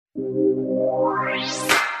You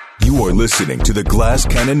are listening to the Glass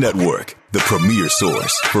Cannon Network, the premier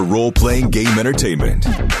source for role-playing game entertainment.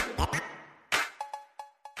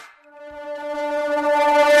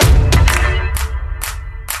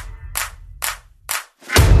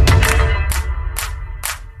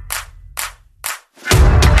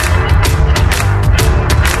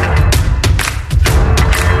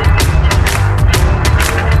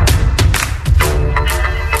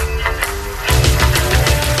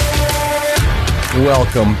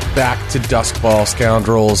 Welcome back to Duskfall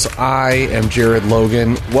Scoundrels. I am Jared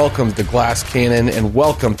Logan. Welcome to Glass Cannon, and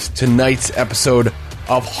welcome to tonight's episode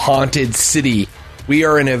of Haunted City. We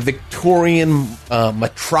are in a Victorian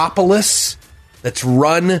metropolis that's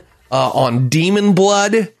run on demon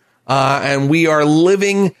blood, and we are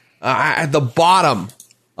living at the bottom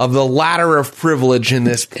of the ladder of privilege in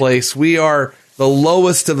this place. We are the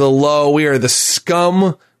lowest of the low. We are the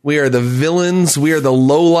scum. We are the villains. We are the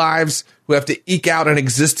lowlives who have to eke out an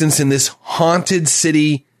existence in this haunted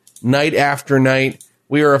city night after night.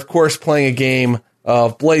 We are, of course, playing a game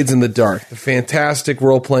of Blades in the Dark, the fantastic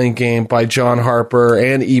role-playing game by John Harper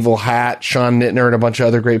and Evil Hat, Sean Nittner, and a bunch of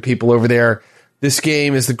other great people over there. This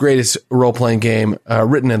game is the greatest role-playing game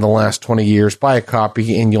written in the last 20 years. Buy a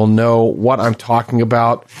copy, and you'll know what I'm talking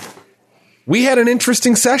about. We had an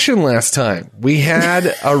interesting session last time. We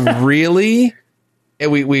had a really...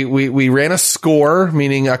 We ran a score,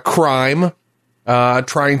 meaning a crime,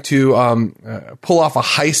 trying to pull off a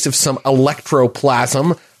heist of some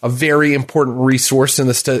electroplasm, a very important resource in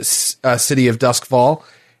the city of Duskfall.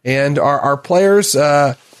 And our players,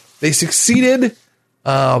 they succeeded,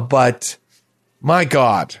 but my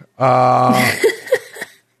God,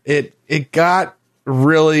 it got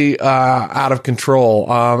really out of control.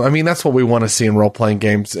 I mean, that's what we want to see in role-playing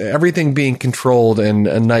games. Everything being controlled and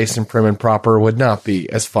nice and prim and proper would not be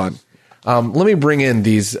as fun. Let me bring in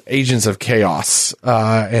these agents of chaos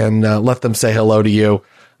and let them say hello to you.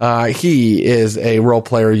 He is a role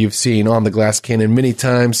player you've seen on the Glass Cannon many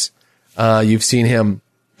times. You've seen him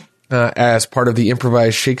as part of the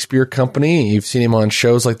Improvised Shakespeare Company. You've seen him on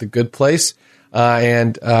shows like The Good Place.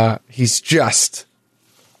 And he's just...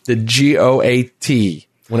 the GOAT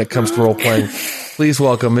when it comes to role-playing. Please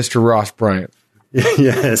welcome Mr. Ross Bryant.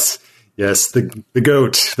 Yes, the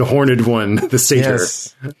goat, the horned one, the satyr.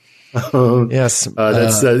 Yes,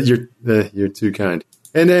 that's you're too kind.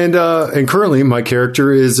 And currently my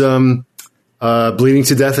character is bleeding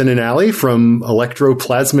to death in an alley from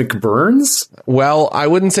electroplasmic burns. Well, I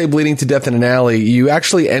wouldn't say bleeding to death in an alley. You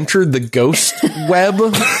actually entered the ghost web,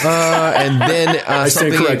 and then I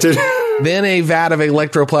stand corrected. Then a vat of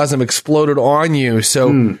electroplasm exploded on you,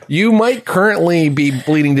 so you might currently be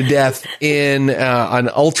bleeding to death in an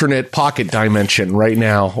alternate pocket dimension right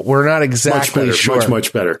now. We're not exactly sure.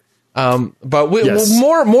 Much better. But Yes.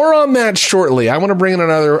 more on that shortly. I want to bring in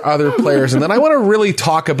other players, and then I want to really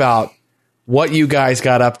talk about what you guys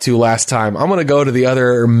got up to last time. I'm going to go to the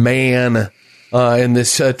other man in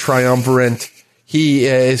this triumvirate. He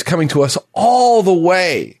is coming to us all the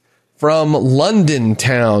way from London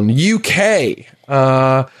town, UK.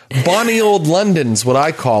 Bonny old London's what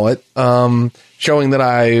I call it, showing that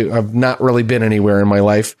I have not really been anywhere in my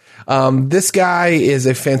life. This guy is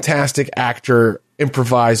a fantastic actor,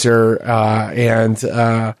 improviser, and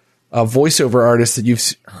a voiceover artist that you've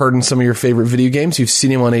heard in some of your favorite video games. You've seen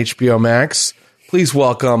him on HBO Max. Please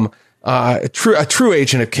welcome a true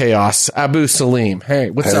agent of chaos, Abu Salim. Hey,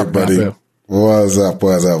 what's up, buddy? Abu? What's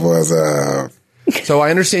up? So I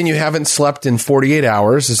understand you haven't slept in 48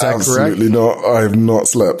 hours. Is that Absolutely correct? not. I have not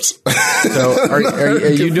slept. So are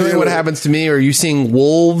you doing what happens to me? Are you seeing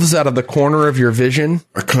wolves out of the corner of your vision?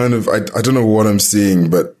 I don't know what I'm seeing,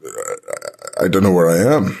 but I don't know where I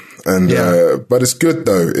am. And, but it's good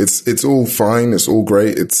though. It's all fine. It's all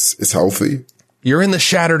great. It's healthy. You're in the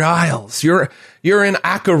Shattered Isles. You're in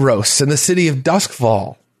Akaros in the city of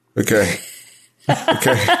Duskfall. Okay. Take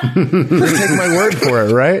my word for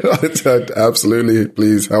it, right? Absolutely.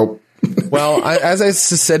 Please help. Well, as I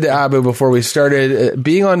said to Abu before we started,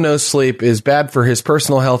 being on no sleep is bad for his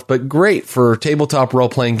personal health, but great for tabletop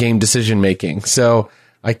role-playing game decision-making. So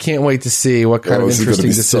I can't wait to see what kind of interesting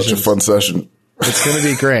decisions. Such a fun session. It's going to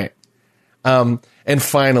be great. And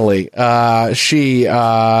finally, she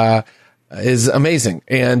is amazing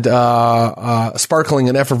and sparkling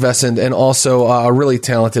and effervescent, and also a really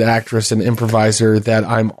talented actress and improviser that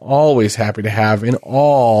I'm always happy to have in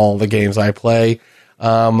all the games I play.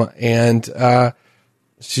 And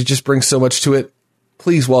she just brings so much to it.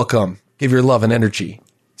 Please welcome, give your love and energy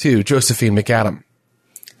to Josephine McAdam.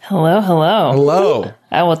 Hello, hello. Hello.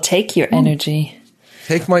 I will take your energy.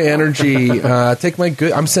 Take my energy. Take my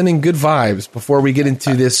good. I'm sending good vibes before we get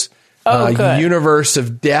into this universe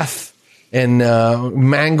of death and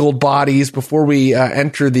mangled bodies. Before we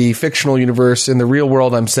enter the fictional universe, in the real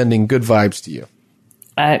world, I'm sending good vibes to you.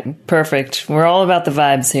 Perfect. We're all about the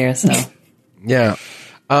vibes here. So yeah.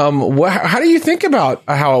 How do you think about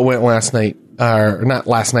how it went last night? Or not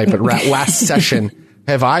last night, but last session.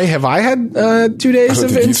 Have I had 2 days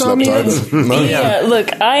of insomnia? No. Yeah, look,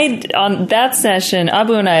 on that session,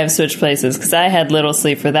 Abu and I have switched places because I had little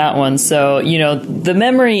sleep for that one. So, the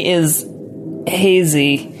memory is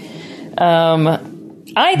hazy.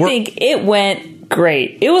 I think it went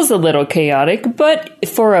great. It was a little chaotic, but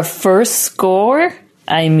for a first score,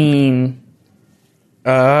 I mean...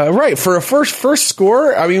 right, for a first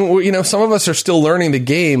score, I mean, some of us are still learning the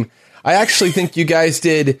game. I actually think you guys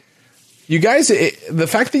did... the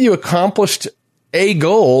fact that you accomplished a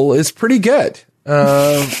goal is pretty good.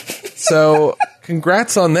 So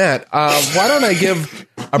congrats on that. Why don't I give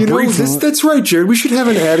a brief... That's right, Jared. We should have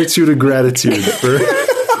an attitude of gratitude for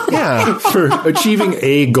achieving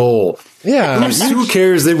a goal. Yeah. Who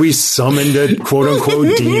cares that we summoned a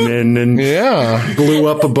quote-unquote demon and blew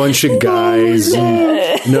up a bunch of guys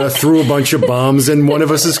and threw a bunch of bombs, and one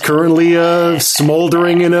of us is currently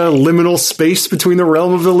smoldering in a liminal space between the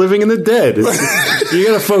realm of the living and the dead. You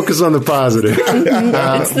got to focus on the positive.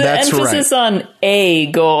 It's the emphasis on a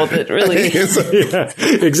goal that really... Yeah,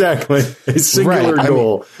 exactly. A singular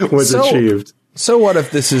goal was achieved. So what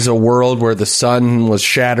if this is a world where the sun was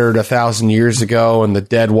shattered 1,000 years ago and the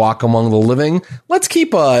dead walk among the living? Let's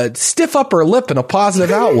keep a stiff upper lip and a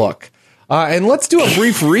positive outlook. And let's do a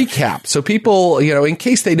brief recap. So people, in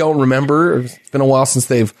case they don't remember, it's been a while since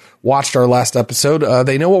they've watched our last episode,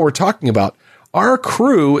 they know what we're talking about. Our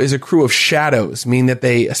crew is a crew of shadows, meaning that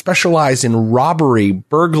they specialize in robbery,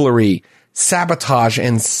 burglary, sabotage,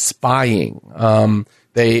 and spying.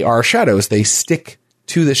 They are shadows. They stick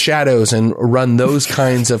to the shadows and run those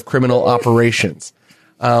kinds of criminal operations.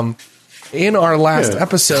 In our last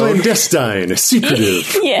episode... Clandestine,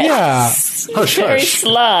 secretive. Yes. Yeah. Very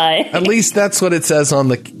sly. At least that's what it says on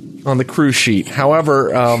the crew sheet. However,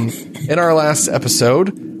 in our last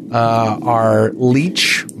episode, our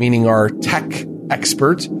leech, meaning our tech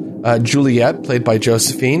expert, Juliet, played by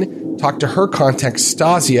Josephine, talked to her contact,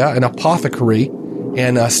 Stasia, an apothecary,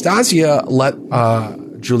 and Stasia let...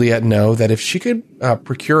 Juliet know that if she could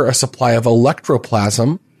procure a supply of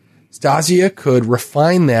electroplasm, Stasia could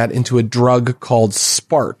refine that into a drug called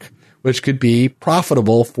Spark, which could be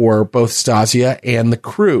profitable for both Stasia and the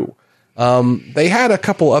crew. They had a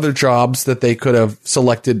couple other jobs that they could have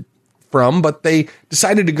selected from, but they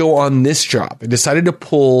decided to go on this job. They decided to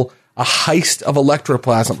pull a heist of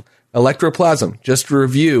electroplasm. Electroplasm, just to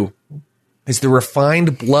review, is the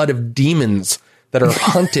refined blood of demons that are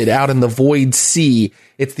hunted out in the void sea.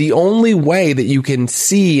 It's the only way that you can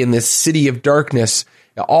see in this city of darkness.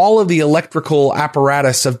 All of the electrical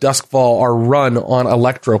apparatus of Duskfall are run on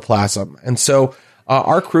electroplasm. And so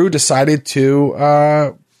our crew decided to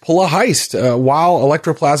pull a heist while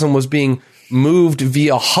electroplasm was being moved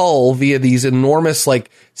via hull, via these enormous,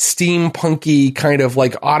 steampunky kind of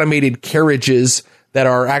automated carriages that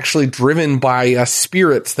are actually driven by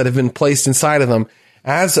spirits that have been placed inside of them.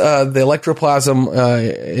 As the electroplasm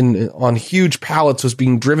on huge pallets was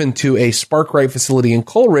being driven to a Sparkrite facility in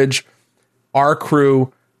Coleridge, our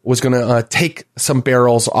crew was going to take some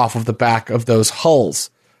barrels off of the back of those hulls.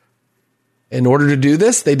 In order to do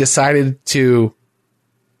this, they decided to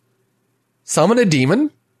summon a demon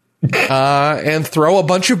and throw a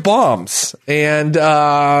bunch of bombs. And you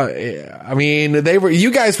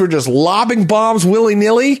guys were just lobbing bombs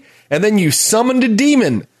willy-nilly, and then you summoned a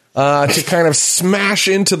demon to kind of smash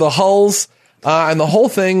into the hulls, and the whole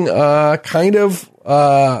thing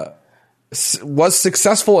was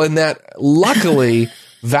successful in that, luckily,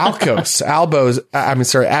 Valkos,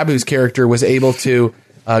 Abu's character, was able to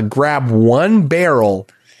grab one barrel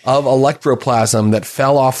of electroplasm that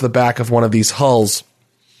fell off the back of one of these hulls,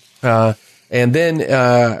 and then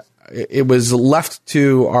it was left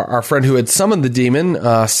to our friend who had summoned the demon,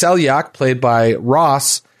 Selyak, played by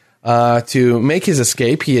Ross, to make his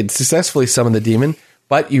escape. He had successfully summoned the demon,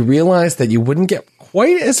 but you realized that you wouldn't get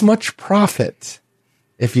quite as much profit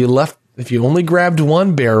if you only grabbed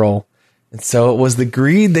one barrel. And so it was the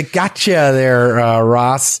greed that got you there,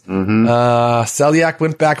 Ross. Mm-hmm. Selyak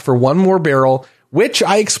went back for one more barrel, which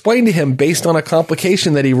I explained to him based on a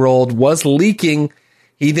complication that he rolled was leaking.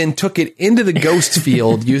 He then took it into the ghost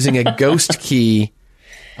field using a ghost key.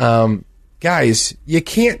 Guys, you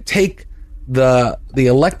can't take the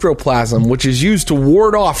electroplasm, which is used to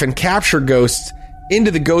ward off and capture ghosts, into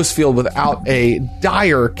the ghost field without a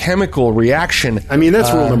dire chemical reaction. I mean,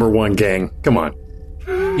 that's rule number one, gang. Come on.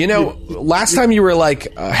 You know, last time you were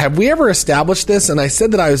like, have we ever established this? And I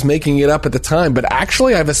said that I was making it up at the time, but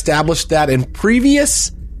actually I've established that in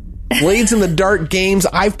previous Blades in the Dark games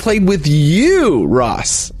I've played with you,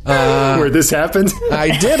 Ross. Where this happened?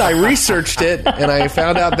 I did. I researched it, and I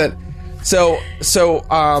found out that... So,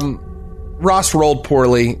 Ross rolled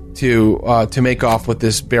poorly to make off with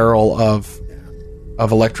this barrel of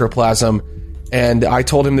electroplasm, and I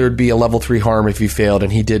told him there would be a level 3 harm if he failed,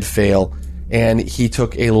 and he did fail. And he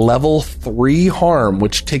took a level 3 harm,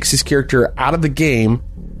 which takes his character out of the game,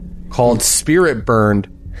 called Spirit Burned.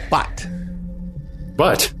 But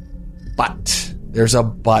there's a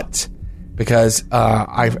but, because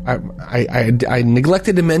I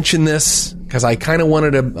neglected to mention this because I kind of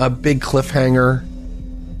wanted a big cliffhanger.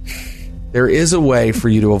 There is a way for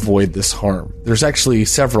you to avoid this harm. There's actually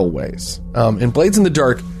several ways. In Blades in the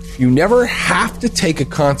Dark, you never have to take a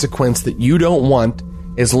consequence that you don't want,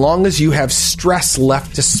 as long as you have stress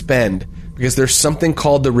left to spend, because there's something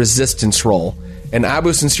called the resistance roll. And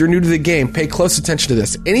Abu, since you're new to the game, pay close attention to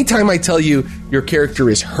this. Anytime I tell you your character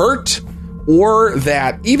is hurt, or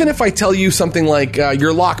that even if I tell you something like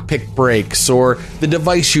your lockpick breaks or the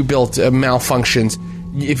device you built malfunctions,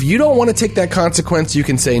 if you don't want to take that consequence, you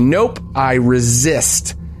can say, nope, I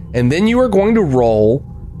resist. And then you are going to roll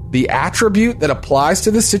the attribute that applies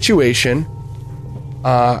to the situation,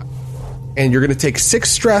 and you're going to take 6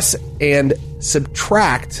 stress and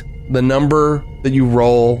subtract the number that you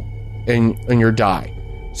roll in your die.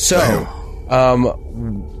 So,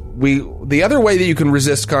 the other way that you can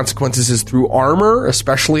resist consequences is through armor,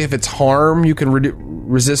 especially if it's harm. You can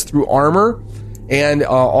resist through armor. And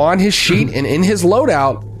on his sheet and in his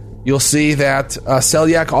loadout, you'll see that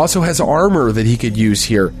Selyak also has armor that he could use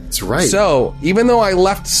here. That's right. So, even though I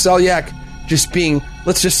left Selyak just being,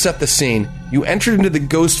 let's just set the scene. You entered into the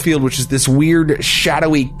ghost field, which is this weird,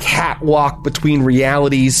 shadowy catwalk between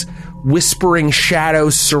realities. Whispering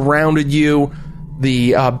shadows surrounded you.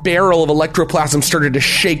 The barrel of electroplasm started to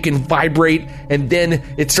shake and vibrate, and then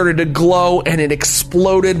it started to glow, and it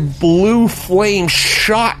exploded. Blue flame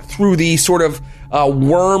shot through the sort of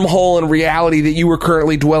wormhole in reality that you were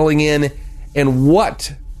currently dwelling in. And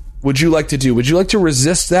what would you like to do? Would you like to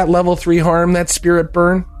resist that level 3 harm, that spirit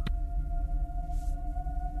burn?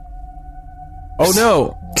 Oh,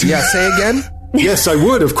 no. Yeah, say again? Yes, I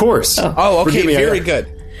would, of course. Oh, okay, very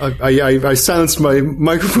good. I silenced my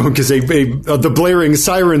microphone because the blaring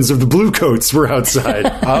sirens of the Bluecoats were outside.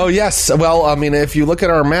 Oh, yes. Well, I mean, if you look at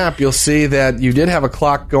our map, you'll see that you did have a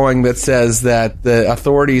clock going that says that the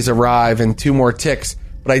authorities arrive in 2 more ticks.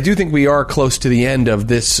 But I do think we are close to the end of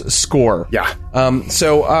this score. Yeah.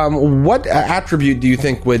 So what attribute do you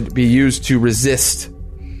think would be used to resist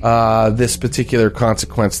this particular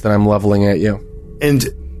consequence that I'm leveling at you? And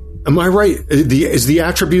am I right? Is the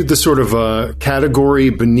attribute the sort of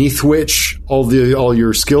category beneath which all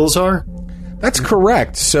your skills are? That's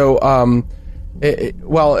correct. So,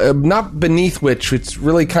 not beneath which, it's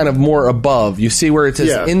really kind of more above. You see where it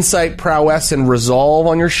says Insight, Prowess, and Resolve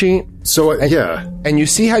on your sheet? So, And you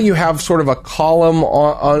see how you have sort of a column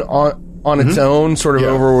on its own, sort of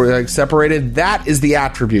over separated? That is the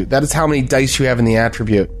attribute. That is how many dice you have in the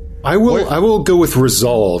attribute. I will go with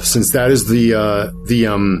Resolve, since that is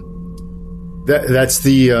that's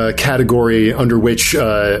the category under which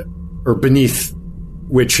or beneath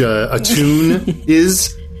which attune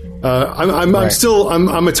is. I'm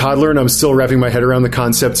a toddler, and I'm still wrapping my head around the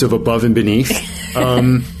concepts of above and beneath.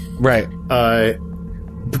 Right.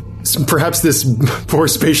 Perhaps this poor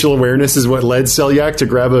spatial awareness is what led Selyak to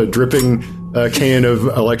grab a dripping can of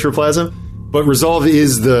electroplasm. But Resolve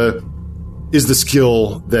is the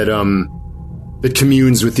skill that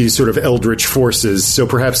communes with these sort of eldritch forces. So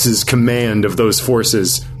perhaps his command of those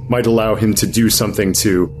forces might allow him to do something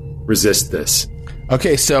to resist this.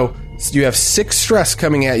 Okay, so you have 6 stress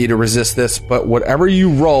coming at you to resist this, but whatever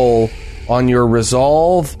you roll on your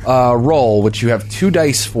Resolve roll, which you have 2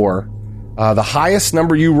 dice for, the highest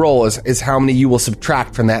number you roll is how many you will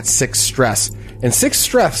subtract from that 6 stress. And 6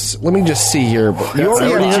 stress, let me just see here. But you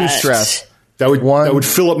already have 2 stress. That would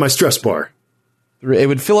fill up my stress bar. It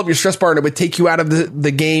would fill up your stress bar, and it would take you out of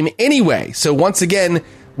the game anyway. So once again,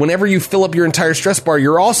 whenever you fill up your entire stress bar,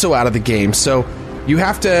 you're also out of the game. So you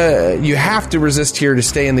have to resist here to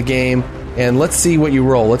stay in the game. And let's see what you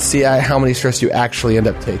roll. Let's see how many stress you actually end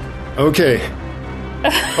up taking. Okay,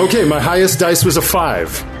 my highest dice was a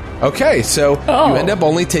 5. Okay, so you end up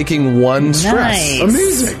only taking 1 stress. Nice.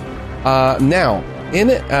 Amazing. Now,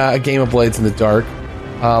 in a game of Blades in the Dark,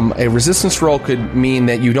 a resistance roll could mean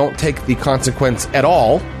that you don't take the consequence at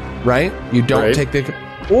all, right? You don't take the...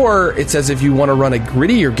 Or it says if you want to run a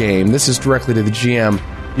grittier game, this is directly to the GM,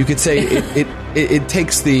 you could say it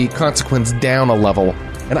takes the consequence down a level.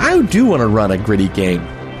 And I do want to run a gritty game.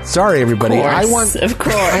 Sorry, everybody. I want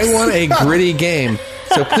a gritty game.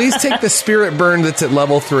 So please take the Spirit Burn that's at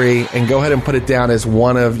level 3 and go ahead and put it down as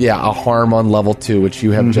one of, a harm on level 2, which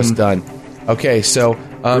you have just done. Okay, so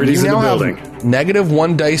you now have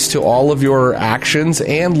 -1 dice to all of your actions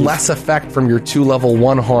and less effect from your 2 level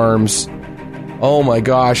 1 harms. Oh my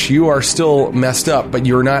gosh, you are still messed up, but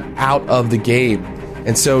you're not out of the game.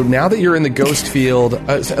 And so now that you're in the ghost field,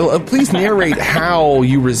 please narrate how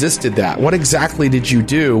you resisted that. What exactly did you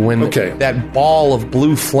do when that ball of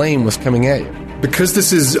blue flame was coming at you? Because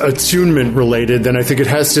this is attunement related, then I think it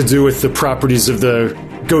has to do with the properties of the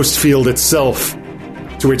ghost field itself,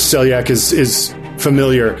 to which Celiac is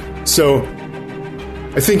familiar. So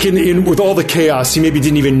I think in with all the chaos, he maybe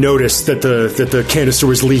didn't even notice that the canister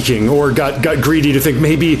was leaking, or got greedy to think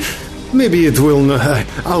maybe it will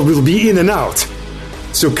I will be in and out.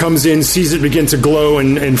 So comes in, sees it begin to glow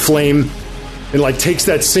and flame, and like takes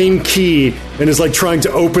that same key and is like trying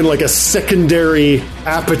to open like a secondary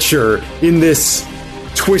aperture in this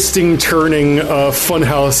twisting, turning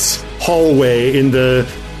funhouse hallway in the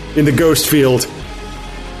ghost field.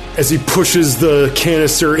 As he pushes the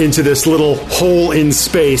canister into this little hole in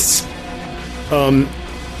space,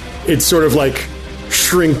 it sort of like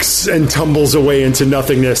shrinks and tumbles away into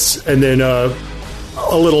nothingness, and then a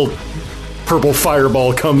little purple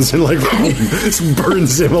fireball comes and like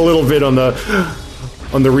burns him a little bit on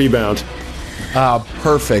the rebound.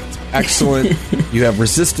 Perfect. Excellent. You have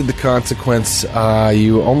resisted the consequence.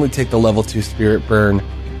 You only take the level 2 Spirit Burn.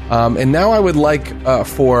 And now I would like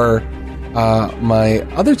for my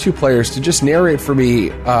other 2 players to just narrate for me,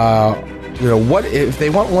 what if they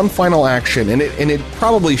want one final action, and it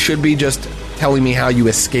probably should be just telling me how you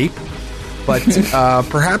escape, but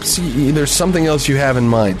perhaps there's something else you have in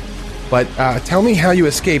mind. But tell me how you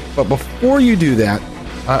escape. But before you do that,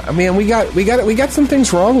 we got some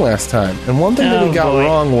things wrong last time, and one thing that we got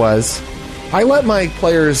wrong was I let my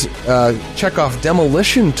players check off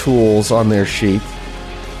demolition tools on their sheet.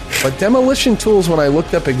 But demolition tools, when I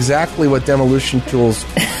looked up exactly what demolition tools...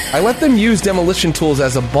 I let them use demolition tools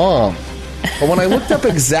as a bomb. But when I looked up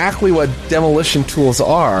exactly what demolition tools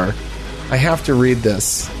are, I have to read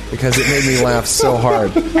this, because it made me laugh so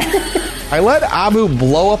hard. I let Abu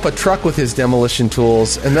blow up a truck with his demolition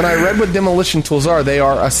tools, and then I read what demolition tools are. They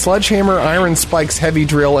are a sledgehammer, iron spikes, heavy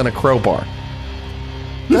drill, and a crowbar.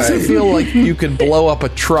 Doesn't feel like you could blow up a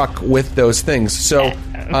truck with those things. So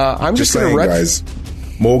I'm just going to read... guys,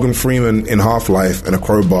 Morgan Freeman in Half-Life and a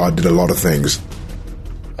crowbar did a lot of things.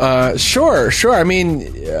 Sure. I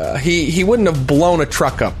mean, he wouldn't have blown a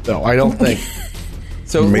truck up, though, I don't think.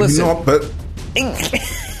 So maybe listen. not, but...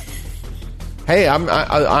 Hey,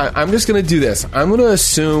 I'm just going to do this. I'm going to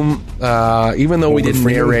assume, even though we didn't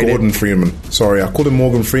narrate Gordon it... Freeman. Sorry, I called him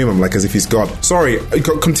Morgan Freeman, like as if he's God. Sorry,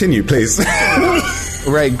 continue, please.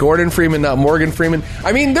 Right, Gordon Freeman, not Morgan Freeman.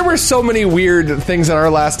 I mean, there were so many weird things in our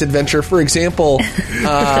last adventure. For example,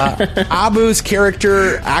 Abu's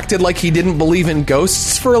character acted like he didn't believe in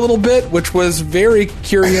ghosts for a little bit, which was very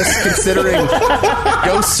curious considering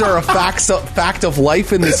ghosts are a fact of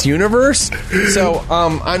life in this universe. So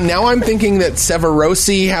I'm thinking that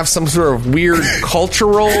Severosi have some sort of weird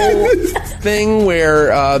cultural thing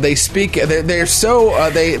where they speak. They are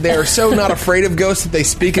so not afraid of ghosts that they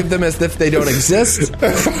speak of them as if they don't exist.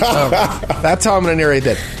 That's how I'm going to narrate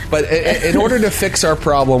that. But in order to fix our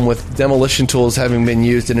problem with demolition tools having been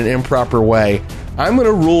used in an improper way, I'm going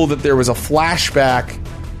to rule that there was a flashback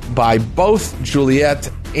by both Juliet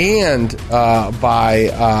and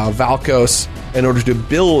by Valkos in order to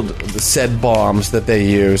build the said bombs that they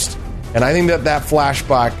used. And I think that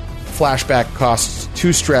flashback costs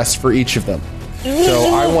 2 stress for each of them.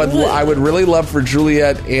 So I would really love for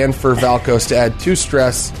Juliet and for Valkos to add 2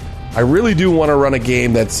 stress. I really do want to run a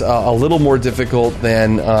game that's a little more difficult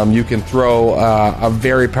than you can throw a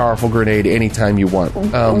very powerful grenade anytime you want.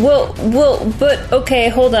 But okay,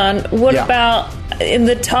 hold on. What about in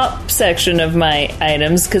the top section of my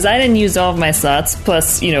items? Because I didn't use all of my slots.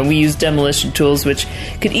 Plus, we used demolition tools, which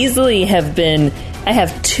could easily have been. I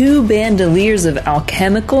have 2 bandoliers of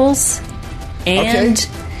alchemicals and.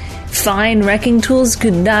 Okay. Fine wrecking tools.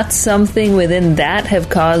 Could not something within that have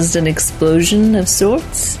caused an explosion of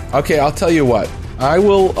sorts? Okay, I'll tell you what. I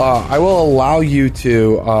will allow you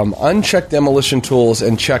to uncheck demolition tools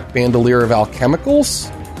and check bandolier of alchemicals,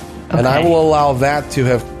 and I will allow that to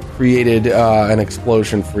have created an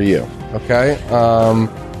explosion for you. Okay,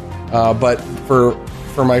 but for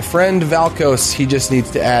my friend Valkos, he just needs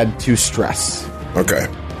to add 2 stress. Okay.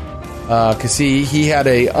 because he had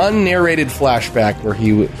a unnarrated flashback where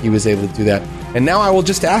he was able to do that. And now I will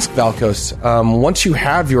just ask Valkos, once you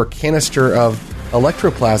have your canister of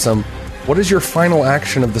electroplasm, what is your final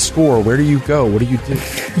action of the score? Where do you go? What do you do?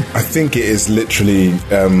 I think it is literally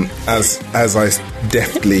as I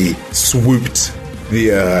deftly swooped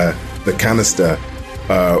the canister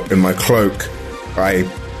in my cloak, I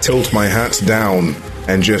tilt my hat down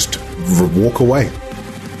and just walk away.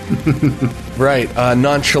 Right,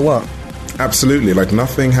 nonchalant. Absolutely, like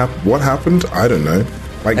nothing happened. What happened? I don't know.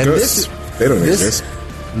 Like ghosts, they don't exist.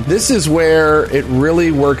 This is where it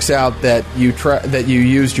really works out that you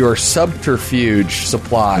used your subterfuge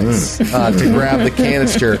supplies to grab the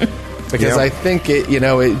canister, because I think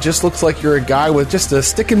it just looks like you're a guy with just a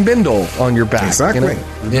stick and bindle on your back. Exactly.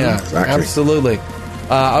 Yeah, exactly. Absolutely.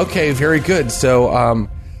 Okay, very good. So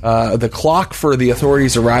the clock for the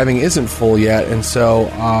authorities arriving isn't full yet, and so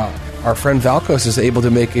our friend Valkos is able to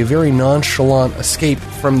make a very nonchalant escape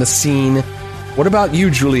from the scene. What about you,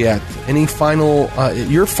 Juliet? Any final?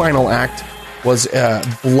 Your final act was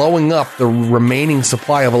blowing up the remaining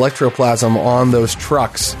supply of electroplasm on those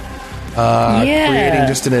trucks, creating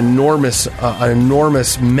just an enormous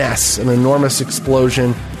mess, an enormous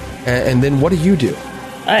explosion. And then what do you do?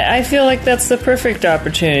 I feel like that's the perfect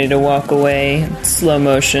opportunity to walk away, slow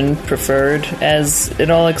motion preferred, as it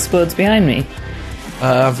all explodes behind me.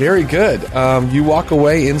 Very good. You walk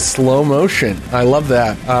away in slow motion. I love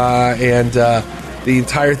that. And the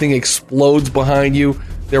entire thing explodes behind you.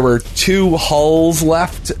 There were 2 hulls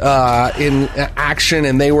left in action,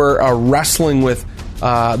 and they were wrestling with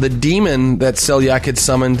the demon that Selyak had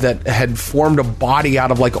summoned that had formed a body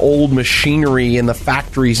out of like old machinery in the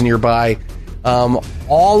factories nearby.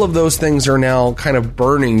 All of those things are now kind of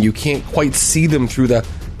burning. You can't quite see them through the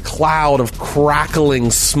cloud of crackling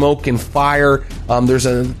smoke and fire. There's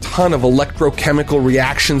a ton of electrochemical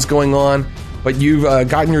reactions going on, but you've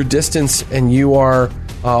gotten your distance and you are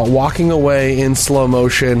walking away in slow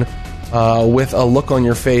motion with a look on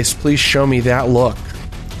your face. Please show me that look.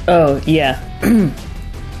 Oh, yeah.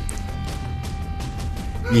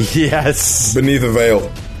 Yes. Beneath a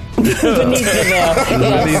veil. Beneath the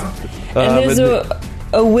veil. Yes. And there's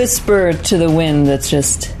a whisper to the wind that's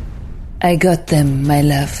just, I got them, my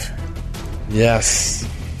love. Yes.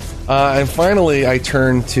 And finally, I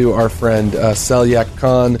turn to our friend Selyak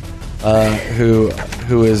Khan,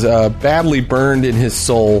 who is badly burned in his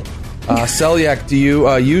soul. Selyak, do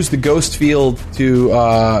you use the ghost field to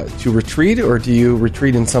retreat, or do you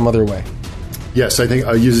retreat in some other way? Yes, I think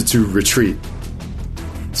I'll use it to retreat.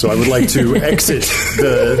 So I would like to exit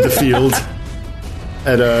the field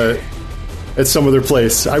at some other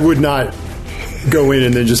place. I would not go in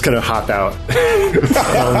and then just kind of hop out.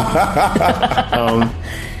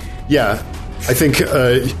 Yeah, I think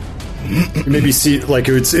maybe see like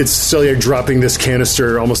it's Selyak dropping this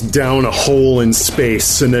canister almost down a hole in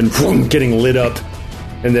space and then boom, getting lit up,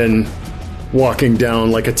 and then walking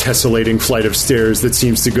down like a tessellating flight of stairs that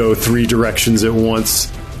seems to go 3 directions at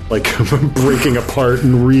once, like breaking apart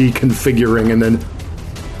and reconfiguring, and then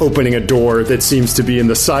opening a door that seems to be in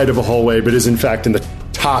the side of a hallway but is in fact in the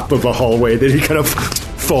top of a hallway that he kind of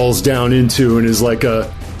falls down into and is like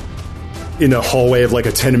in a hallway of like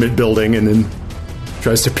a tenement building, and then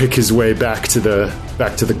tries to pick his way back to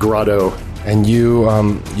the grotto. And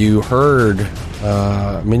you heard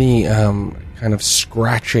many kind of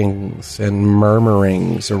scratchings and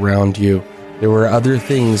murmurings around you. There were other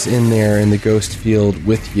things in there in the ghost field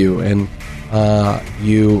with you, and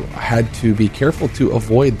you had to be careful to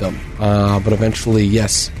avoid them. But eventually,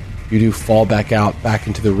 yes, you do fall back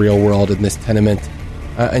into the real world in this tenement.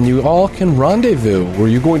 And you all can rendezvous. Were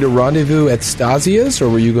you going to rendezvous at Stasia's, or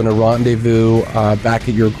were you going to rendezvous back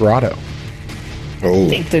at your grotto? Oh, I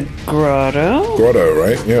think the grotto? Grotto,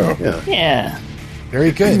 right? Yeah. Yeah.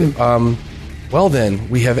 Very good. Well then,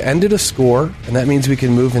 we have ended a score, and that means we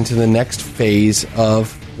can move into the next phase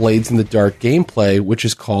of Blades in the Dark gameplay, which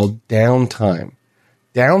is called Downtime.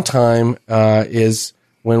 Downtime is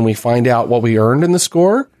when we find out what we earned in the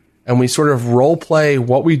score, and we sort of role play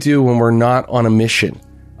what we do when we're not on a mission.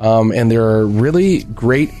 And there are really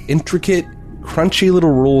great, intricate, crunchy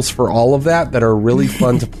little rules for all of that are really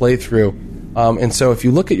fun to play through. And so if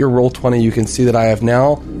you look at your Roll20, you can see that I have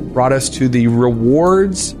now brought us to the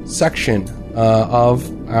rewards section of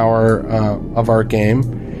our game,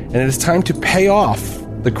 and it is time to pay off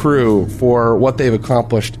the crew for what they've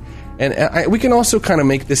accomplished. And we can also kind of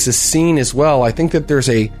make this a scene as well. I think that there's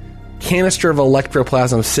a canister of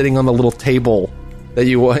electroplasm sitting on the little table that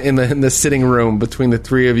you in the sitting room between the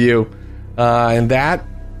 3 of you, and that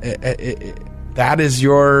is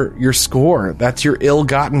your score. That's your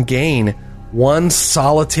ill-gotten gain. one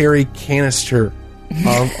solitary canister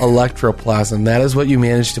of electroplasm. That is what you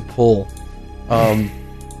managed to pull.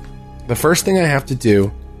 The first thing I have to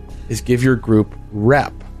do is give your group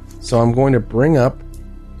rep. So I'm going to bring up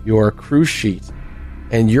your crew sheet,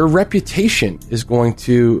 and your reputation is going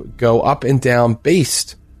to go up and down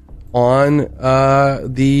based on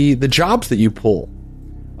the jobs that you pull.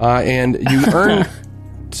 And you earn...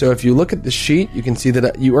 So if you look at the sheet, you can see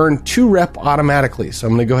that you earn 2 rep automatically. So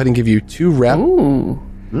I'm going to go ahead and give you 2 rep. Ooh.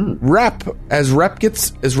 Rep, as rep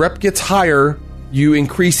gets higher, you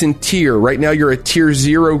increase in tier. Right now you're a tier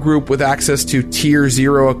 0 group with access to tier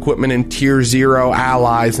 0 equipment and tier 0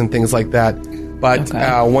 allies and things like that. But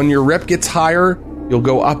when your rep gets higher, you'll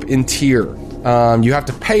go up in tier. You have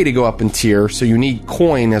to pay to go up in tier, so you need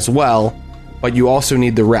coin as well, but you also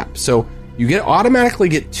need the rep. So you automatically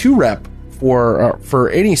get 2 rep for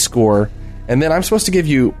any score, and then I'm supposed to give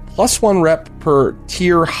you +1 rep per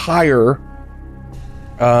tier higher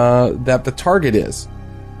that the target is.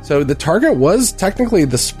 So the target was technically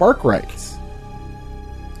the Sparkrights.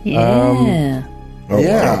 Yeah.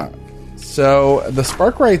 Yeah. Wow. So the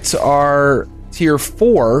Sparkrights are tier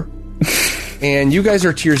 4, and you guys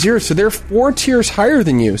are tier 0, so they're 4 tiers higher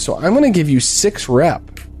than you. So I'm going to give you 6 rep.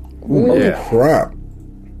 Holy crap.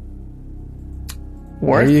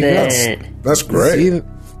 Worth it. That's great. You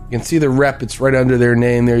can see the rep. It's right under their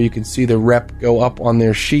name there. You can see the rep go up on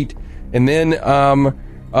their sheet. And then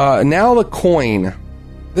now the coin.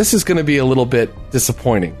 This is going to be a little bit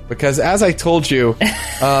disappointing because, as I told you,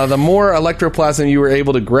 the more electroplasm you were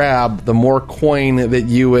able to grab, the more coin that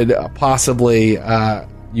you would possibly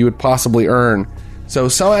earn. So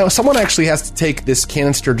someone actually has to take this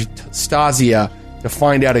canister to Stasia to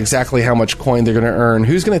find out exactly how much coin they're going to earn.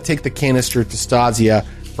 Who's going to take the canister to Stasia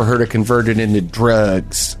for her to convert it into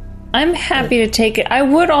drugs? I'm happy to take it. I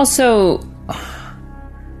would also...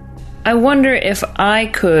 I wonder if I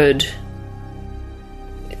could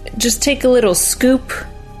just take a little scoop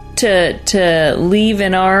to leave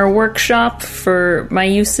in our workshop for my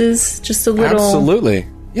uses. Just a little... Absolutely.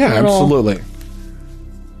 Yeah, absolutely.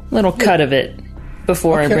 Little cut of it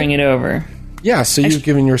before I bring it over. Yeah, so you've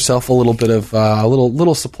given yourself a little bit of a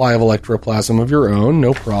little supply of electroplasm of your own,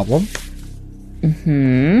 no problem.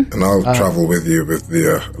 Mm-hmm. And I'll travel with you with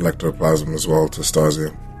the electroplasm as well to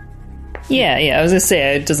Stasia. Yeah, I was gonna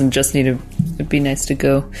say it doesn't just need to. It'd be nice to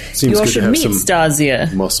go. Seems you all good should to have meet some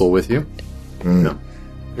Stasia. muscle with you. No.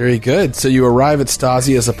 Very good. So you arrive at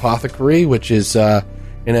Stasia's apothecary, which is in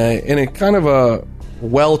a kind of a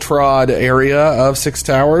well-trod area of Six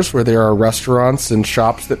Towers, where there are restaurants and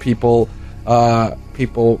shops that people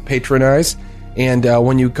patronize. And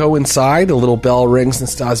when you go inside, a little bell rings, and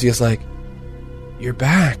Stasia's like, "You're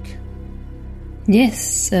back."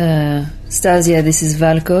 Yes, Stasia. This is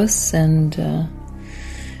Valkos, and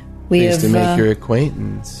we Pleased have to make your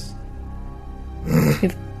acquaintance.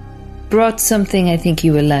 we've brought something I think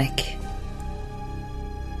you will like.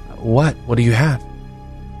 What? What do you have?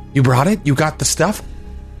 You brought it? You got the stuff?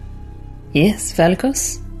 Yes,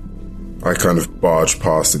 Valkos. I kind of barge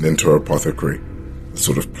past and into her apothecary,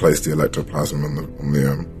 sort of place the electroplasm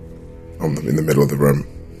in the middle of the room.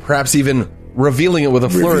 Perhaps even revealing it with a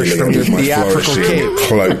flourish from your theatrical cape.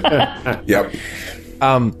 Cloak. Yep.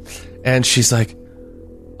 And she's like,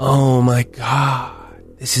 "Oh my god,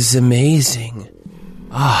 this is amazing.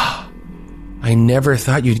 I never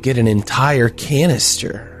thought you'd get an entire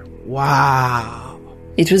canister. Wow."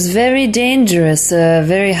 It was very dangerous, a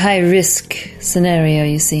very high-risk scenario,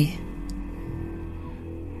 you see.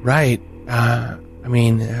 Right.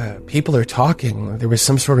 People are talking. There was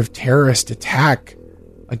some sort of terrorist attack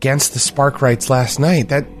against the Sparkrights last night.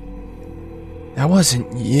 That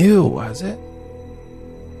wasn't you, was it?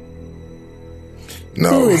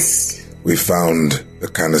 No. We found the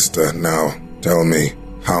canister. Now, tell me,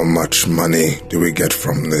 how much money do we get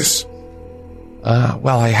from this?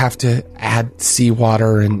 Well, I have to add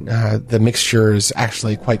seawater, and the mixture is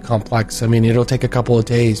actually quite complex. I mean, it'll take a couple of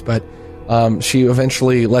days, but she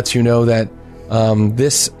eventually lets you know that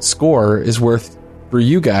this score is worth, for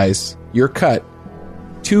you guys, your cut,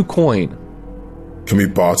 2 coin. Can we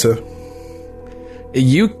barter?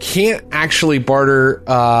 You can't actually barter.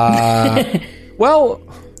 Well,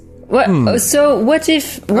 What? So what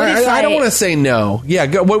if? I don't want to say no. Yeah,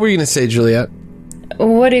 what were you going to say, Juliet?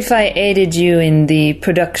 What if I aided you in the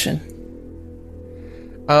production?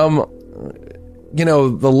 The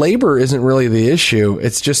labor isn't really the issue.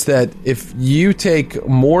 It's just that if you take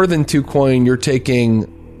more than 2 coin,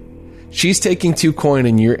 she's taking 2 coin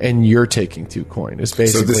and you're taking 2 coin. It's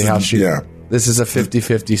basically this is a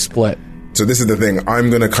 50-50 split. So this is the thing. I'm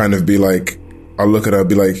going to kind of be like, I'll look at her and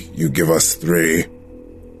be like, you give us 3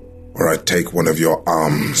 or I take one of your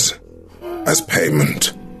arms as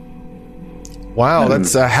payment. Wow,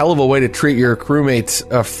 that's a hell of a way to treat your crewmate's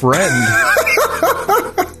friend.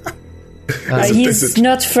 He's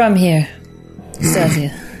not from here,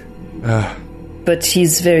 Stasia. But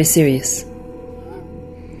he's very serious.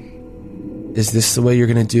 Is this the way you're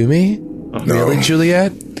going to do me? No. Really,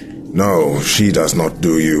 Juliet? No, she does not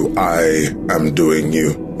do you. I am doing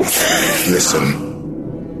you. Listen.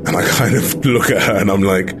 And I kind of look at her and I'm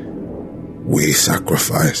like, we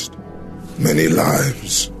sacrificed many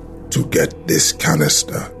lives to get this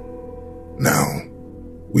canister. Now,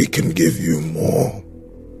 we can give you more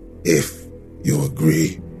if you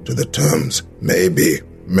agree to the terms. Maybe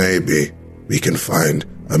we can find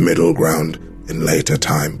a middle ground in later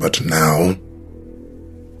time, but now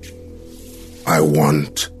I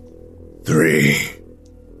want 3.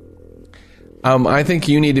 I think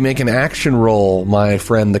you need to make an action roll, my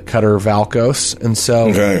friend, the Cutter Valkos. And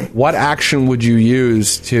so, What action would you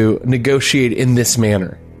use to negotiate in this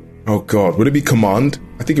manner? Oh, God. Would it be command?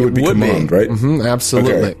 I think it would be command, right? Mm-hmm,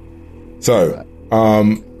 absolutely. Okay. So,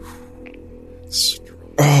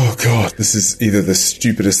 oh, God. This is either the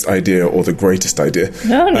stupidest idea or the greatest idea.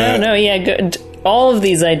 No. Yeah, good. All of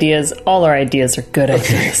these ideas, all our ideas are good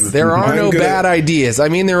ideas. There are no bad ideas. I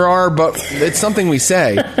mean, there are, but it's something we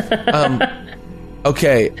say.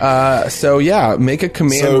 Okay, so yeah, make a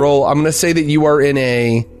command roll. I'm going to say that you are in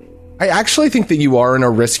I actually think that you are in a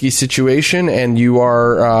risky situation, and you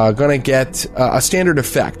are going to get a standard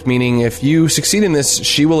effect, meaning if you succeed in this,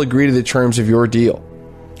 she will agree to the terms of your deal.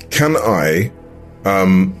 Can I,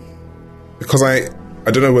 because I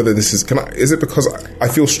don't know whether this is, is it because I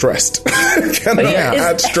feel stressed? Can I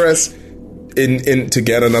add stress in to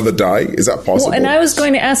get another die? Is that possible? Well, and I was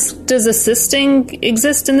going to ask, does assisting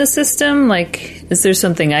exist in the system? Like, is there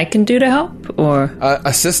something I can do to help? Or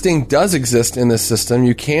assisting does exist in this system.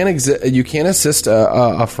 You can assist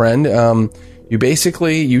a friend.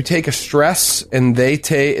 You take a stress, and they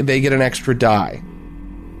get an extra die.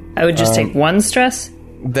 I would just take one stress?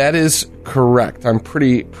 That is correct. I'm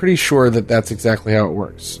pretty sure that that's exactly how it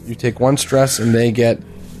works. You take one stress, and they get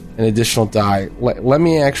an additional die. Let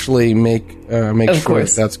me actually make sure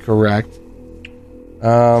that's correct.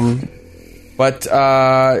 But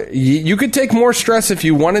you could take more stress if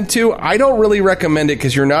you wanted to. I don't really recommend it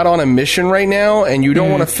because you're not on a mission right now, and you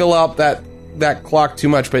don't want to fill out that clock too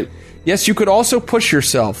much. But yes, you could also push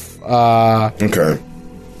yourself. Okay.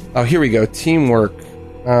 Oh, here we go. Teamwork.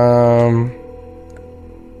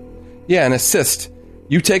 Yeah, an assist.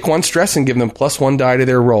 You take one stress and give them +1 die to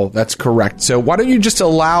their roll. That's correct. So why don't you just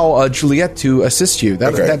allow Juliet to assist you?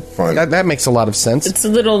 Fine. That makes a lot of sense. It's a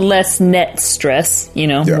little less net stress,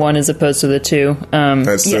 one as opposed to the 2.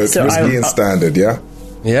 That's risky and standard, yeah?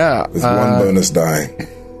 Yeah. With 1 bonus die.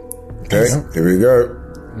 Okay,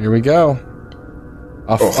 here we go.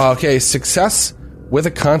 Okay, success with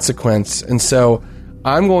a consequence. And so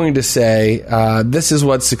I'm going to say this is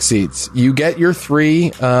what succeeds. You get your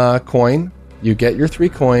 3 coin.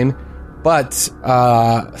 But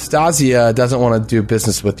Stasia doesn't want to do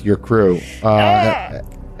business with your crew,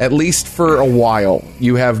 at least for a while.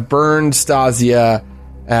 You have burned Stasia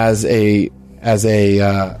as a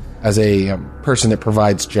person that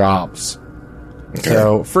provides jobs. Okay.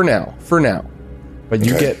 So for now, but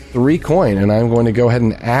you get 3 coin, and I'm going to go ahead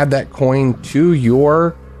and add that coin to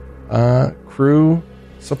your crew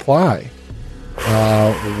supply.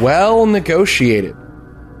 Well negotiated.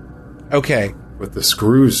 Okay. With the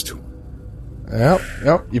screws to them.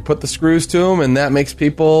 Yep. You put the screws to them, and that makes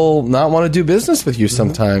people not want to do business with you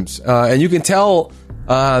sometimes. And you can tell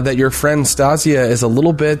that your friend Stasia is a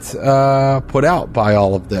little bit put out by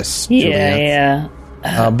all of this. Yeah.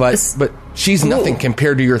 But she's nothing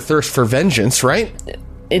compared to your thirst for vengeance, right?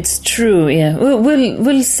 It's true, yeah.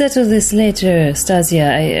 We'll settle this later, Stasia.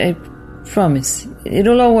 I promise.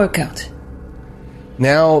 It'll all work out.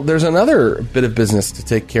 Now, there's another bit of business to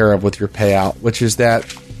take care of with your payout, which is that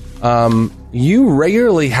you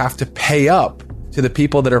regularly have to pay up to the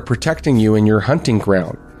people that are protecting you in your hunting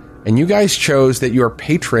ground. And you guys chose that your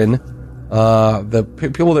patron, the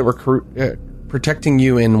people that were protecting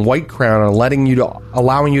you in White Crown and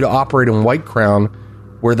allowing you to operate in White Crown,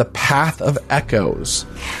 were the Path of Echoes.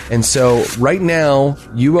 And so right now,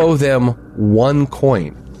 you owe them 1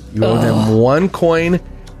 coin. You owe them 1 coin.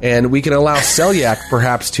 And we can allow Selyak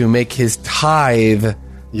perhaps to make his tithe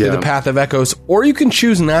to the Path of Echoes, or you can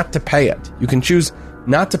choose not to pay it. You can choose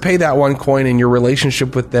not to pay that 1 coin, and your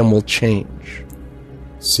relationship with them will change.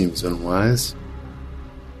 Seems unwise.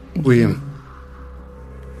 I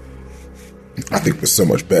think we're so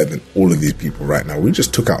much better than all of these people right now. We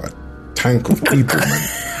just took out a tank of people, man.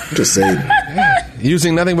 I'm just saying.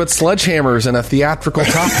 using nothing but sledgehammers and a theatrical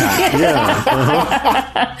top hat.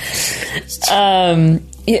 Just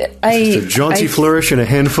a jaunty flourish and a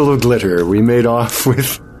handful of glitter. We made off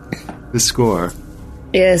with the score.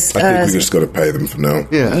 Yes. I think we just got to pay them for now.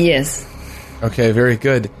 Yeah. Yes. Okay, very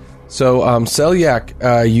good. So, Selyak,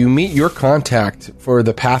 you meet your contact for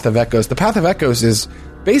the Path of Echoes. The Path of Echoes is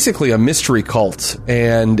basically a mystery cult,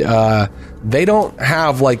 and they don't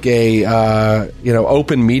have like a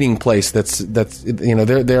open meeting place. That's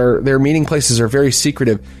their meeting places are very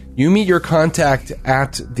secretive. You meet your contact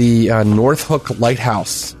at the North Hook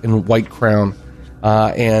Lighthouse in White Crown,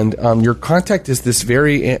 and your contact is this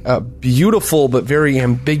very beautiful but very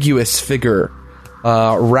ambiguous figure,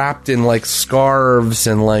 wrapped in like scarves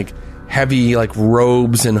and like heavy like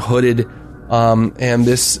robes and hooded. And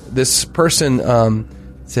this person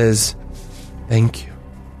says, "Thank you."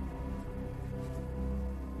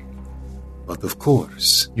 But of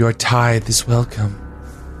course, your tithe is welcome.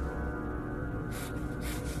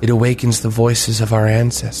 It awakens the voices of our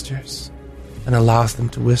ancestors and allows them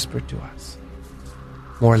to whisper to us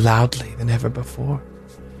more loudly than ever before.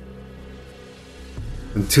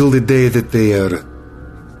 Until the day that they are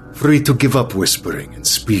free to give up whispering and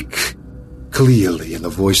speak clearly in a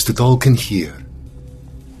voice that all can hear.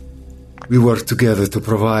 We work together to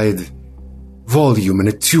provide volume and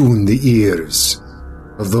attune the ears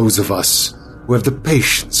of those of us who have the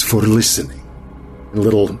patience for listening. A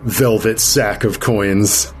little velvet sack of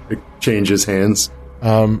coins changes hands.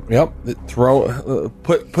 Yep.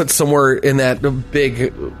 Put somewhere in that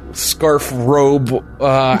big scarf robe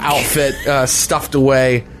outfit stuffed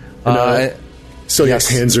away. So yes,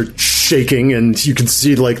 hands are shaking, and you can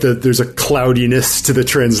see like there's a cloudiness to the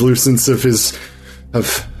translucence of his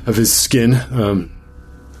skin.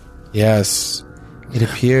 Yes, it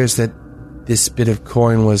appears that this bit of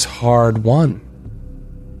coin was hard won.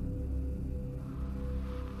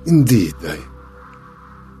 Indeed,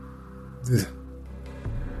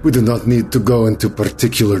 we do not need to go into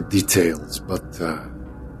particular details, but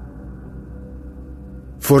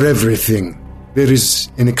for everything, there is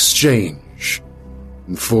an exchange,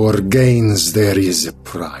 and for gains, there is a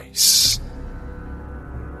price.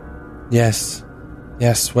 Yes,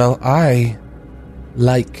 well, I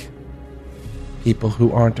like people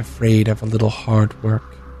who aren't afraid of a little hard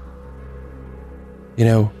work. You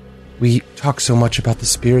know, we talk so much about the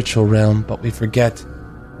spiritual realm, but we forget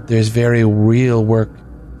that there's very real work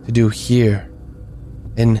to do here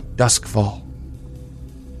in Duskfall.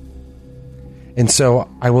 And so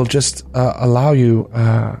I will just allow you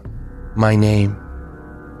my name,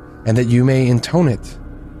 and that you may intone it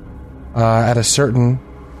at a certain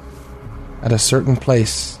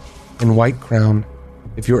place in White Crown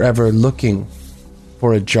if you're ever looking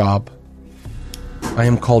for a job. I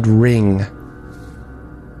am called Ring.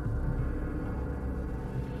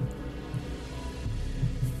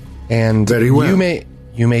 And very well.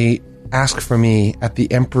 You may ask for me at the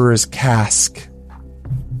Emperor's Cask.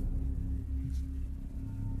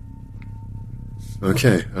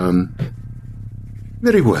 Okay,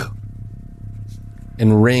 very well.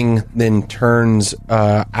 And Ring then turns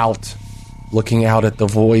out, looking out at the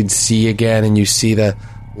void sea again, and you see the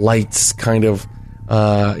lights kind of,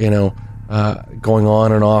 going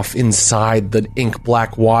on and off inside the ink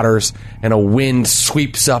black waters, and a wind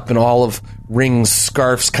sweeps up, and all of Ring's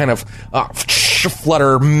scarves kind of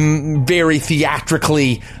flutter very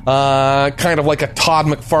theatrically, kind of like a Todd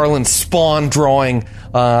McFarlane Spawn drawing,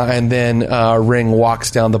 and then Ring walks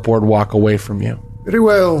down the boardwalk away from you. Very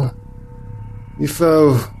well. If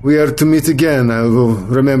we are to meet again, I will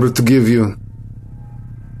remember to give you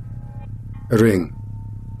a ring.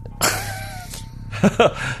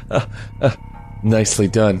 Nicely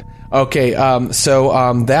done. Okay, so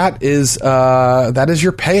that is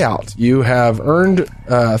your payout. You have earned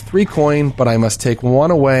 3 coin, but I must take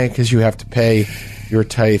 1 away because you have to pay your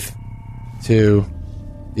tithe to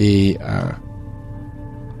the.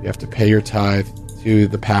 You have to pay your tithe to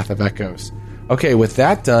the Path of Echoes. Okay, with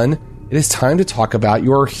that done, it is time to talk about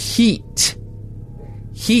your heat.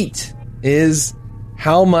 Heat is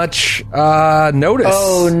how much notice.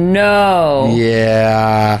 Oh no!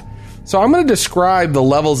 Yeah. So I'm going to describe the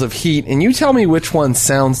levels of heat, and you tell me which one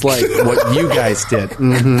sounds like what you guys did.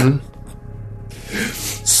 Mm-hmm.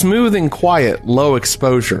 Smooth and quiet, low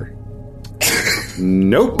exposure.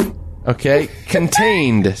 Nope. Okay.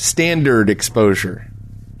 Contained, standard exposure.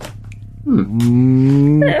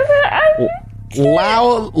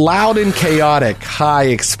 Loud and chaotic, high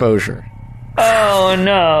exposure. Oh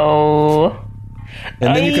no!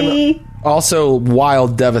 And then you can also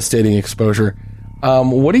wild, devastating exposure.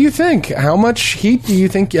 What do you think? How much heat do you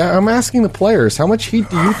think... I'm asking the players. How much heat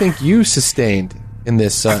do you think you sustained? in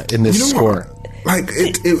this score. Like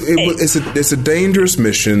it's a dangerous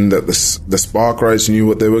mission that the Sparkrights knew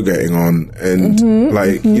what they were getting on, and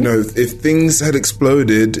if things had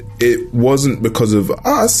exploded, it wasn't because of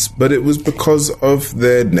us, but it was because of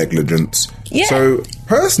their negligence. Yeah. So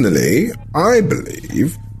personally, I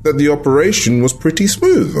believe that the operation was pretty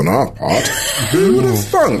smooth on our part. Who would have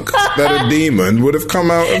thunk that a demon would have come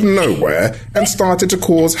out of nowhere and started to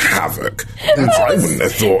cause havoc? I wouldn't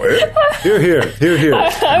have thought it. Here.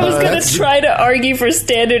 I was going to try to argue for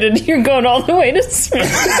standard, and you're going all the way to smooth.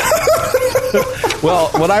 Well,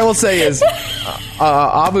 what I will say is,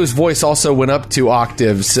 Abu's voice also went up 2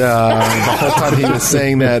 octaves the whole time he was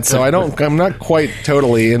saying that, so I'm not quite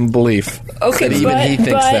totally in belief that even he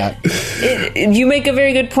thinks that. You make a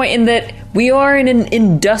very good point in that we are in an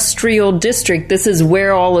industrial district. This is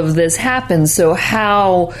where all of this happens. So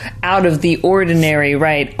how out of the ordinary,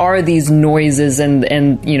 right, are these noises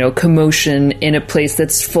and commotion in a place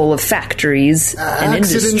that's full of factories and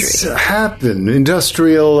industry? Accidents happen.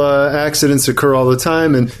 Industrial accidents occur all the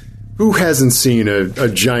time, and who hasn't seen a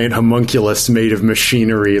giant homunculus made of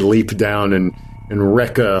machinery leap down and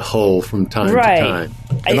wreck a hull from time to time?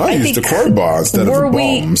 And I used a crowbar instead of a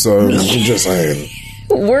bomb, so I'm just saying.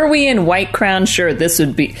 Were we in White Crown, sure, this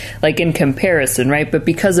would be, like, in comparison, right? But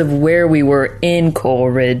because of where we were in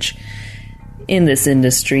Coleridge, in this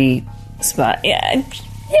industry spot, yeah.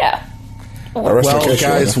 Well,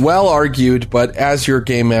 guys, well argued, but as your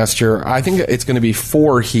game master, I think it's going to be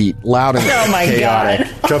 4 heat, loud and chaotic.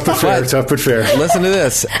 God. Tough but fair. Listen to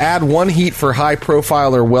this. Add 1 heat for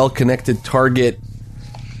high-profile or well-connected target.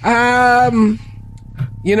 You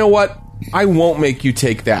know what? I won't make you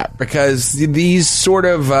take that, because these sort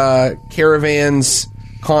of caravans,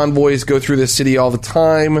 convoys go through the city all the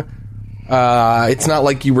time. It's not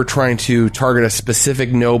like you were trying to target a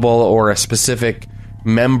specific noble or a specific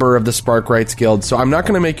member of the Sparkrights Guild, so I'm not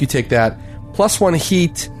going to make you take that. Plus 1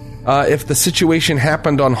 heat if the situation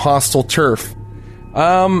happened on hostile turf.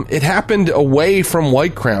 It happened away from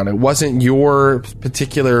White Crown. It wasn't your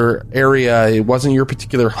particular area. It wasn't your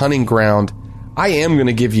particular hunting ground. I am going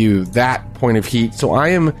to give you that point of heat. So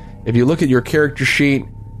if you look at your character sheet,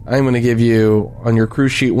 I'm going to give you, on your crew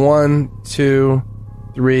sheet, 1, 2,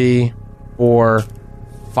 3, 4,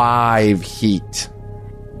 5 heat.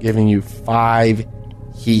 Giving you 5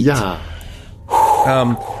 heat. Yeah.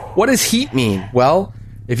 What does heat mean? Well,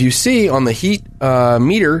 if you see on the heat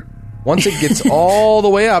meter, once it gets all the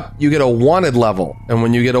way up, you get a wanted level. And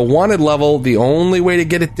when you get a wanted level, the only way to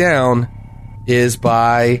get it down is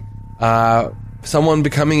by someone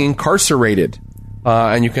becoming incarcerated.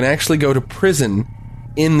 And you can actually go to prison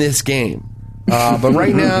in this game. But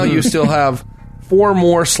right now, you still have 4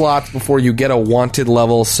 more slots before you get a wanted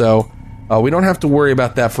level, so we don't have to worry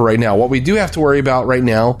about that for right now. What we do have to worry about right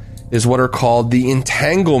now is what are called the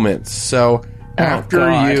entanglements. So after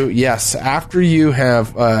you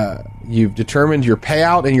have you've determined your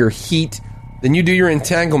payout and your heat, then you do your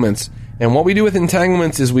entanglements. And what we do with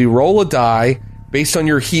entanglements is we roll a die based on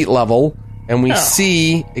your heat level, and we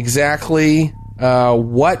see exactly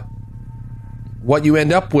what you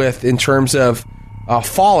end up with in terms of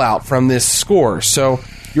fallout from this score. So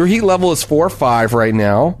your heat level is 4 or 5 right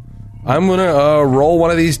now. I'm going to roll one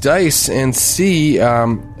of these dice and see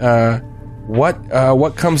what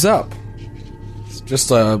comes up. It's just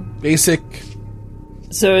a basic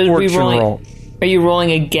fortune roll. Are you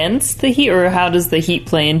rolling against the heat, or how does the heat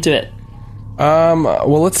play into it?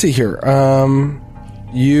 Well, let's see here.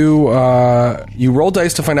 You roll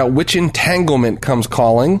dice to find out which entanglement comes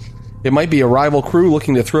calling. It might be a rival crew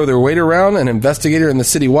looking to throw their weight around, an investigator in the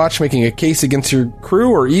city watch making a case against your crew,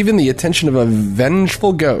 or even the attention of a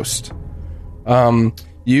vengeful ghost. Then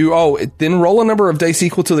roll a number of dice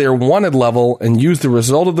equal to their wanted level and use the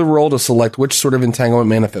result of the roll to select which sort of entanglement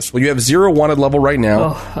manifests. Well, you have 0 wanted level right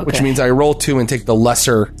now, which means I roll 2 and take the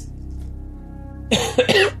lesser.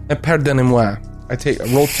 Pardonnez-moi. I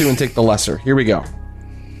roll 2 and take the lesser. Here we go.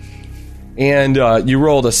 And you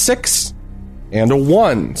rolled a 6 and a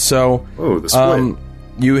 1. So the split.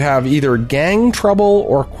 You have either gang trouble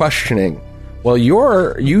or questioning. Well,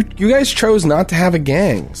 you guys chose not to have a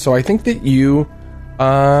gang, so I think that you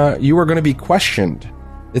are going to be questioned.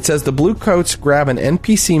 It says the Bluecoats grab an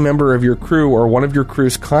NPC member of your crew or one of your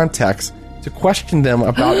crew's contacts to question them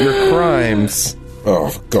about your crimes.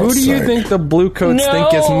 Oh, God! Who do you think the Bluecoats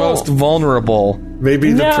think is most vulnerable?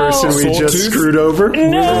 Maybe the person we just screwed over?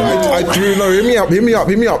 I do know. Hear me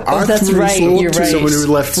up. Oh, that's right. You're right. Someone who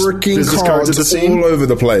left freaking cards at the scene all over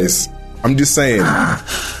the place. I'm just saying.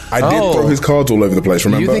 I did throw his cards all over the place,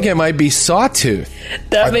 remember? You think it might be Sawtooth?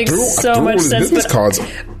 That makes so much sense. Business cards.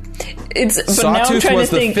 Sawtooth was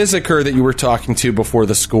the physiker that you were talking to before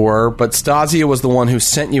the score, but Stasia was the one who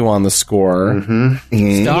sent you on the score.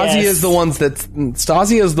 Stasia is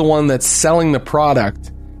the one that's selling the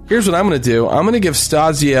product. Here's what I'm going to do. I'm going to give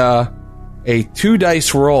Stasia a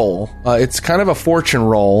 2-dice roll. It's kind of a fortune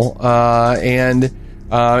roll, and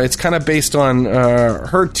it's kind of based on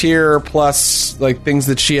her tier plus like things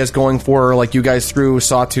that she has going for her. Like you guys threw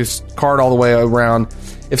Sawtooth's card all the way around.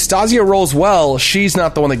 If Stasia rolls well, she's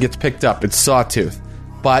not the one that gets picked up. It's Sawtooth.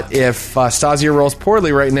 But if Stasia rolls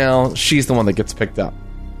poorly right now, she's the one that gets picked up.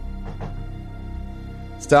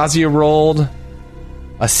 Stasia rolled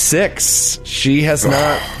a 6. She has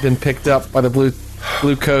not been picked up by the blue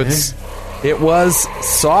coats. It was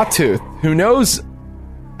Sawtooth, who knows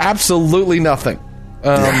absolutely nothing.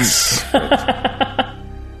 But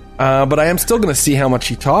I am still going to see how much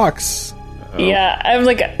he talks. Yeah, I'm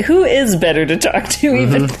like, who is better to talk to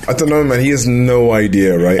even? I don't know, man. He has no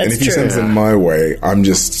idea, right? That's and if he true. sends it my way, I'm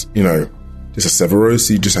just, just a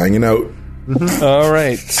Severosi just hanging out. All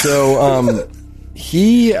right. So,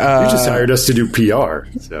 he... you just hired us to do PR,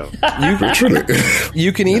 so...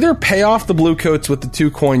 You can either pay off the blue coats with the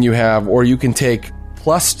 2 coin you have, or you can take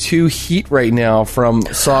 +2 heat right now from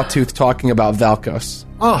Sawtooth talking about Valkos.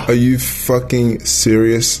 Are you fucking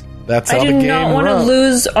serious? That's how I the do game not want to runs.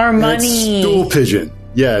 lose our That's money. stool pigeon.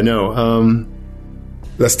 Yeah, no.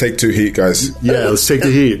 Let's take 2 heat, guys. Yeah, let's take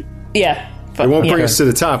the heat. Yeah. It won't bring us to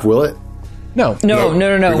the top, will it? No. No.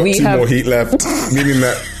 We've got We 2 have more heat left, meaning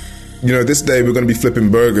that, this day we're going to be flipping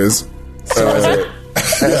burgers.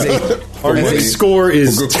 Our next score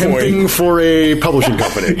is good tempting coin. for a publishing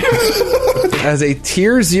company. As a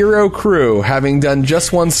tier 0 crew, having done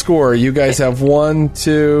just 1 score, you guys have 1,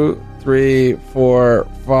 2, 3, 4,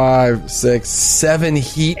 5, 6, 7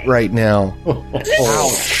 heat right now.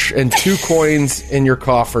 Ouch. And 2 coins in your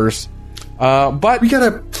coffers. But We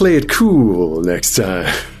gotta play it cool next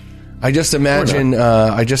time. I just imagine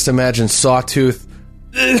Sawtooth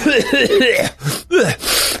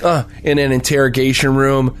in an interrogation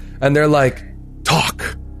room, and they're like,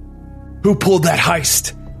 "Talk. Who pulled that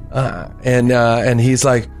heist?" And he's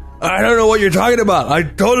like, "I don't know what you're talking about. I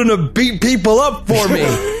told him to beat people up for me."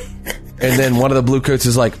 And then one of the blue coats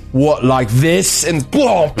is like, "What, like this?" And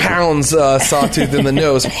pounds Sawtooth in the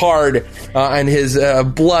nose hard, and his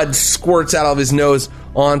blood squirts out of his nose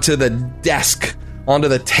onto the desk, onto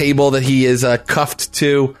the table that he is cuffed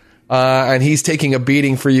to, and he's taking a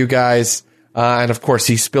beating for you guys. And of course,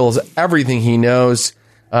 he spills everything he knows,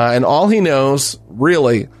 and all he knows,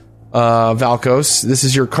 really, Valkos, this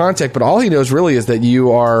is your contact, but all he knows really is that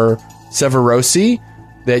you are Severosi,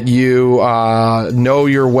 that you know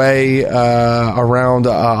your way around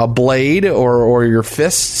a blade or your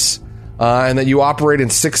fists, and that you operate in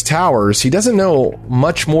 6 towers. He doesn't know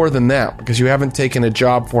much more than that because you haven't taken a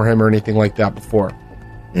job for him or anything like that before.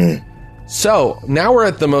 So now we're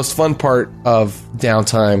at the most fun part of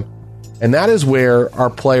downtime, and that is where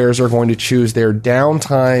our players are going to choose their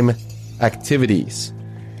downtime activities.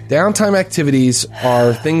 Downtime activities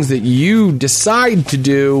are things that you decide to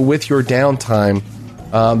do with your downtime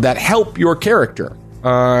that help your character.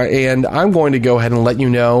 And I'm going to go ahead and let you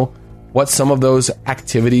know what some of those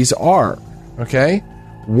activities are. Okay?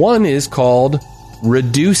 One is called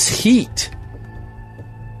Reduce Heat.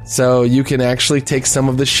 So you can actually take some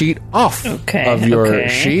of the sheet off of your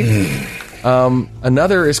sheet.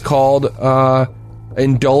 Another is called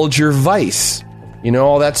Indulge Your Vice. You know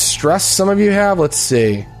all that stress some of you have? Let's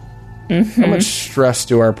see. How much stress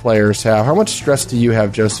do our players have? How much stress do you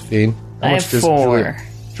have, Josephine? How I much have does 4.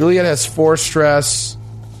 Juliet has 4 stress.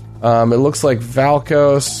 It looks like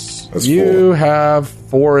Valkos, That's you 4. have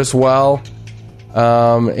 4 as well.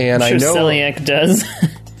 And I'm sure I know Celiac does.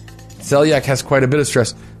 Celiac has quite a bit of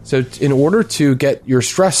stress. So in order to get your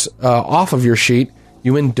stress off of your sheet,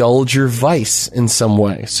 you indulge your vice in some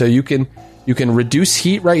way. So you can reduce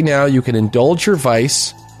heat right now. You can indulge your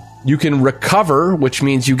vice. You can recover, which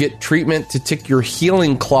means you get treatment to tick your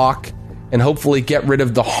healing clock and hopefully get rid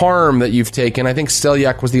of the harm that you've taken. I think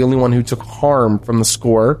Celiac was the only one who took harm from the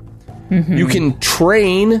score. You can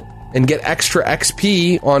train and get extra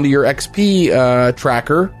XP onto your XP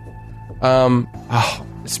tracker.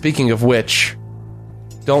 Speaking of which,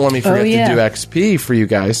 don't let me forget to do XP for you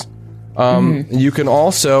guys. You can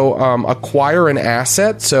also acquire an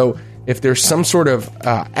asset. So if there's some sort of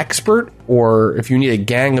expert, or if you need a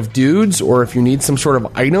gang of dudes, or if you need some sort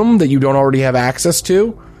of item that you don't already have access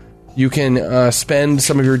to, you can spend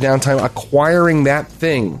some of your downtime acquiring that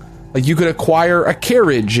thing. Like you could acquire a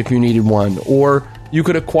carriage if you needed one, or you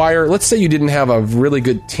could acquire, let's say you didn't have a really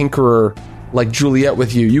good tinkerer like Juliet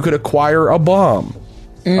with you, you could acquire a bomb.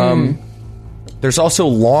 There's also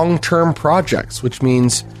long-term projects, which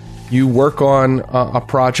means you work on a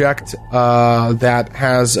project that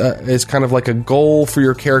has is kind of like a goal for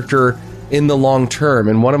your character in the long term.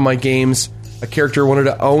 In one of my games, a character wanted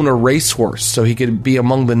to own a racehorse so he could be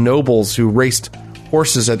among the nobles who raced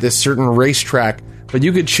horses at this certain racetrack. But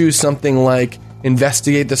you could choose something like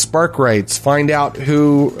investigate the spark rights, find out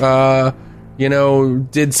who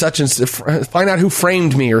did such and find out who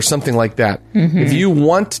framed me or something like that. Mm-hmm. If you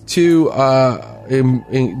want to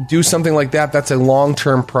do something like that, that's a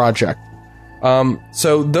long-term project.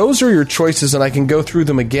 So those are your choices, and I can go through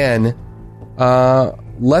them again.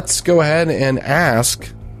 Let's go ahead and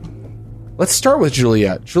ask. Let's start with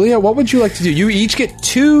Juliet. Juliet, what would you like to do? You each get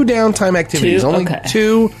 2 downtime activities. Only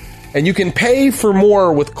 2, and you can pay for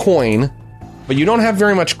more with coin, but you don't have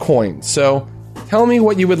very much coin. So tell me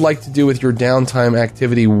what you would like to do with your downtime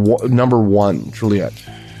activity number 1, Juliet.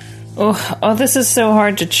 Oh, this is so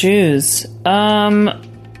hard to choose.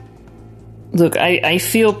 Look, I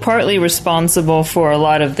feel partly responsible for a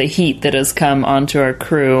lot of the heat that has come onto our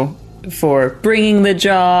crew for bringing the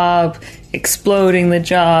job, exploding the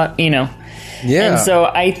job, Yeah. And so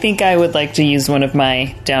I think I would like to use one of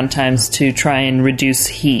my downtimes to try and reduce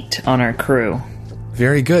heat on our crew.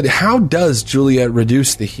 Very good. How does Juliet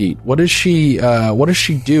reduce the heat? What does she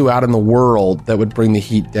do out in the world that would bring the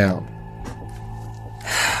heat down?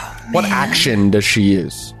 What action does she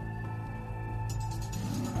use?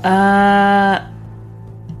 I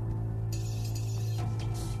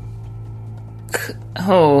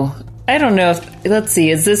don't know if, let's see,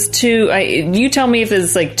 is this too, you tell me if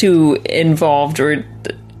it's like too involved or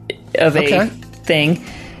of a thing.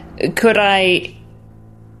 Could I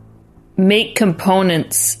make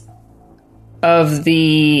components of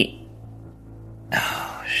the,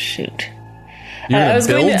 oh shoot. I was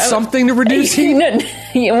build something to reduce heat?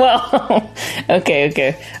 Well,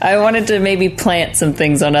 okay. I wanted to maybe plant some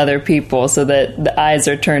things on other people so that the eyes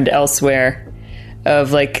are turned elsewhere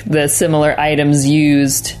of like the similar items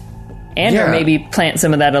used, and or maybe plant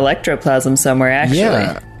some of that electroplasm somewhere,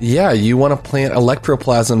 actually. Yeah, you want to plant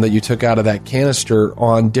electroplasm that you took out of that canister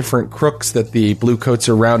on different crooks that the blue coats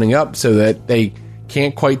are rounding up so that they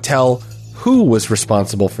can't quite tell who was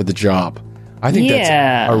responsible for the job. I think that's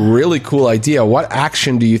a really cool idea. What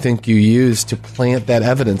action do you think you use to plant that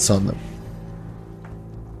evidence on them?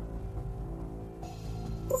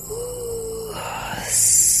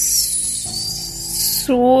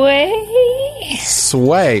 Sway.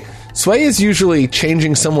 Sway is usually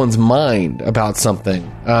changing someone's mind about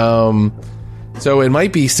something. So it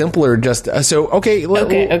might be simpler just... Okay.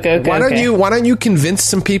 Why don't you convince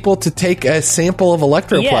some people to take a sample of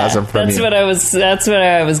electroplasm from you? That's what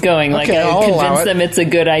I was going. Like, I would convince them it's a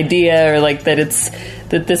good idea, or like that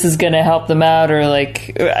this is going to help them out, or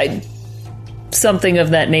like something of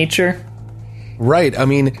that nature. Right. I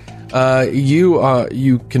mean,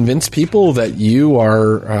 you convince people that you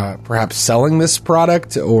are perhaps selling this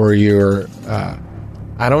product, or you're...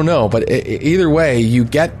 I don't know, but either way, you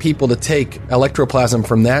get people to take electroplasm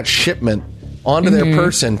from that shipment onto their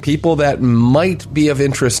person, people that might be of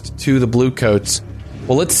interest to the blue coats.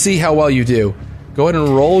 Well, let's see how well you do. Go ahead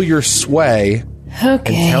and roll your sway and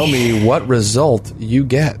tell me what result you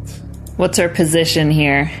get. What's our position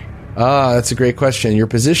here? That's a great question. Your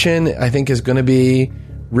position, I think, is going to be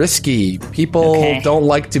risky. People don't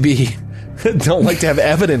like to have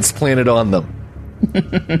evidence planted on them.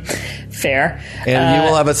 Fair. And you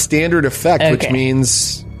will have a standard effect, which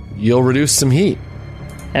means you'll reduce some heat.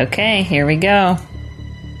 Okay, here we go.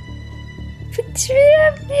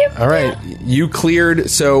 All right, you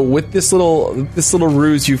cleared. So with this little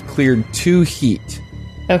ruse, you've cleared 2 heat.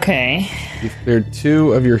 Okay. You've cleared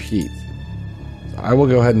 2 of your heat. So I will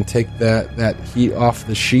go ahead and take that heat off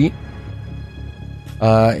the sheet.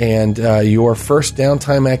 And your first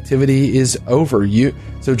downtime activity is over.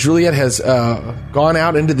 So Juliet has gone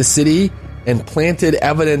out into the city and planted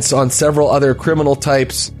evidence on several other criminal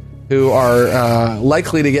types who are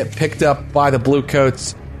likely to get picked up by the blue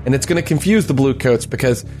coats, and it's going to confuse the blue coats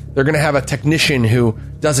because they're going to have a technician who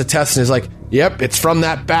does a test and is like, "Yep, it's from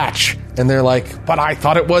that batch," and they're like, "But I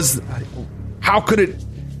thought it was. How could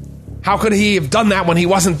he have done that when he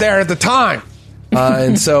wasn't there at the time?"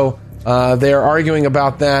 And so they're arguing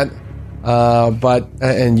about that.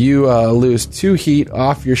 And you lose 2 heat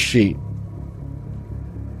off your sheet.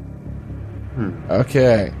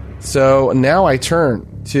 Okay, so now I turn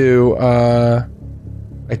to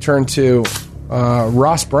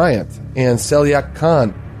Ross Bryant and Selyak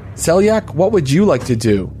Khan. Selyak, what would you like to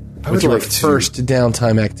do with your first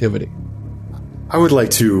downtime activity? I would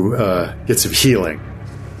like to get some healing.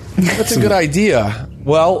 That's a good idea.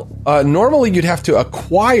 Well, normally you'd have to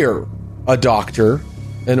acquire a doctor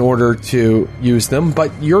in order to use them,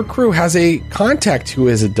 but your crew has a contact who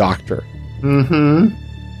is a doctor. Mm-hmm.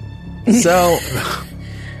 So,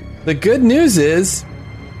 the good news is,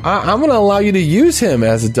 I'm going to allow you to use him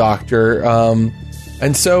as a doctor,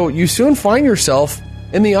 and so you soon find yourself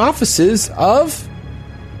in the offices of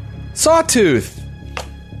Sawtooth.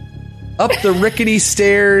 Up the rickety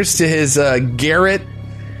stairs to his garret,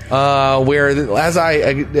 where, as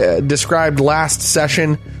I described last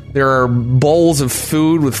session, there are bowls of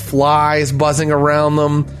food with flies buzzing around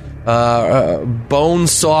them, bone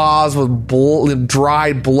saws with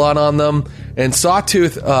dried blood on them, and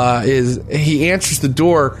Sawtooth he answers the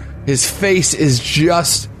door. His face is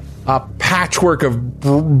just a patchwork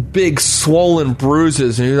of big swollen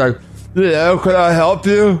bruises, and he's like, "Yeah, can I help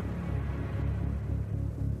you?"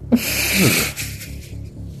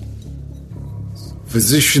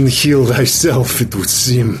 Physician, heal thyself, it would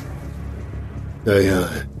seem.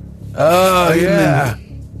 Yeah.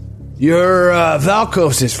 You're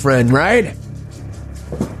Valkos' friend, right?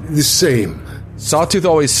 The same. Sawtooth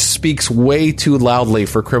always speaks way too loudly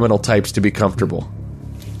for criminal types to be comfortable.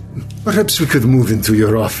 Perhaps we could move into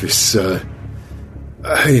your office. I'm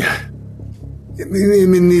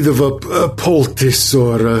in need of a poultice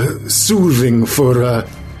or soothing for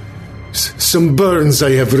some burns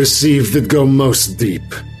I have received that go most deep.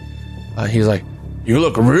 He's like, "You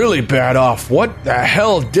look really bad off. What the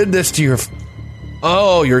hell did this to your...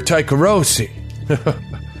 Oh, you're Taikarosi."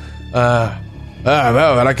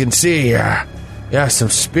 Well, I can see, some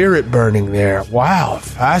spirit burning there. Wow,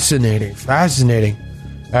 fascinating.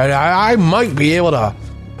 And I might be able to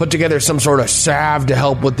put together some sort of salve to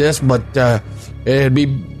help with this, but it'd be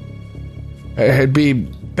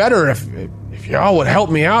better if y'all would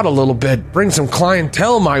help me out a little bit, bring some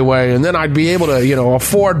clientele my way, and then I'd be able to,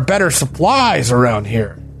 afford better supplies around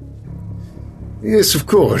here. Yes, of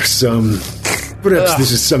course. Perhaps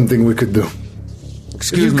this is something we could do.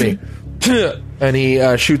 Excuse me. And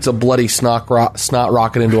he shoots a bloody snot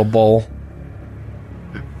rocket into a bowl.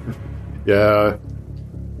 Yeah.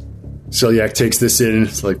 Celiac takes this in.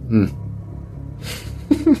 It's like,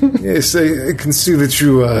 Yes, I can see that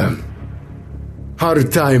you,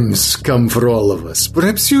 hard times come for all of us.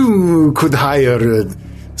 Perhaps you could hire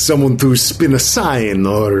someone to spin a sign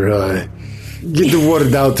or get the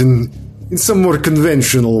word out in some more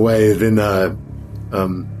conventional way than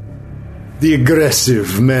the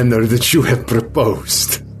aggressive manner that you have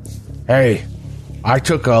proposed. Hey, I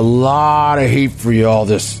took a lot of heat for y'all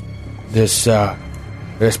this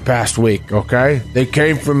past week, okay? They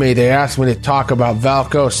came for me. They asked me to talk about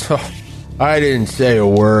Valkos. I didn't say a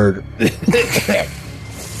word.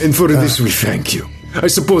 And for this, we thank you. I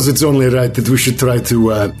suppose it's only right that we should try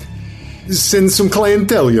to send some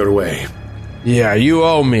clientele your way. Yeah, you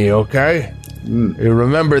owe me, okay? You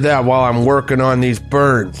remember that while I'm working on these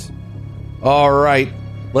burns. All right,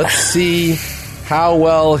 let's see how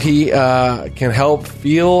well he can help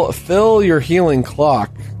fill your healing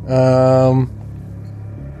clock.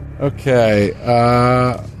 Okay,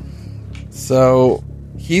 so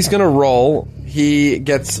he's gonna roll. He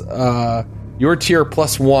gets your tier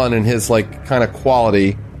 +1 in his kind of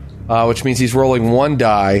quality, which means he's rolling 1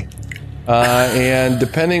 die. And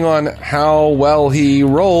depending on how well he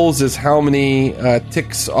rolls is how many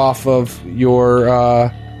ticks off of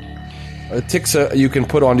your ticks you can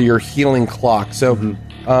put onto your healing clock. So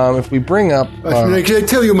if we bring up... can I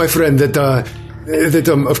tell you, my friend, that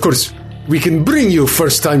of course, we can bring you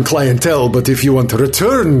first-time clientele, but if you want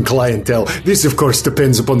return clientele, this, of course,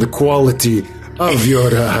 depends upon the quality of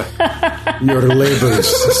your labors.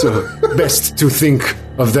 So best to think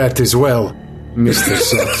of that as well, Mr.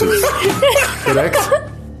 Sawtooth. Correct?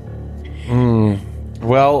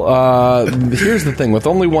 Well, here's the thing. With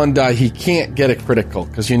only 1 die, he can't get a critical,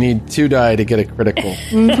 because you need 2 die to get a critical.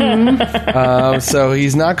 So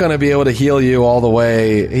he's not going to be able to heal you all the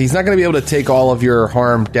way. He's not going to be able to take all of your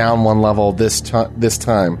harm down 1 level this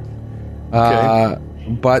time. Okay.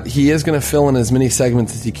 But he is going to fill in as many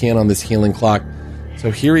segments as he can on this healing clock. So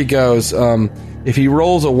here he goes. If he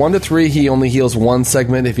rolls a 1 to 3, he only heals 1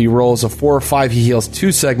 segment. If he rolls a 4 or 5, he heals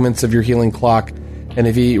 2 segments of your healing clock. And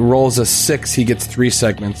if he rolls a 6, he gets 3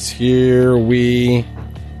 segments. Here we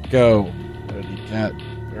go. What did he get?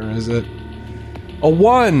 Where is it? A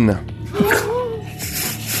 1!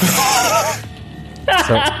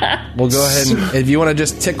 So we'll go ahead and, if you want to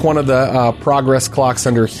just tick one of the progress clocks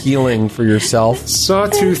under healing for yourself.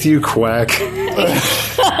 Sawtooth, you quack.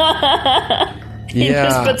 You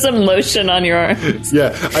just put some lotion on your arms.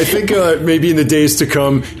 Yeah, I think maybe in the days to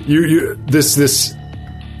come, this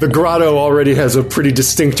The grotto already has a pretty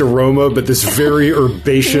distinct aroma, but this very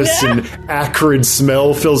herbaceous and acrid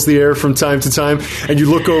smell fills the air from time to time. And you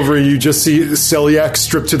look over and you just see Celiac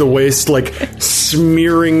stripped to the waist, like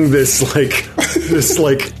smearing this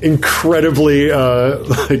incredibly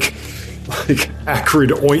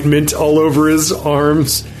acrid ointment all over his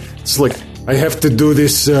arms. It's like, I have to do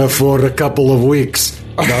this for a couple of weeks.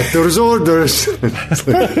 Doctor's orders.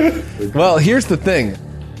 Well, here's the thing.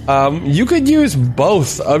 You could use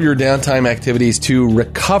both of your downtime activities to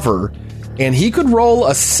recover, and he could roll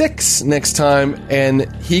a 6 next time,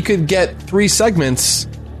 and he could get 3 segments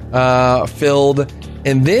filled,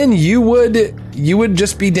 and then you would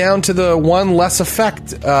just be down to the 1 less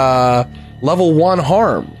effect, level 1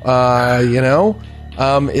 harm.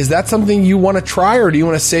 Is that something you want to try, or do you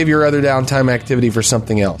want to save your other downtime activity for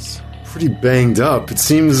something else? Pretty banged up. It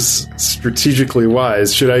seems strategically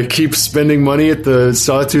wise. Should I keep spending money at the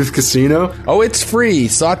Sawtooth Casino? Oh, it's free.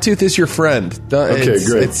 Sawtooth is your friend. Okay,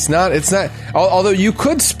 great. It's not. Although you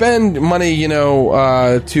could spend money,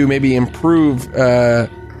 to maybe improve.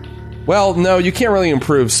 Well, no, you can't really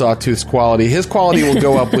improve Sawtooth's quality. His quality will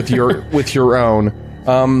go up with your own.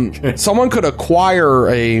 Someone could acquire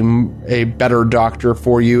a better doctor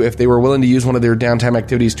for you if they were willing to use one of their downtime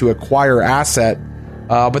activities to acquire asset.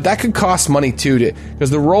 But that could cost money too, because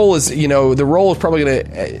the role is probably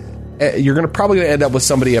you're probably going to end up with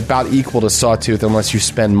somebody about equal to Sawtooth unless you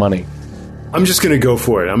spend money. I'm just going to go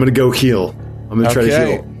for it. I'm going to go heal. I'm going to try to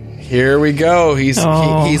heal. Here we go. He's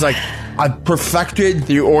like, I perfected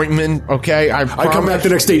the ointment. Okay, I come back the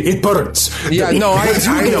next day. It burns. Yeah, As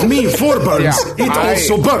you give me 4 burns, it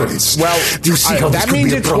also burns. Well, do you see how that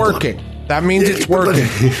means it's working. That means it's working.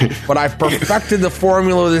 But I've perfected the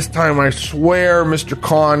formula this time. I swear, Mr.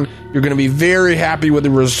 Khan, you're going to be very happy with the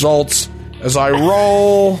results as I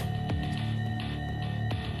roll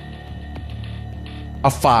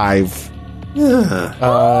a 5.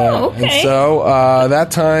 Okay. And so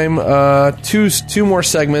that time, two more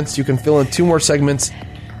segments. You can fill in 2 more segments.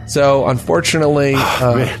 So unfortunately,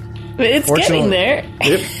 it's getting there.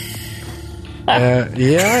 Yep.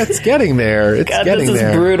 Yeah, it's getting there. It's getting this is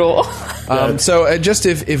there. brutal. So just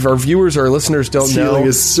if our viewers or listeners don't know,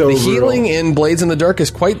 the healing in Blades in the Dark is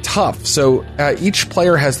quite tough. So each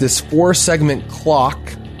player has this 4-segment clock,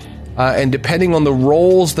 and depending on the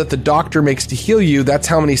rolls that the doctor makes to heal you, that's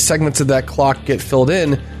how many segments of that clock get filled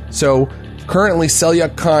in. So currently,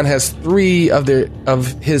 Celiac Khan has 3 of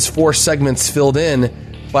his 4 segments filled in,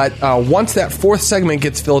 but once that 4th segment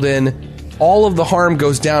gets filled in, all of the harm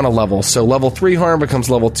goes down a level. So level 3 harm becomes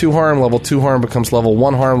level 2 harm, level 2 harm becomes level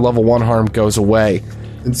 1 harm, level 1 harm goes away.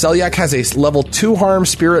 And Celiac has a level 2 harm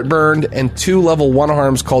Spirit Burned and 2 level 1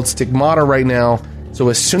 harms called Stigmata right now. So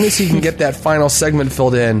as soon as he can get that final segment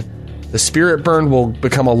filled in, the Spirit Burned will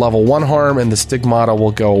become a level 1 harm and the Stigmata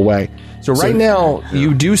will go away. So right now,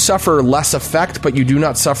 you do suffer less effect, but you do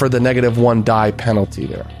not suffer the -1 die penalty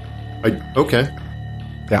there. Okay.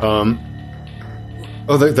 Yeah.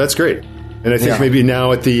 That's great. And I think maybe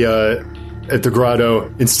now at the grotto,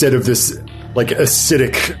 instead of this like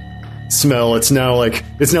acidic smell, it's now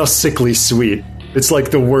sickly sweet. It's like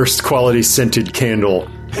the worst quality scented candle,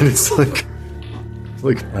 and it's like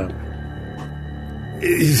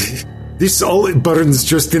this all burns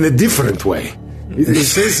just in a different way. It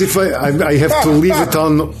says if I have to leave it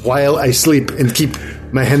on while I sleep and keep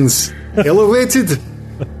my hands elevated.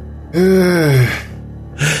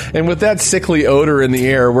 And with that sickly odor in the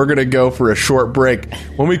air, we're going to go for a short break.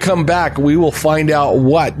 When we come back, we will find out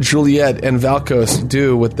what Juliet and Valkos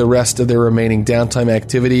do with the rest of their remaining downtime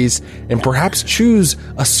activities and perhaps choose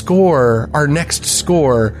a score, our next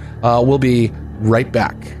score. We'll be right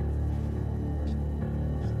back.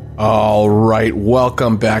 All right,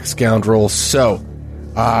 welcome back, scoundrels. So,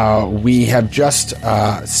 we have just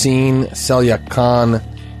seen Celiac Khan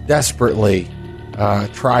desperately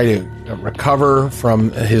try to recover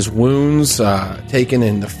from his wounds taken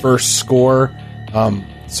in the first score.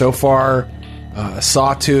 So far,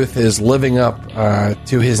 Sawtooth is living up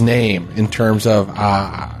to his name in terms of,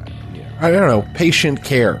 patient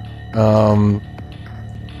care.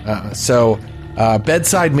 So,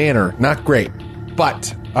 bedside manner, not great.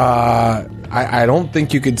 But I don't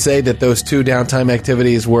think you could say that those 2 downtime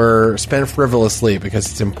activities were spent frivolously, because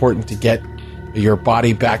it's important to get your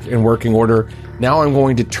body back in working order. Now I'm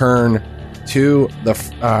going to turn to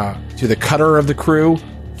the cutter of the crew,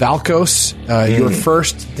 Valkos. Your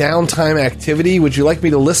first downtime activity. Would you like me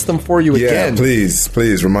to list them for you again? Yeah,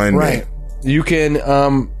 please remind me. You can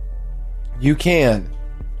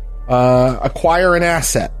acquire an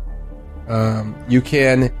asset. You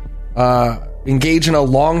can engage in a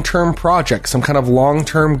long-term project, some kind of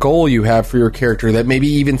long-term goal you have for your character that maybe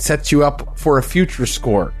even sets you up for a future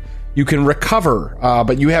score. You can recover,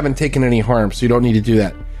 but you haven't taken any harm, so you don't need to do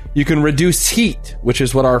that. You can reduce heat, which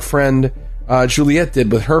is what our friend Juliet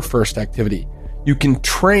did with her first activity. You can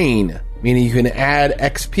train, meaning you can add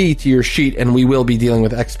XP to your sheet, and we will be dealing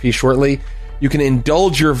with XP shortly. You can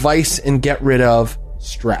indulge your vice and get rid of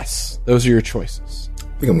stress. Those are your choices.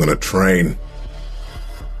 I think I'm going to train.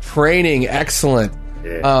 Training, excellent.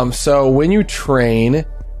 Yeah. So when you train,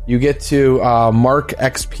 you get to mark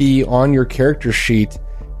XP on your character sheet,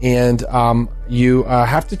 and you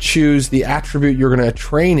have to choose the attribute you're going to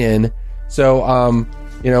train in. So,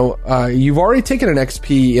 you've already taken an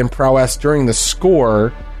XP in prowess during the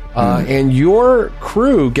score, and your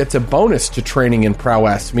crew gets a bonus to training in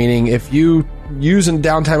prowess, meaning if you use a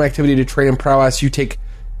downtime activity to train in prowess, you take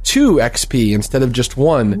 2 XP instead of just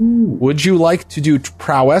 1. Ooh. Would you like to do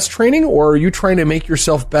prowess training, or are you trying to make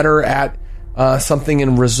yourself better at something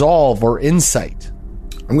in resolve or insight?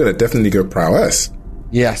 I'm going to definitely go prowess.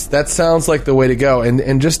 Yes, that sounds like the way to go.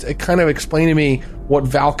 And just kind of explain to me what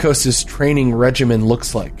Valkos's training regimen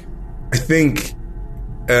looks like. I think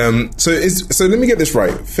so let me get this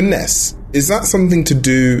right. Finesse, is that something to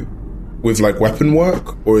do with like weapon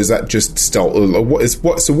work, or is that just stealth? Or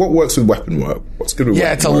what works with weapon work? What's good with weapon work?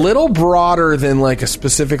 Yeah, it's a little broader than like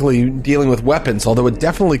specifically dealing with weapons, although it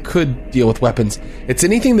definitely could deal with weapons. It's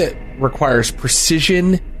anything that requires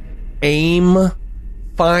precision, aim,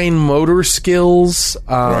 fine motor skills.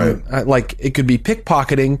 Right. Like it could be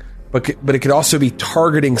pickpocketing, but it could also be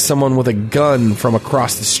targeting someone with a gun from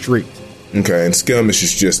across the street. Okay, and skirmish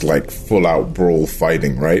is just like full out brawl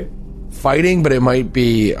fighting, right? Fighting, but it might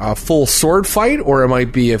be a full sword fight, or it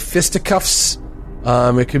might be a fisticuffs.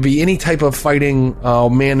 It could be any type of fighting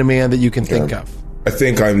man-to-man that you can think of. I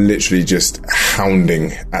think I'm literally just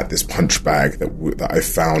hounding at this punch bag that I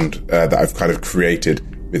found, that I've kind of created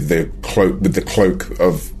with the cloak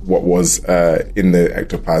of what was in the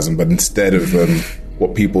ectoplasm, but instead of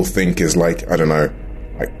what people think is like, I don't know,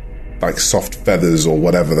 like soft feathers or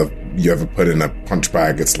whatever you ever put in a punch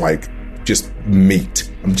bag, it's like just meat.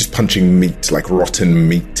 I'm just punching meat, like rotten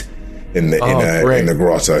meat in the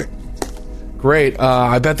grotto. Great.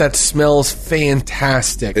 I bet that smells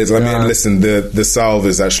fantastic. Listen, the salve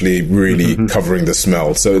is actually really covering the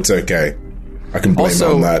smell, so it's okay. I can blame it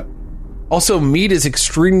on that. Also, meat is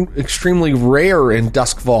extremely rare in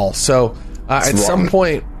Duskfall, so at some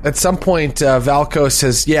point, Valkos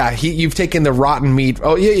says, you've taken the rotten meat.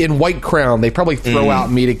 Oh, yeah, in White Crown, they probably throw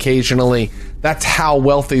out meat occasionally. That's how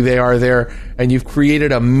wealthy they are there. And you've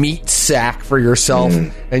created a meat sack for yourself,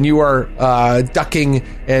 and you are ducking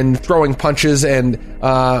and throwing punches and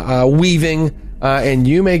weaving. And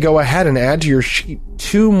you may go ahead and add to your sheet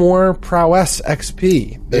 2 more prowess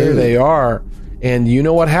XP. There they are. And you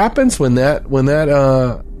know what happens when that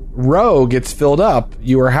row gets filled up?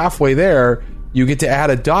 You are halfway there. You get to add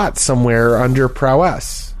a dot somewhere under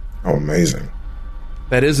prowess. Oh, amazing!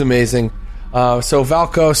 That is amazing. So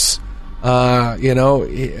Valkos,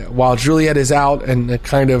 while Juliet is out and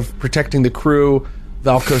kind of protecting the crew,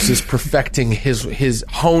 Valkos is perfecting his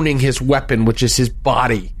honing his weapon, which is his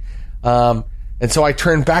body. And so I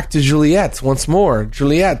turn back to Juliet once more.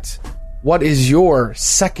 Juliet, what is your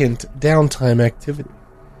second downtime activity?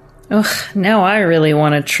 Now I really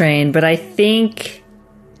want to train, but I think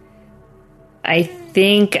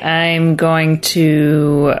I'm going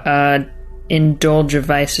to indulge a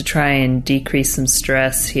vice to try and decrease some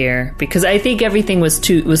stress here, because I think everything was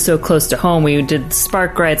so close to home. We did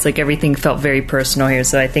spark rights, like everything felt very personal here,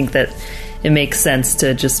 so I think that it makes sense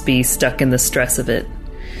to just be stuck in the stress of it.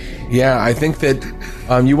 Yeah, I think that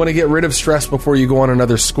you want to get rid of stress before you go on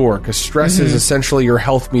another score, because stress is essentially your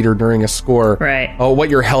health meter during a score. Right. What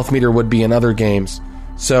your health meter would be in other games.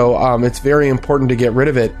 So it's very important to get rid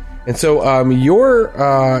of it. And so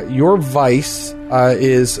your vice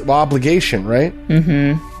is obligation, right?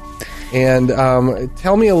 Mm-hmm. And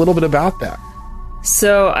tell me a little bit about that.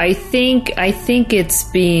 So I think it's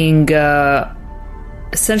being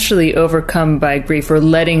essentially overcome by grief, or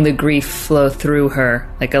letting the grief flow through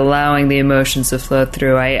her, like allowing the emotions to flow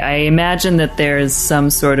through. I imagine that there's some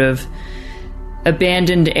sort of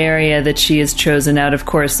abandoned area that she has chosen out. Of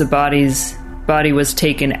course, the body was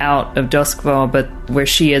taken out of Duskfall, but where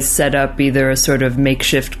she has set up either a sort of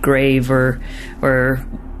makeshift grave or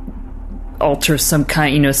altar, some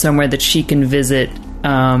kind, somewhere that she can visit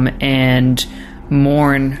and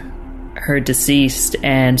mourn her deceased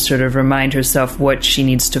and sort of remind herself what she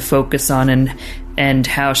needs to focus on, and and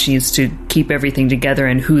how she's to keep everything together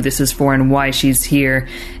and who this is for and why she's here,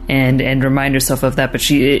 and remind herself of that. But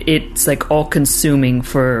it's like all consuming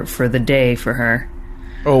for the day for her.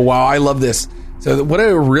 Oh wow, I love this. So what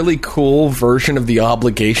a really cool version of the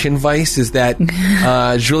obligation vice is that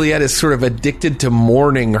Juliet is sort of addicted to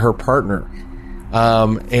mourning her partner.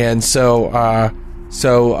 And so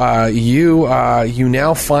you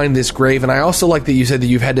now find this grave. And I also like that you said that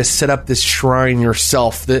you've had to set up this shrine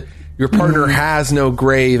yourself, that your partner has no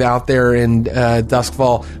grave out there in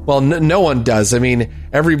Duskfall. Well, no one does. I mean,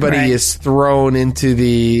 everybody is thrown into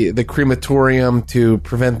the crematorium to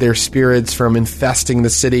prevent their spirits from infesting the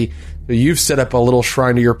city. So you've set up a little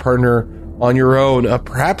shrine to your partner on your own.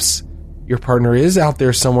 Perhaps your partner is out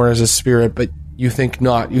there somewhere as a spirit, but you think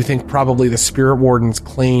not. You think probably the spirit wardens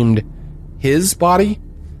claimed his body.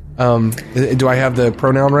 Do I have the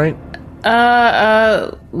pronoun right?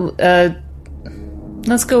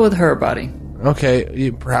 Let's go with her body.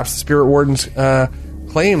 Okay, perhaps the spirit wardens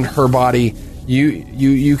claimed her body.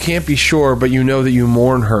 You can't be sure, but you know that you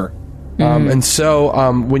mourn her. And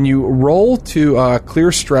so when you roll to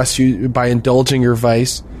clear stress by indulging your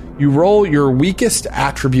vice, you roll your weakest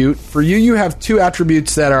attribute. For you have two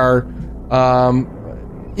attributes that are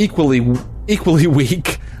equally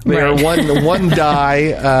weak. They are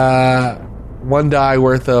one die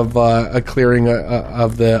worth of a clearing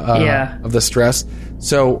of the stress.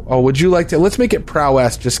 So would you like to? Let's make it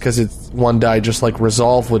prowess, just because it's one die, just like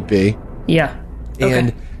resolve would be. Yeah. And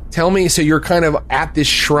okay. Tell me, so you're kind of at this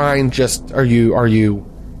shrine. Just are you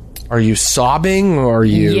sobbing, or are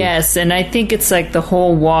you? Yes, and I think it's like the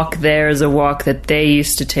whole walk there is a walk that they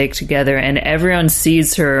used to take together, and everyone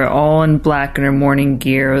sees her all in black in her mourning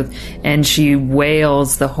gear, and she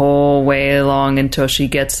wails the whole way along until she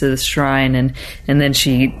gets to the shrine, and then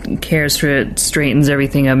she cares for it, straightens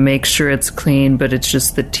everything up, makes sure it's clean, but it's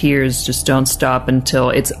just the tears just don't stop until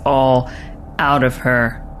it's all out of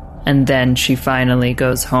her, and then she finally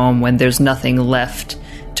goes home when there's nothing left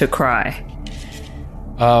to cry.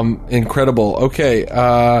 Incredible. Okay,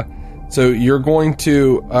 so you're going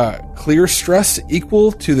to clear stress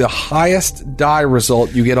equal to the highest die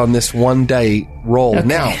result you get on this one day roll. Okay.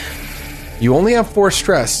 Now, you only have 4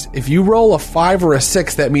 stress. If you roll a 5 or a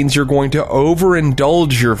 6, that means you're going to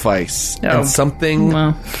overindulge your vice, and something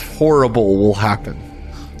horrible will happen.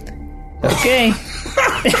 Okay.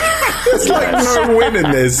 There's like no win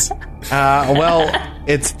in this. Well,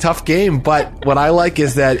 it's a tough game, but what I like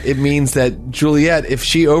is that it means that Juliet, if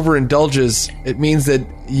she overindulges, it means that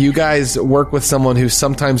you guys work with someone who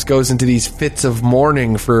sometimes goes into these fits of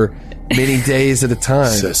mourning for many days at a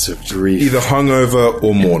time. Excessive grief. Either hungover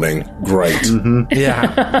or mourning. Great. Mm-hmm.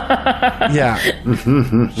 Yeah. Yeah.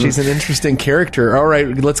 Mm-hmm. She's an interesting character. All right,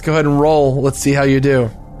 let's go ahead and roll. Let's see how you do.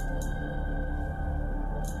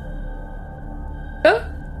 Oh.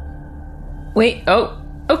 Wait. Oh.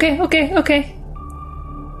 Okay.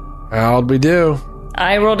 How'd we do?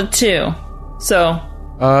 I rolled a 2. So.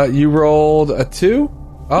 You rolled a 2?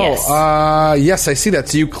 Oh, yes. Yes, I see that.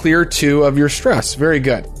 So you clear 2 of your stress. Very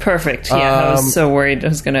good. Perfect. Yeah, I was so worried I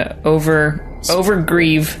was going to over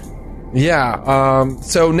grieve. Yeah.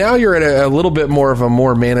 So now you're at a little bit more of a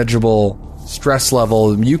more manageable stress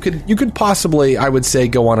level. You could possibly, I would say,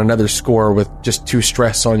 go on another score with just 2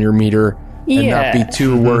 stress on your meter and not be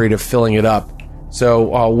too worried of filling it up.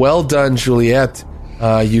 So well done, Juliet.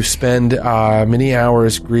 You spend many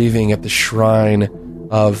hours grieving at the shrine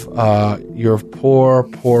of your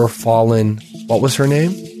poor fallen... What was her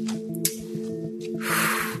name?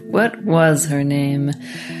 What was her name?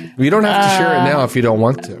 You don't have to share it now if you don't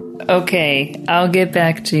want to. Okay, I'll get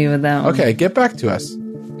back to you with that one. Okay, get back to us.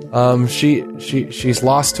 She's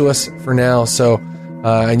lost to us for now, so...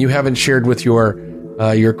 and you haven't shared with your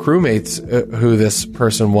crewmates who this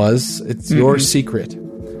person was. It's your secret.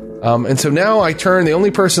 And so now I turn. The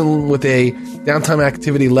only person with a downtime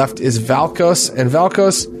activity left is Valkos. And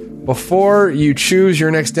Valkos, before you choose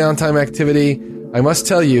your next downtime activity, I must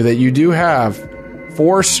tell you that you do have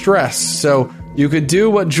 4 stress. So you could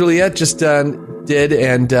do what Juliet just did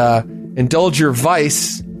and indulge your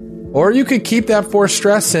vice, or you could keep that 4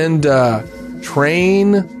 stress and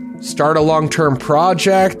train. Start a long-term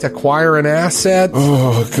project, acquire an asset.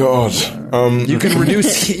 Oh God! You can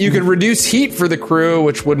reduce heat for the crew,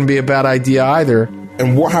 which wouldn't be a bad idea either.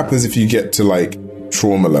 And what happens if you get to like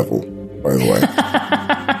trauma level? By the way,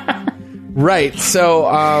 right. So,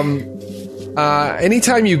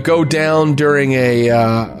 anytime you go down during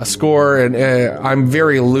a score, and I'm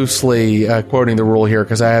very loosely quoting the rule here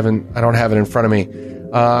because I don't have it in front of me.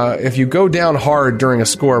 If you go down hard during a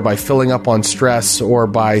score by filling up on stress or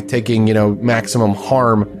by taking, maximum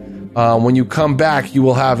harm, when you come back, you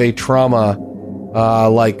will have a trauma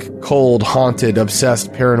like cold, haunted,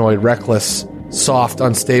 obsessed, paranoid, reckless, soft,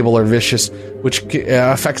 unstable, or vicious, which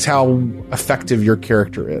affects how effective your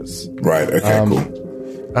character is. Right. Okay. Cool.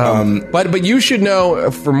 But you should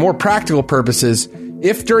know, for more practical purposes,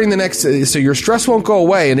 if during the next, so your stress won't go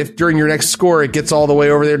away, and if during your next score it gets all the way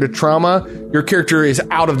over there to trauma, your character is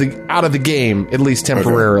out of the game, at least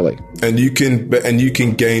temporarily. Okay. And you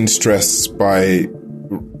can gain stress by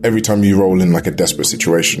every time you roll in like a desperate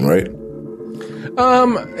situation, right?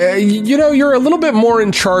 You're a little bit more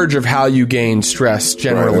in charge of how you gain stress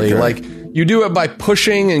generally. Right, okay. Like, you do it by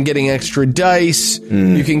pushing and getting extra dice.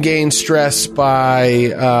 You can gain stress by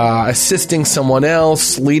assisting someone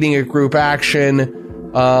else, leading a group action.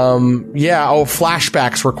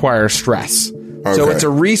 Flashbacks require stress. Okay. So it's a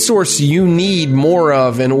resource you need more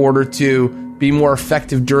of in order to be more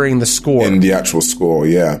effective during the score. In the actual score,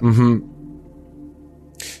 yeah. Mm-hmm.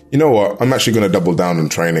 You know what? I'm actually going to double down on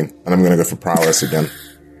training, and I'm going to go for prowess again.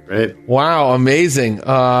 Right. Wow, amazing.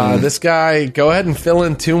 This guy, go ahead and fill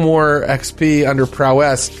in 2 more XP under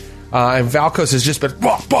prowess. And Valkos has just been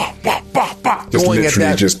going at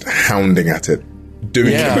that. Just hounding at it.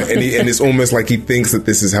 Doing it. And it's almost like he thinks that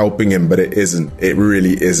this is helping him, but it isn't. It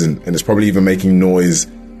really isn't. And it's probably even making noise.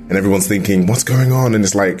 And everyone's thinking, what's going on? And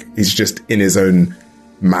it's like, he's just in his own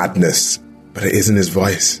madness. But it isn't his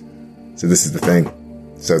vice. So this is the thing.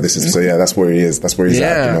 That's where he is. That's where he's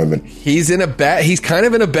at the moment. He's kind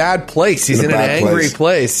of in a bad place. He's in an angry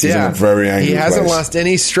place. He's in a very angry place. He hasn't lost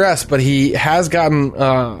any stress, but he has gotten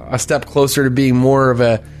a step closer to being more of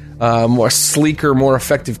a more sleeker, more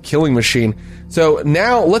effective killing machine. So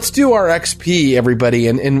now let's do our XP, everybody.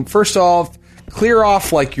 And first off, clear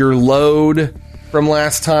off like your load from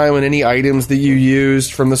last time and any items that you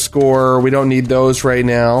used from the score. We don't need those right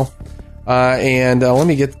now. And let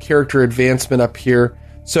me get character advancement up here.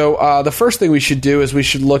 So the first thing we should do is we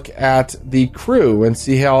should look at the crew and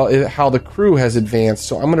see how the crew has advanced.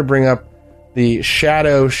 So I'm going to bring up the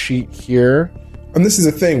shadow sheet here. And this is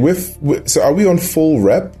the thing so are we on full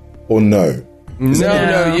rep or no?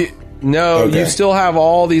 No. You still have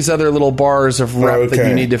all these other little bars of rep that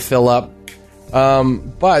you need to fill up.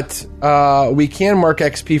 But we can mark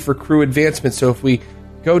XP for crew advancement. So if we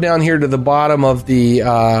go down here to the bottom of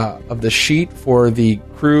the sheet for the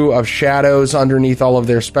crew of shadows underneath all of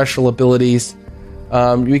their special abilities,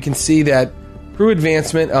 we can see that crew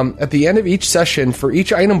advancement, at the end of each session, for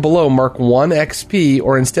each item below, mark 1 XP,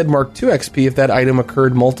 or instead mark 2 XP if that item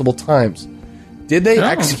occurred multiple times. Did they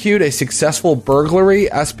execute a successful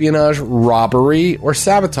burglary, espionage, robbery, or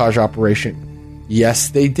sabotage operation? Yes,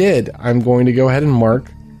 they did. I'm going to go ahead and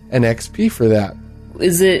mark an XP for that.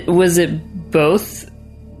 Was it both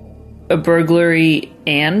a burglary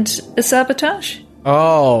and a sabotage?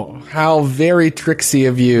 Oh, how very tricksy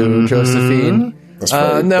of you, Josephine.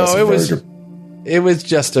 It was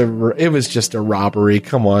just a robbery.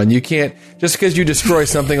 Come on, you can't, just because you destroy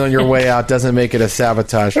something on your way out doesn't make it a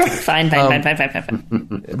sabotage. Fine.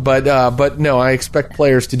 But no, I expect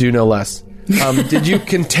players to do no less. Did you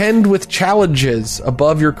contend with challenges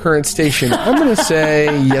above your current station? I'm going to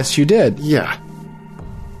say yes, you did. Yeah.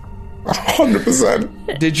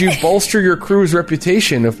 100%. Did you bolster your crew's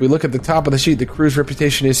reputation? If we look at the top of the sheet, the crew's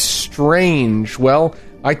reputation is strange. Well,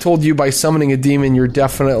 I told you by summoning a demon, you're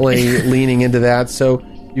definitely leaning into that, so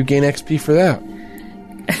you gain XP for that.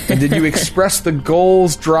 And did you express the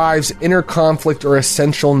goals, drives, inner conflict, or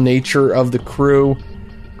essential nature of the crew?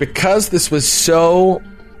 Because this was so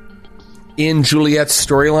in Juliet's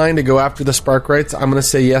storyline to go after the Sparkrights, I'm going to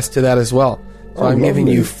say yes to that as well. So I'm giving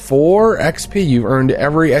you 4 XP. You've earned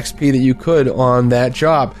every XP that you could on that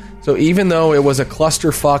job. So even though it was a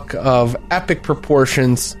clusterfuck of epic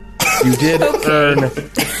proportions, you did earn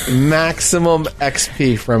maximum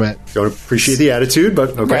XP from it. Don't appreciate the attitude,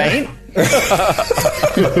 but okay. Right?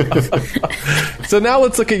 So now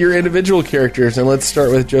let's look at your individual characters, and let's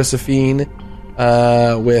start with Josephine,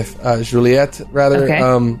 with Juliette, rather.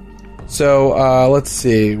 Okay. So let's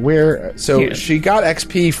see she got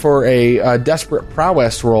XP for a desperate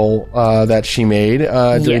prowess roll that she made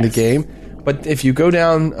during the game. But if you go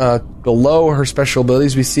down below her special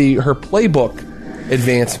abilities, we see her playbook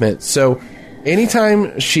advancement. So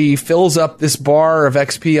anytime she fills up this bar of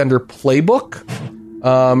XP under playbook,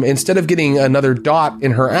 instead of getting another dot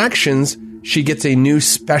in her actions, she gets a new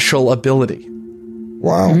special ability.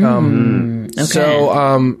 Wow. Okay.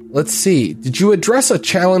 So, let's see. Did you address a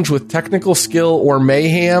challenge with technical skill or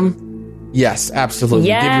mayhem? Yes, absolutely.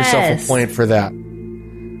 Yes. Give yourself a point for that.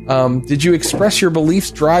 Did you express your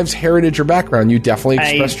beliefs, drives, heritage, or background? You definitely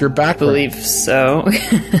expressed your background. I believe so.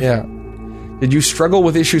 Yeah. Did you struggle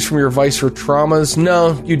with issues from your vice or traumas?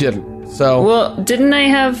 No, you didn't. So, well, didn't I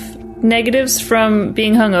have negatives from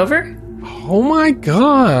being hungover? Oh my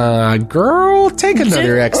god, girl, take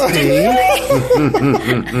another XP.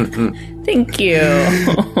 Thank you.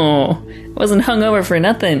 Wasn't hungover for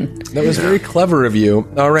nothing. That was very clever of you.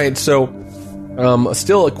 All right, so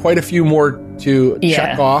still quite a few more to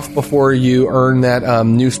check off before you earn that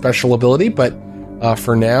new special ability, but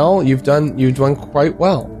for now, you've done quite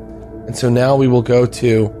well. And so now we will go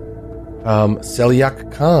to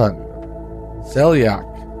Selyak Khan. Selyak.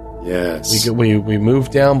 Yes. We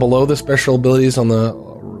move down below the special abilities on the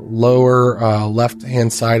lower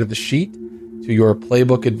left-hand side of the sheet to your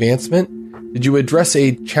playbook advancement. Did you address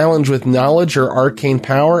a challenge with knowledge or arcane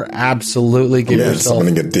power? Absolutely. Give yourself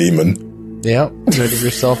summoning a demon. Yeah. Give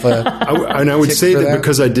yourself a. And I would say that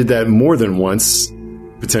because I did that more than once,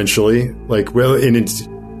 potentially, like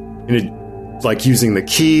like using the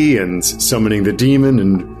key and summoning the demon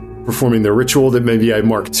and performing the ritual, that maybe I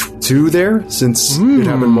marked 2 there since it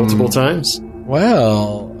happened multiple times.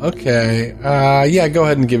 Well, okay. Yeah, go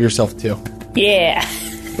ahead and give yourself 2. Yeah.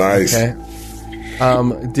 Nice. Okay.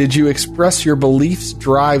 Did you express your beliefs,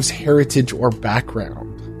 drives, heritage, or background?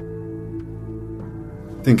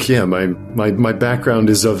 I think, my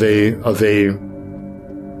background is of a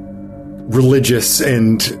religious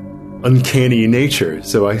and uncanny nature.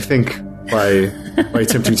 So I think by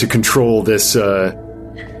attempting to control this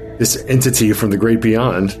entity from the great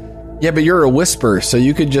beyond. Yeah, but you're a whisper, so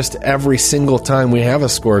you could just every single time we have a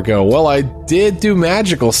score go, well, I did do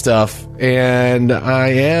magical stuff, and I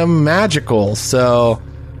am magical, so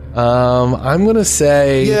I'm going to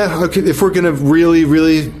say... Yeah, okay, if we're going to really,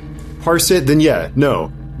 really parse it, then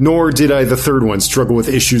no. Nor did I, the third one, struggle with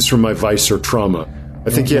issues from my vice or trauma. I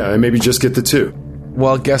think, I maybe just get the 2.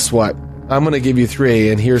 Well, guess what? I'm going to give you 3,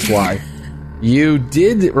 and here's why. You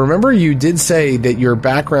did say that your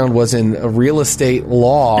background was in real estate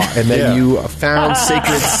law and that you found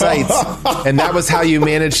sacred sites, and that was how you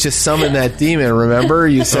managed to summon that demon, remember?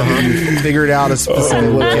 You said that you figured out a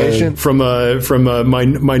specific location. From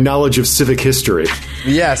my knowledge of civic history.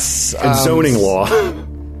 Yes. And zoning law.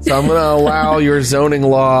 So I'm going to allow your zoning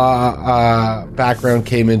law background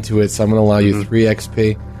came into it, so I'm going to allow you 3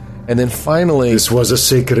 XP. And then finally... This was a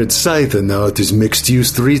sacred site, and now it is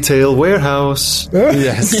mixed-use retail warehouse.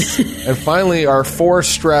 Yes. And finally, our 4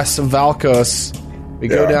 stress Valkos. We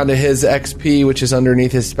go down to his XP, which is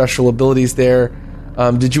underneath his special abilities there.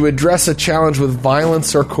 Did you address a challenge with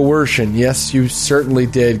violence or coercion? Yes, you certainly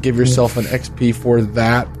did. Give yourself an XP for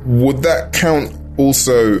that. Would that count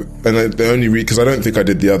also, and the only because I don't think I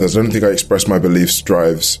did the others, I don't think I expressed my beliefs,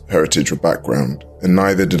 drives, heritage, or background, and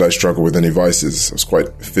neither did I struggle with any vices. I was quite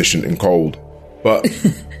efficient and cold. But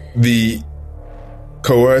the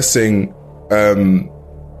coercing, the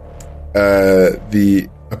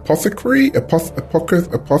apothecary?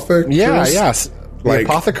 Yeah, yes. The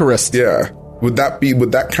apothecarist. Yeah. Would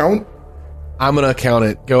that count? I'm going to count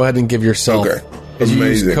it. Go ahead and give yourself. Okay. Amazing. You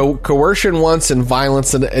used coercion once and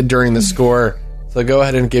violence during the score. So go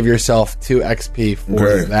ahead and give yourself 2 XP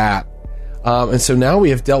for that. And so now we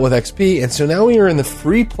have dealt with XP, and so now we are in the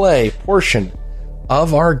free play portion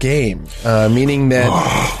of our game, meaning that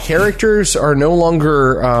characters are no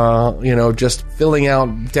longer, just filling out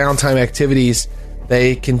downtime activities.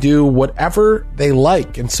 They can do whatever they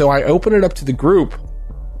like. And so I open it up to the group.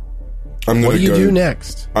 What do you do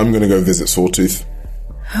next? I'm going to go visit Sawtooth.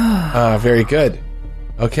 Very good.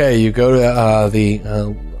 Okay, you go to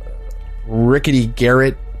the rickety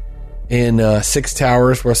garret in 6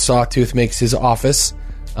 Towers where Sawtooth makes his office,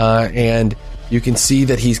 and you can see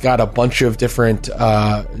that he's got a bunch of different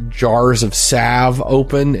jars of salve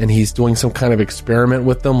open, and he's doing some kind of experiment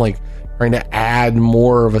with them, like trying to add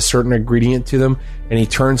more of a certain ingredient to them. And he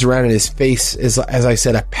turns around and his face is, as I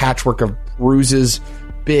said, a patchwork of bruises,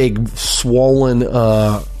 big swollen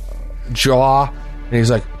jaw, and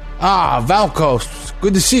he's like, Valkos,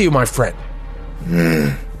 good to see you, my friend.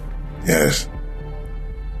 Yes.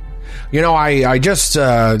 You know, I just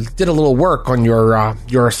did a little work on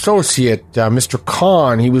your associate, Mr.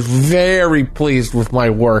 Khan. He was very pleased with my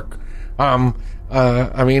work.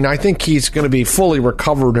 I think he's going to be fully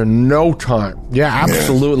recovered in no time. Yeah,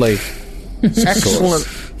 absolutely.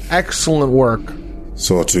 Excellent work.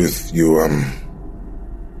 Sawtooth, you've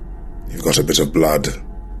got a bit of blood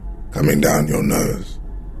coming down your nose.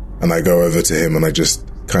 And I go over to him and I just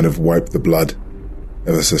kind of wipe the blood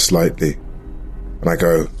ever so slightly. And I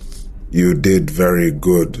go, you did very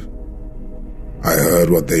good. I heard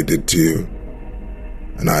what they did to you.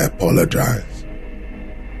 And I apologize.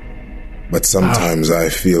 But sometimes I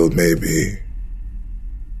feel maybe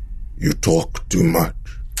you talk too much.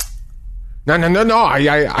 No.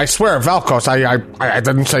 I swear, Valkos, I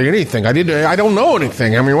didn't say anything. I don't know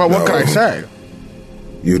anything. I mean, what can I say?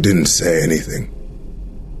 You didn't say anything.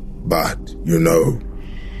 But, you know,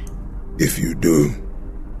 if you do,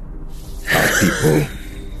 our people,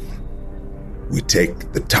 we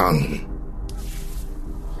take the tongue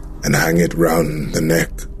and hang it round the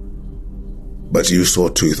neck. But you,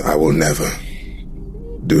 Sawtooth, I will never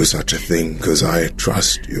do such a thing, because I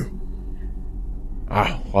trust you.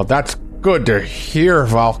 Well, that's good to hear,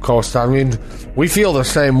 Valkos. I mean, we feel the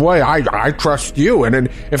same way. I trust you, and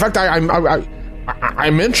in fact, I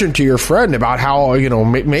mentioned to your friend about how, you know,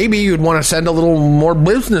 maybe you'd want to send a little more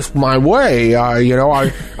business my way. You know,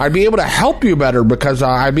 I'd be able to help you better because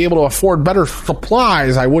I'd be able to afford better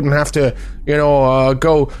supplies. I wouldn't have to, you know,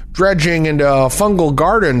 go dredging into fungal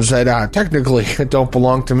gardens that technically don't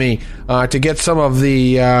belong to me to get some of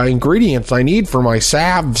the ingredients I need for my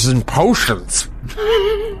salves and potions.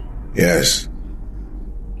 Yes.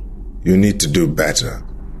 You need to do better.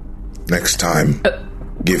 Next time,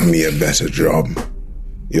 give me a better job.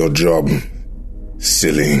 Your job,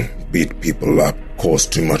 silly, beat people up, cause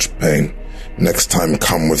too much pain. Next time,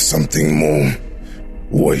 come with something more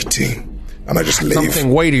weighty. And I just leave.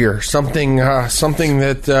 Something weightier, something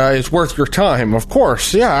that is worth your time, of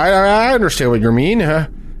course. Yeah, I understand what you mean.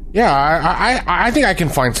 Yeah, I think I can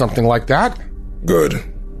find something like that. Good.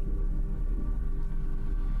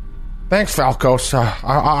 Thanks, Valkos.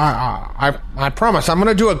 I promise I'm going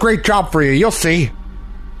to do a great job for you. You'll see.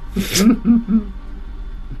 And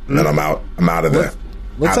then I'm out of there.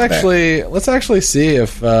 Let's actually see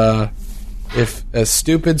if a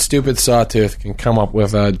stupid Sawtooth can come up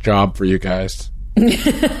with a job for you guys.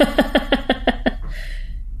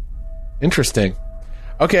 Interesting.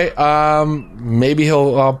 Okay, maybe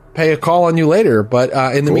he'll pay a call on you later, but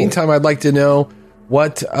in the meantime, I'd like to know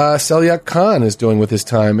what Selyak Khan is doing with his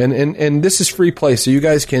time. And this is free play, so you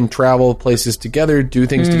guys can travel places together, do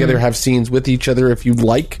things together, have scenes with each other if you'd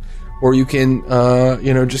like, or you can,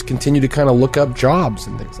 just continue to kind of look up jobs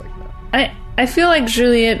and things like that. I feel like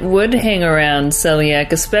Juliet would hang around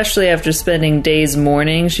Selyak, especially after spending days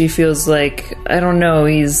mourning. She feels like, I don't know,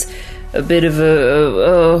 he's a bit of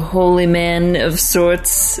a holy man of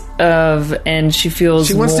sorts, and she feels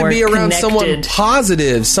she wants more to be around connected. Someone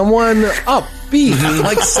positive, someone upbeat,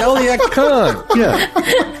 like Selyak Khan. Yeah.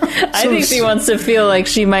 I think she wants to feel like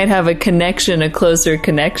she might have a closer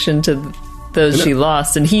connection to those she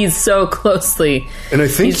lost, and he's so closely. And I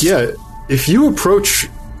think, if you approach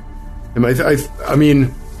him, I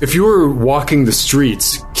mean, if you were walking the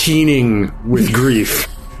streets, keening with grief,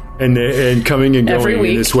 and coming and going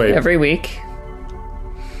in this way. Every week.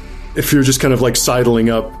 If you're just kind of like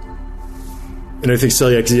sidling up, and I think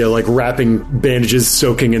Selyak's like wrapping bandages,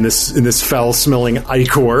 soaking in this foul-smelling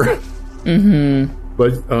ichor. Mm-hmm.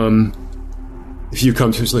 But if you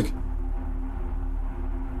come to him, it's like,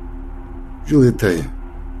 Juliet,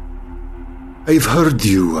 I've heard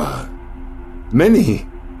you. Many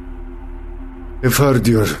have heard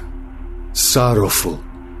your sorrowful,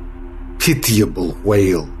 pitiable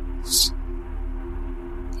wail. Yes.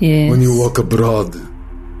 When you walk abroad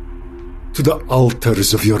to the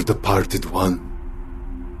altars of your departed one,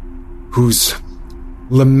 whose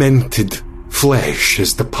lamented flesh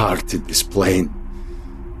has departed this plane,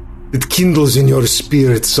 it kindles in your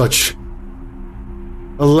spirit such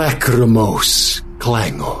a lachrymose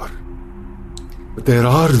clangor. But there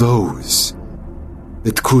are those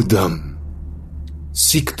that could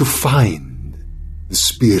seek to find the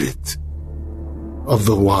spirit of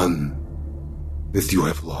the one that you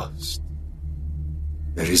have lost.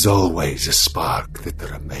 There is always a spark that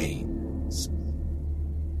remains.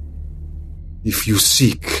 If you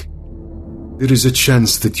seek, there is a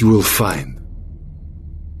chance that you will find.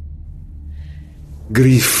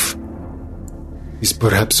 Grief is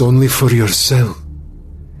perhaps only for yourself,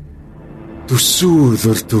 to soothe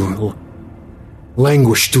or to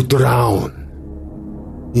languish, to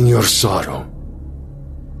drown in your sorrow.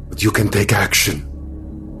 But you can take action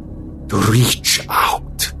to reach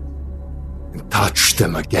out and touch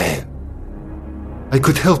them again. I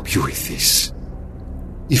could help you with this,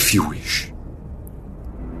 if you wish.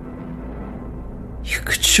 You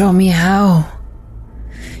could show me how.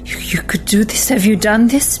 You could do this. Have you done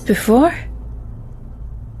this before?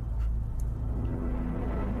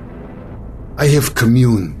 I have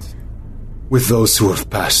communed with those who have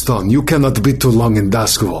passed on. You cannot be too long in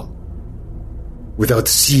Duskfall without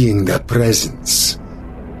seeing their presence,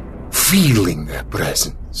 feeling their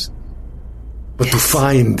presence. But to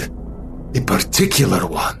find a particular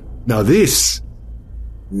one, now this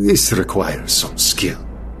requires some skill.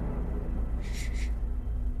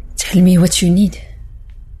 Tell me what you need.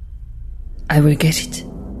 I will get it.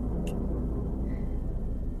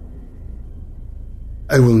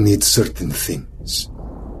 I will need certain things.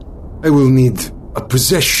 I will need a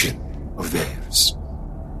possession of theirs.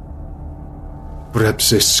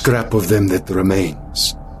 Perhaps a scrap of them that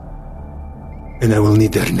remains. And I will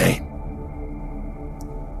need their name.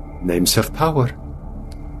 Names have power.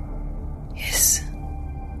 Yes.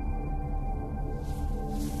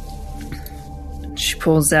 She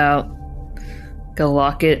pulls out a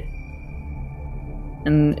locket,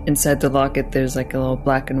 and inside the locket there's like a little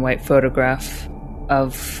black and white photograph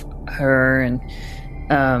of her, and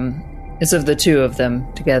it's of the two of them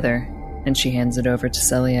together, and she hands it over to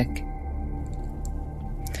Celiac.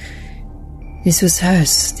 This was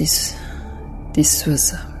hers. This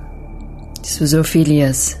was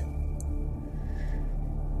Ophelia's.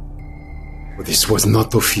 Well, this was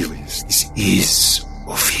not Ophelia's. This is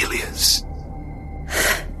Ophelia's.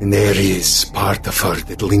 And there is part of her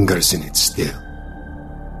that lingers in it still.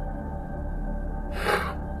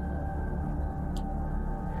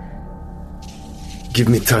 Give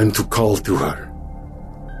me time to call to her.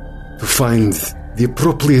 To find the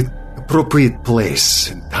appropriate place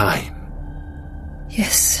and time.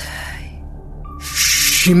 Yes.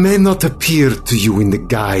 She may not appear to you in the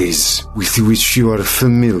guise with which you are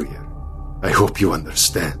familiar. I hope you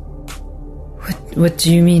understand. What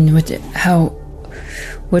do you mean?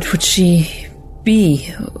 What would she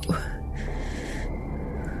be?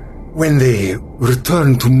 When they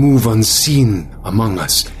return to move unseen among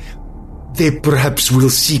us, they perhaps will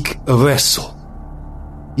seek a vessel.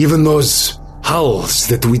 Even those hulls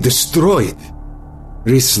that we destroyed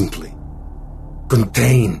recently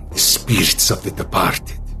contain the spirits of the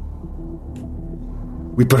departed.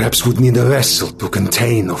 We perhaps would need a vessel to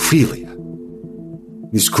contain Ophelia.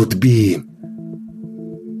 This could be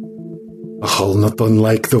a hull not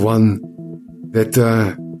unlike the one that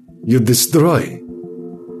you destroy.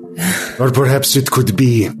 Or perhaps it could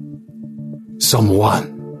be someone.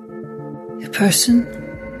 A person?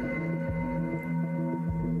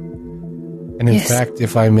 And in fact,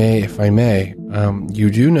 if I may, you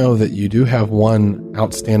do know that you do have one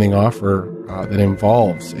outstanding offer that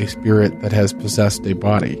involves a spirit that has possessed a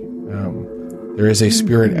body. There is a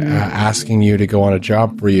spirit asking you to go on a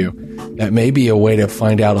job for you. That may be a way to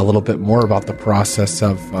find out a little bit more about the process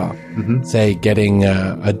of, say, getting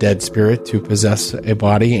a dead spirit to possess a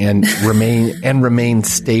body and remain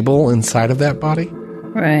stable inside of that body.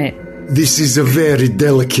 Right. This is a very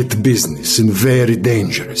delicate business and very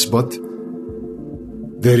dangerous, but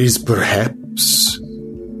there is perhaps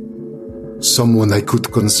someone I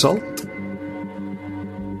could consult.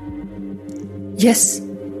 Yes.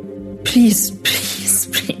 Please.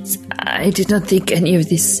 I did not think any of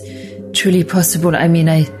this truly possible. I mean,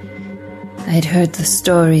 I'd heard the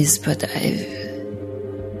stories, but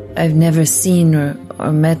I've never seen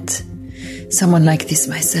or met someone like this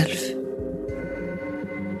myself.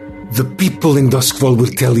 The people in Duskfall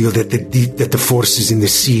will tell you that the forces in the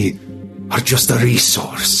sea are just a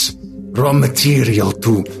resource, raw material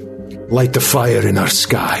to light the fire in our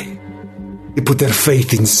sky. They put their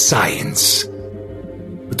faith in science.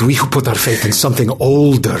 But we who put our faith in something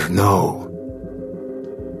older know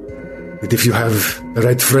that if you have the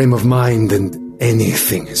right frame of mind, then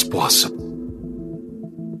anything is possible.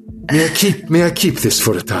 May I keep this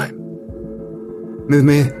for a time?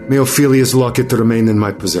 May Ophelia's locket remain in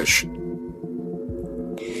my possession.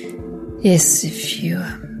 Yes, if you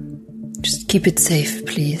just keep it safe,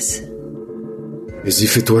 please. As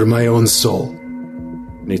if it were my own soul.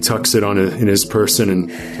 And he tucks it in his person and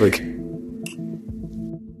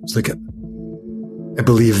it's like I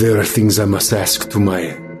believe there are things I must ask to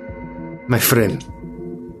my friend.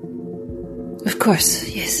 Of course,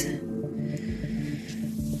 yes.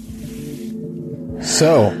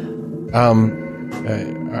 So,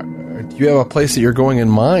 do you have a place that you're going in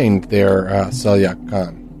mind there, Celiac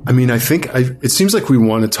Khan? I mean, I think it seems like we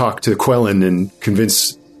want to talk to Quellen and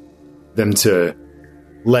convince them to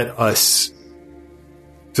let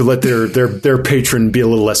their patron be a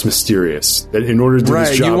little less mysterious. That in order to do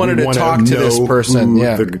this job, you wanted to talk to this person,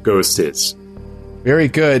 who the ghost is. Very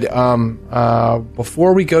good.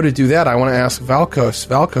 Before we go to do that, I want to ask Valkos.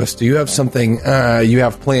 Valkos, do you have something you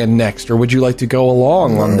have planned next, or would you like to go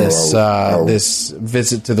along on this this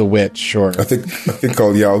visit to the witch? Or I think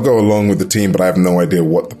I'll go along with the team, but I have no idea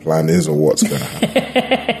what the plan is or what's going to happen.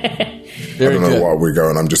 I don't know where we're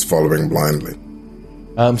going. I'm just following blindly.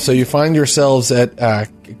 So you find yourselves at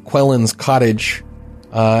Quellen's cottage,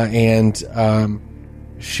 and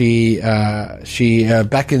she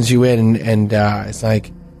beckons you in, and it's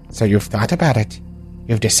like, so you've thought about it.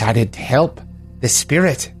 You've decided to help the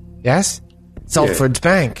spirit, yes? Salford's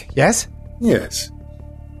Bank, yes? Yes.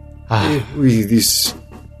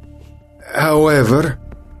 However,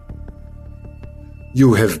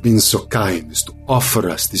 you have been so kind as to offer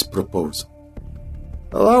us this proposal.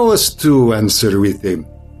 Allow us to answer with a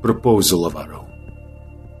proposal of our own.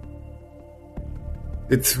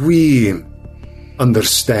 That we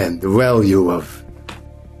understand the value of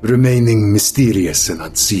remaining mysterious and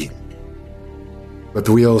unseen. But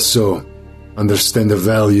we also understand the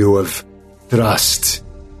value of trust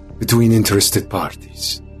between interested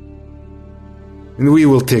parties. And we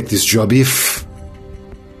will take this job if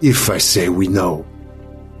I say we know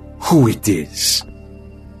who it is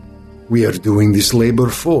we are doing this labor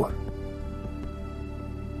for.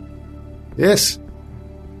 Yes?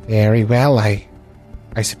 Very well, I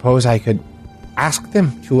suppose I could ask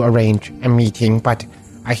them to arrange a meeting, but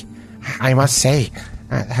I must say,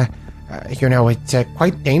 it's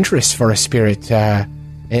quite dangerous for a spirit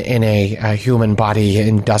in a human body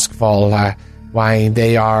in Duskfall. Why,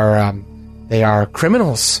 they are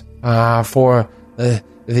criminals for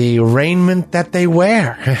the raiment that they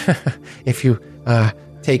wear. If you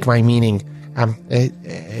take my meaning,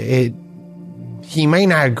 he may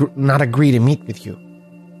not agree to meet with you.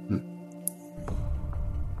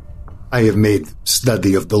 I have made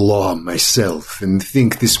study of the law myself and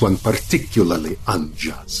think this one particularly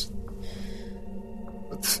unjust.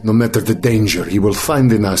 But no matter the danger, he will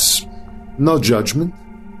find in us no judgment.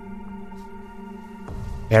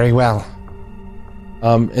 Very well.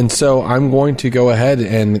 And so I'm going to go ahead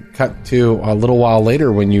and cut to a little while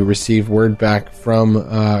later when you receive word back from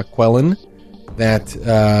Quellen that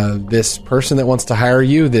this person that wants to hire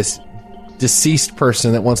you, this deceased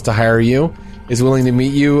person that wants to hire you, is willing to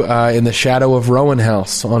meet you in the shadow of Rowan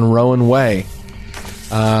House on Rowan Way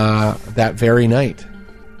that very night.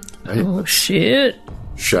 Oh, shit.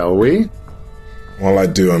 Shall we? While I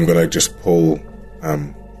do, I'm going to just pull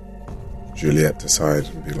Juliet aside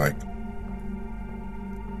and be like,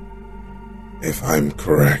 if I'm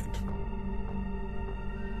correct,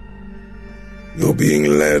 you're being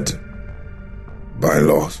led by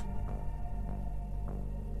laws.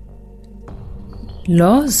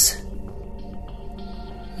 Laws?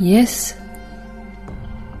 Yes.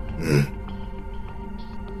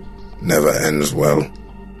 Never ends well.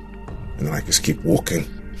 And then I just keep walking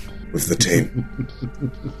with the team.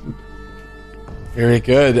 Very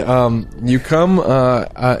good. You come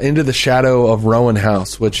into the shadow of Rowan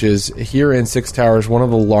House, which is here in Six Towers, one of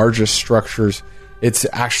the largest structures. It's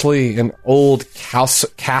actually an old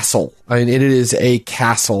castle. I mean, it is a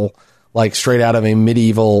castle, like straight out of a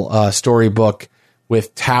medieval storybook,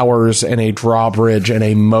 with towers and a drawbridge and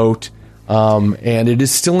a moat. And it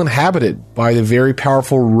is still inhabited by the very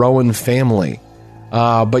powerful Rowan family.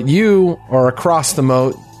 But you are across the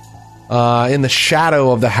moat, in the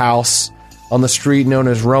shadow of the house, on the street known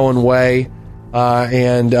as Rowan Way.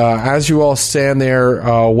 And as you all stand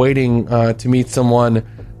there waiting to meet someone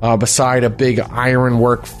beside a big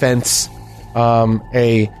ironwork fence,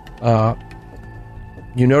 you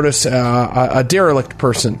notice a derelict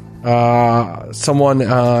person, someone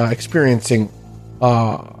experiencing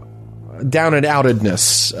down and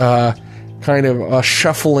outedness, kind of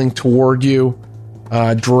shuffling toward you,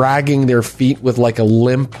 dragging their feet with like a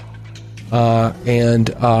limp. And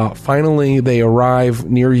finally they arrive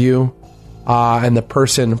near you, and the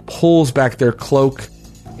person pulls back their cloak,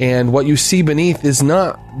 and what you see beneath is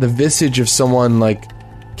not the visage of someone like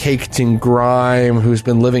caked in grime who's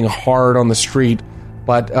been living hard on the street,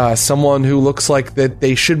 but someone who looks like that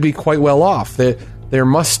they should be quite well off. Their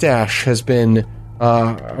mustache has been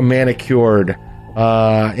manicured,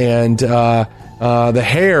 and the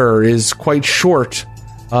hair is quite short.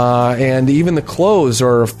 And even the clothes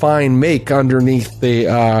are a fine make underneath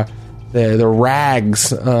the rags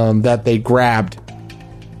that they grabbed.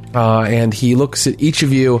 And he looks at each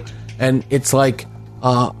of you, and it's like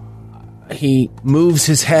he moves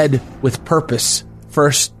his head with purpose.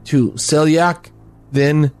 First to Celiac,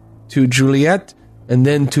 then to Juliet, and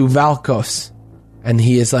then to Valkos. And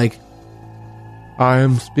he is like, I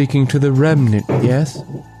am speaking to the remnant, yes?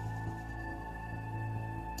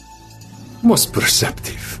 Most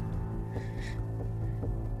perceptive.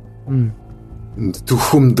 And to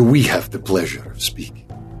whom do we have the pleasure of speaking?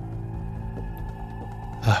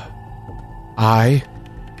 I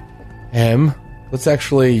am... Let's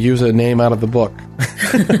actually use a name out of the book.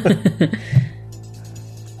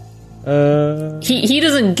 He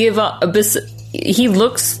doesn't give up. He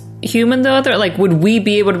looks human though. Like, would we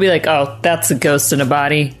be able to be like, oh, that's a ghost in a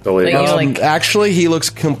body? Actually, he looks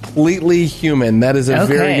completely human. That is a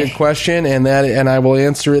very good question, and I will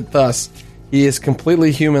answer it thus: he is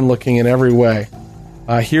completely human looking in every way.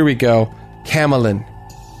 Here we go, Camelin.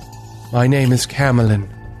 My name is Camelin.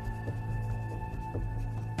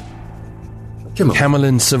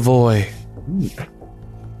 Camelin Savoy.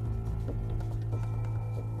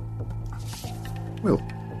 Well,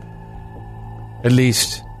 at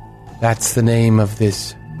least that's the name of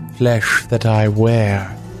this flesh that I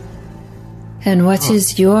wear. And what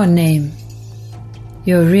is your name?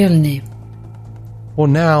 Your real name? For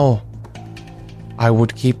now, I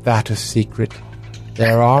would keep that a secret.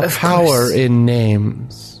 There are power in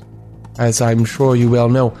names, as I'm sure you well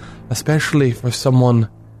know, especially for someone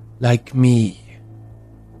like me.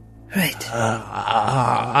 Right.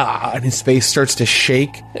 And his face starts to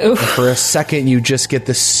shake. And for a second, you just get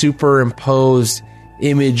the superimposed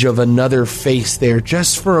image of another face there,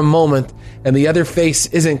 just for a moment. And the other face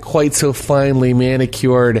isn't quite so finely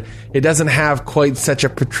manicured. It doesn't have quite such a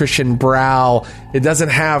patrician brow. It doesn't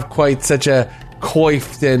have quite such a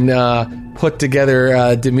coiffed and put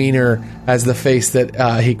together demeanor as the face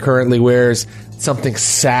that he currently wears. Something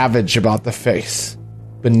savage about the face,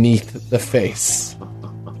 beneath the face.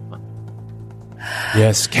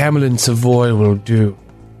 Yes, Camelin Savoy will do.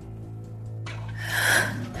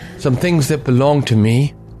 Some things that belong to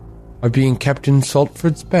me are being kept in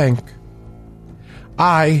Saltford's bank.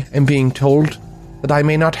 I am being told that I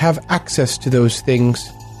may not have access to those things.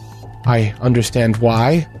 I understand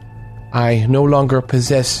why. I no longer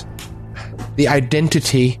possess the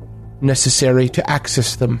identity necessary to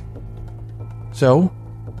access them. So,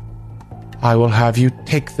 I will have you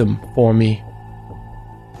take them for me.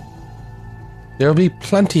 There'll be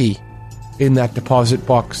plenty in that deposit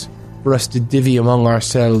box for us to divvy among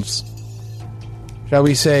ourselves. Shall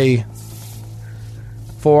we say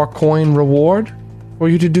 4 coin reward for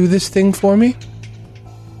you to do this thing for me?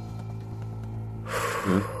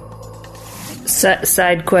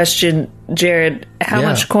 Side question, Jared. How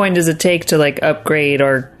much coin does it take to like upgrade,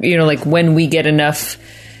 or like when we get enough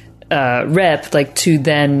rep, like to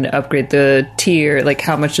then upgrade the tier? Like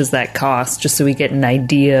how much does that cost? Just so we get an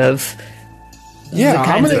idea of the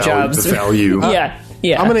kinds of jobs. The value.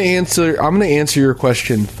 Yeah. I'm going to answer your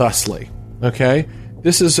question thusly. Okay,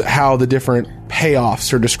 this is how the different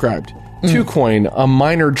payoffs are described. 2 coin, a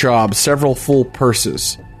minor job, several full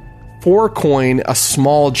purses. 4 coin, a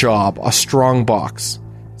small job, a strong box.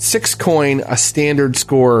 6 coin, a standard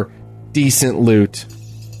score, decent loot.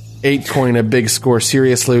 8 coin, a big score,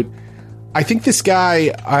 serious loot. I think this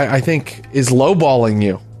guy, I think, is lowballing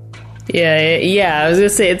you. Yeah. I was gonna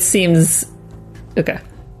say it seems okay.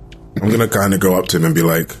 I'm gonna kind of go up to him and be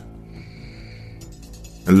like,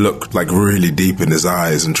 and look like really deep in his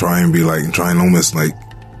eyes and try and almost like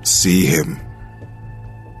see him.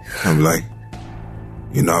 I'm like,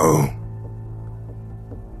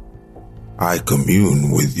 I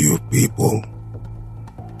commune with you people,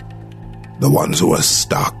 the ones who are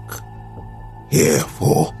stuck here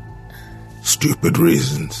for stupid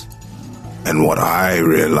reasons. And what I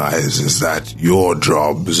realize is that your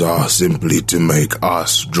jobs are simply to make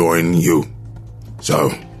us join you.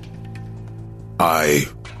 So, I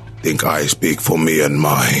think I speak for me and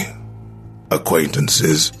my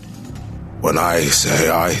acquaintances when I say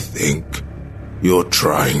I think you're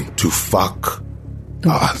trying to fuck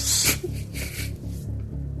us.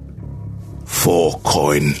 4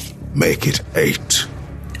 coin, make it 8,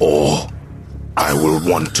 or I will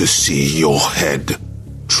want to see your head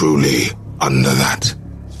truly under that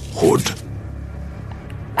hood.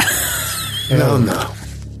 No.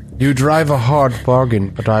 You drive a hard bargain,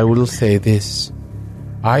 but I will say this.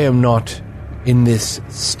 I am not in this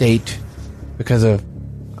state because of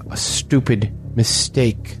a stupid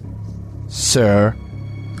mistake, sir.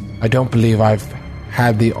 I don't believe I've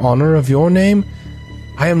had the honor of your name.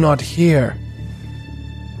 I am not here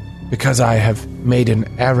because I have made an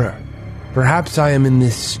error. Perhaps I am in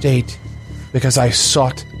this state because I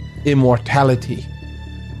sought immortality.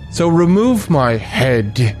 So remove my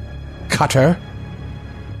head, cutter,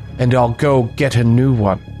 and I'll go get a new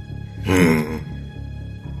one.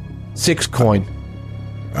 6 coin.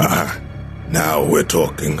 Now we're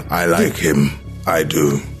talking. I like him. I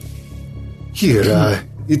do. Here,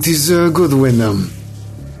 it is good when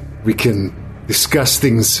we can discuss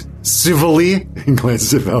things civilly.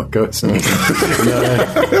 Glance at Valkos.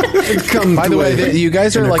 By the way, you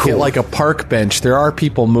guys are like a park bench. There are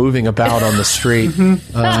people moving about on the street.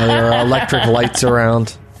 There are electric lights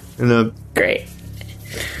around. Great.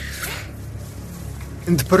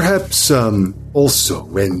 And perhaps also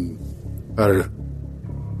when our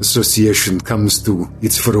association comes to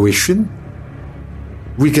its fruition,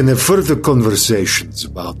 we can have further conversations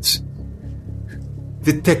about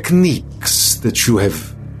the techniques that you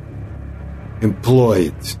have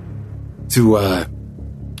employed to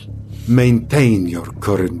maintain your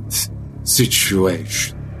current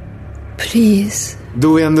situation. Please.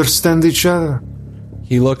 Do we understand each other?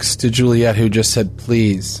 He looks to Juliet, who just said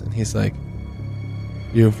please, and he's like,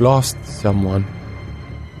 "You've lost someone."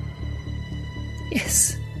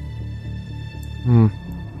 Yes.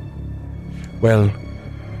 Well,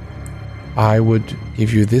 I would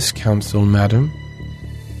give you this counsel, madam.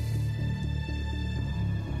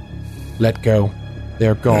 Let go.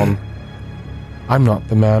 They're gone. I'm not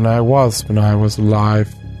the man I was when I was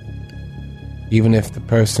alive. Even if the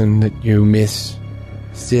person that you miss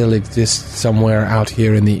still exists somewhere out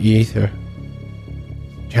here in the ether,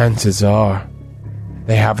 chances are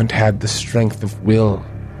they haven't had the strength of will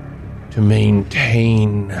to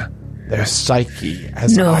maintain their psyche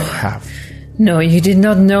as I have. No, you did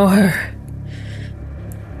not know her.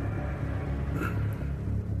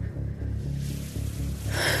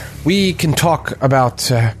 We can talk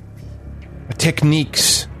about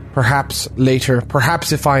techniques perhaps later.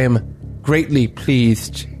 Perhaps if I am greatly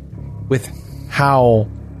pleased with how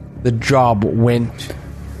the job went,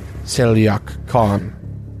 Selyak Khan.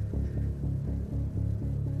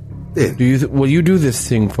 Will you do this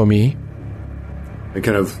thing for me? I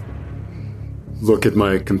kind of look at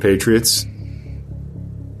my compatriots.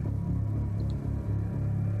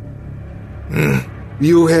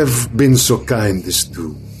 You have been so kind as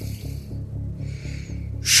to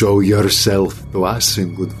show yourself to us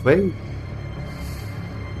in good faith.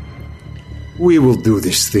 We will do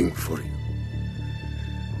this thing for you.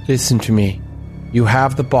 Listen to me. You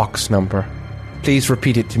have the box number. Please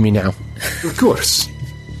repeat it to me now. Of course.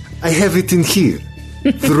 I have it in here,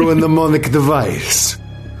 through a mnemonic device.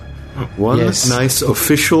 One nice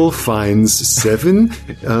official finds 7.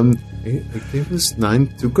 It gave us 9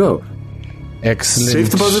 to go. Excellent.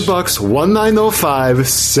 Safe deposit box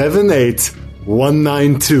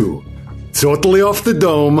 1905-78192. Totally off the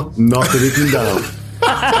dome, not written down.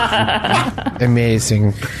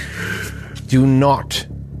 Amazing. Do not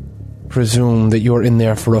presume that you're in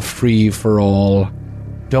there for a free-for-all.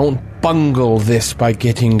 Don't bungle this by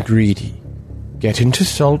getting greedy. Get into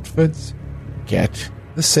Saltford's, get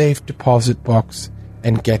the safe deposit box,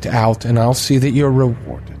 and get out, and I'll see that you're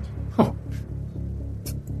rewarded. Oh.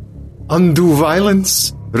 Undue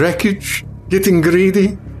violence, wreckage, getting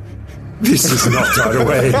greedy. This is not our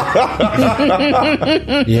way.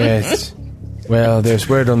 Yes. Well, there's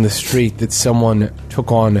word on the street that someone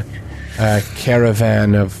took on a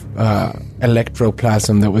caravan of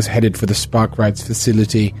electroplasm that was headed for the Sparkrides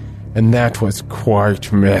facility, and that was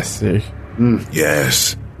quite messy.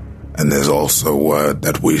 Yes, and there's also word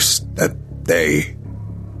that they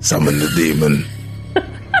summoned the demon.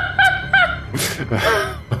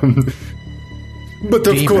 But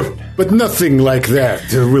of course, but nothing like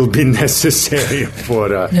that will be necessary for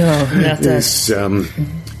this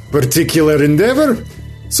particular endeavor.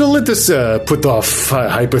 So let us put off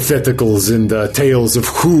hypotheticals and tales of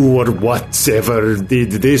who or whatever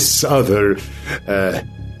did this other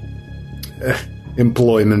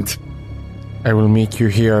employment. I will meet you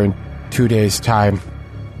here in 2 days' time.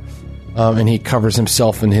 And he covers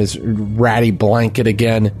himself in his ratty blanket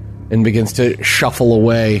again and begins to shuffle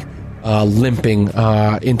away, limping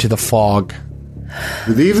into the fog.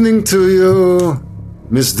 Good evening to you,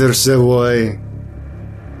 Mr. Savoy.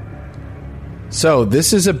 So,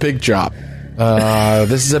 this is a big job.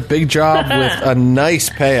 This is a big job with a nice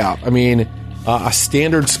payout. I mean, a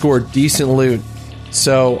standard score, decent loot.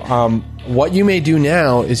 So, what you may do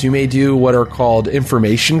now is you may do what are called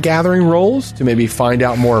information gathering rolls to maybe find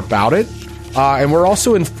out more about it. And we're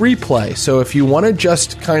also in free play. So, if you want to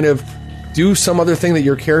just kind of do some other thing that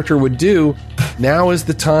your character would do, now is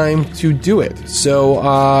the time to do it. So,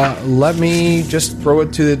 let me just throw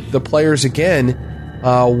it to the players again.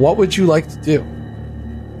 What would you like to do?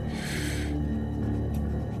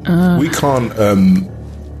 We can't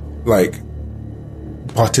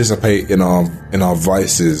participate in our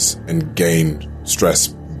vices and gain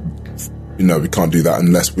stress. You know, we can't do that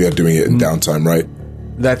unless we are doing it in downtime, right?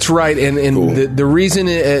 That's right, and cool. the reason,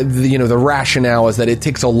 the rationale is that it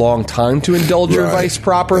takes a long time to indulge your vice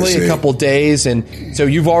properly, a couple days, and so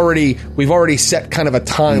we've already set kind of a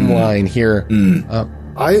timeline here.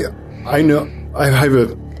 I know. I have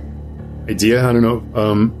an idea. I don't know.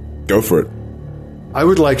 Go for it. I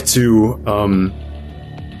would like to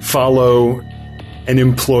follow an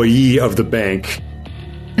employee of the bank.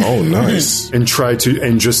 Oh, nice. And try to,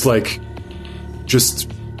 and just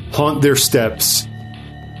haunt their steps.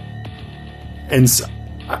 And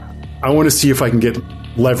I want to see if I can get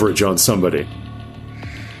leverage on somebody.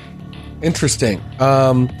 Interesting.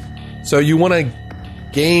 So you want to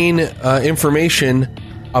gain information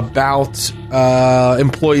about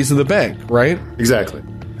employees of the bank, right? Exactly.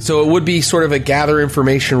 So it would be sort of a gather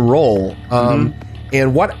information role.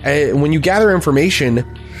 And when you gather information,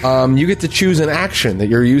 you get to choose an action that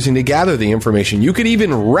you're using to gather the information. You could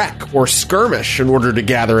even wreck or skirmish in order to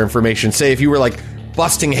gather information. Say if you were like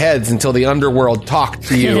busting heads until the underworld talked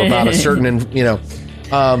to you about a certain,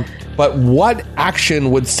 but what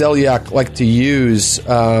action would Selyak like to use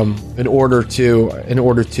in order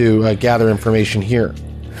to gather information here?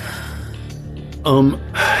 I'm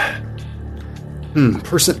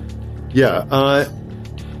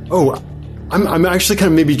actually kind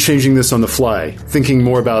of maybe changing this on the fly, thinking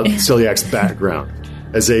more about Celiac's background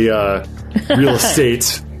as a real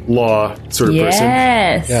estate law sort of person.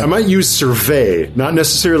 Yeah. I might use survey, not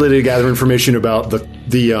necessarily to gather information about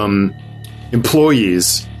the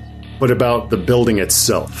employees, but about the building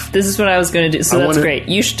itself. This is what I was going to do, so that's great.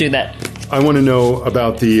 You should do that. I want to know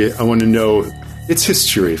about I want to know its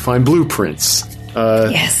history, find blueprints,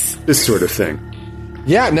 yes, this sort of thing.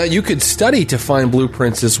 Yeah, now you could study to find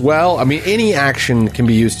blueprints as well. I mean, any action can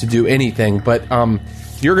be used to do anything, but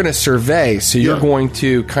you're going to survey, so you're going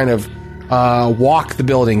to kind of walk the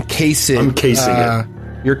building, case it. I'm casing it.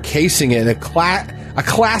 You're casing it. A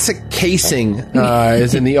classic casing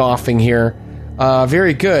is in the offing here.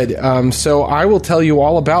 Very good. So I will tell you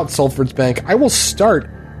all about Saltford's Bank. I will start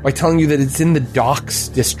by telling you that it's in the Docks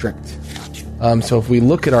District. So if we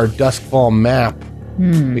look at our Duskfall map,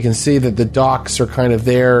 we can see that the docks are kind of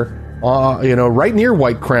there, right near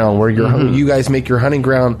White Crown, where you guys make your hunting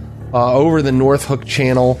ground over the North Hook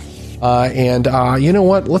Channel. And you know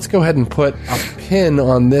what? Let's go ahead and put a pin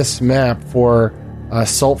on this map for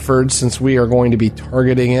Saltford, since we are going to be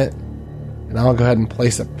targeting it. And I'll go ahead and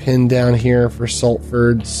place a pin down here for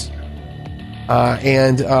Saltford's.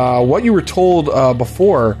 And what you were told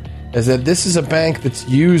before is that this is a bank that's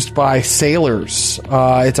used by sailors.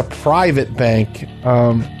 It's a private bank.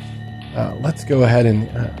 Let's go ahead and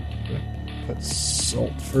put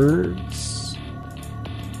Saltford's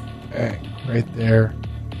bank right there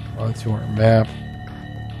onto our map.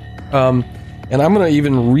 And I'm going to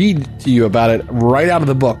even read to you about it right out of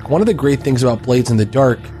the book. One of the great things about Blades in the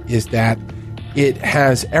Dark is that it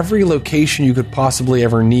has every location you could possibly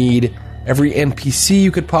ever need, every NPC you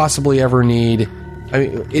could possibly ever need. I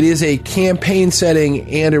mean, it is a campaign setting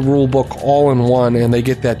and a rule book all in one, and they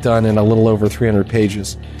get that done in a little over 300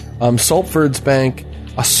 pages. Saltford's Bank,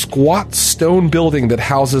 a squat stone building that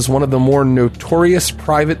houses one of the more notorious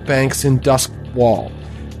private banks in Duskwall.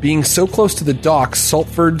 Being so close to the docks,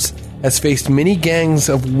 Saltford's has faced many gangs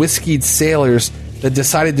of whiskeyed sailors that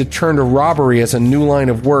decided to turn to robbery as a new line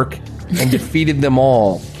of work and defeated them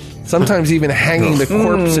all. Sometimes even hanging the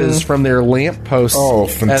corpses from their lampposts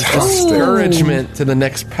as discouragement to the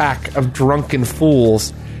next pack of drunken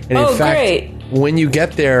fools. And in fact, when you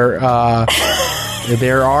get there,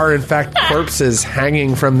 there are in fact corpses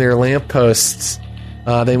hanging from their lampposts.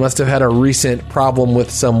 They must have had a recent problem with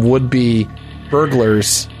some would-be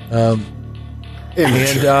burglars.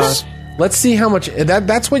 Let's see how much...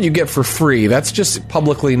 That's what you get for free. That's just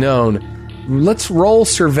publicly known. Let's roll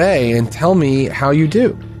survey and tell me how you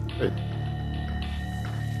do.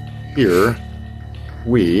 Here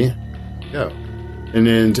we go.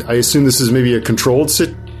 And I assume this is maybe a controlled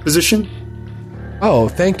position? Oh,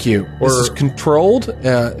 thank you. This is controlled.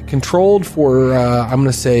 Controlled for, I'm going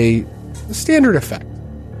to say, standard effect.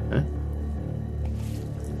 Okay.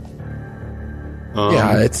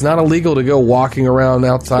 Yeah, it's not illegal to go walking around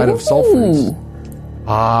outside of Saltford's.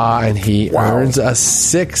 And he earns a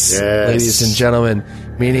 6, ladies and gentlemen,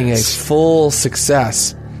 meaning a full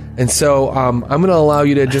success. And so I'm going to allow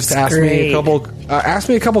you to just ask me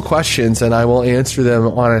a couple questions, and I will answer them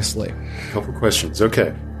honestly. A couple questions,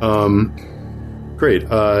 okay. Great.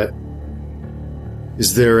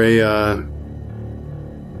 Is there a?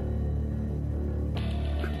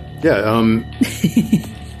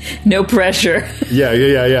 No pressure. Yeah.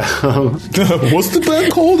 What's the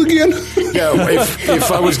band called again?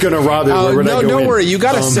 If I was going to rather, where would I go don't in? worry. You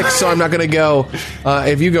got a 6, so I'm not going to go.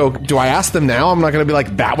 If you go, do I ask them now? I'm not going to be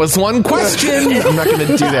like, that was one question. I'm not going to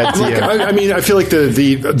do that to you. I mean, I feel like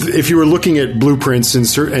if you were looking at blueprints and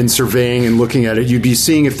surveying and looking at it, you'd be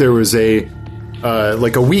seeing if there was a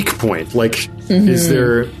weak point. Like, is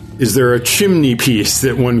there a chimney piece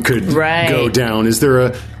that one could go down? Is there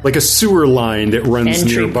a sewer line that runs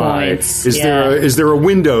entry nearby? Points. Is there a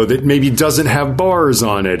window that maybe doesn't have bars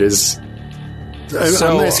on it?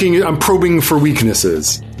 I'm probing for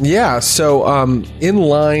weaknesses. Yeah. So in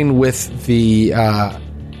line with the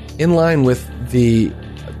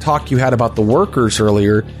talk you had about the workers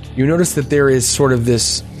earlier, you notice that there is sort of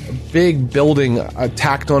this big building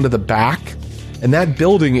tacked onto the back. And that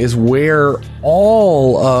building is where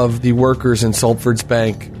all of the workers in Saltford's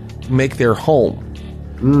Bank make their home.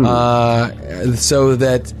 So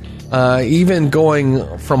that even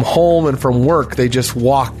going from home and from work, they just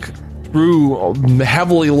walk through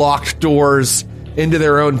heavily locked doors into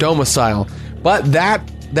their own domicile. But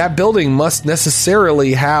that building must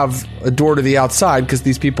necessarily have a door to the outside because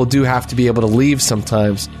these people do have to be able to leave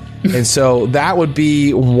sometimes. And so that would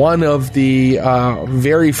be one of the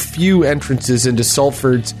very few entrances into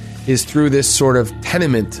Saltford's is through this sort of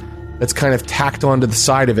tenement that's kind of tacked onto the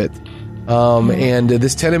side of it. And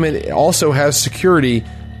this tenement also has security.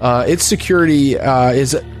 Its security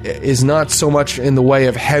is not so much in the way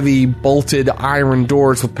of heavy bolted iron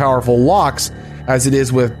doors with powerful locks as it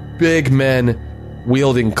is with big men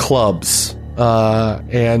wielding clubs.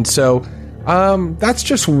 And so that's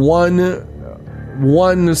just one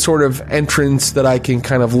sort of entrance that I can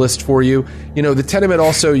kind of list for you. You know, the tenement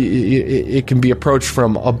also, it can be approached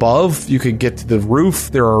from above. You could get to the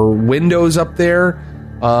roof. There are windows up there.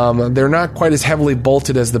 They're not quite as heavily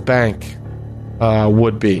bolted as the bank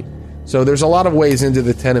would be. So there's a lot of ways into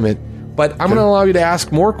the tenement. But I'm going to allow you to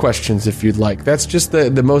ask more questions if you'd like. That's just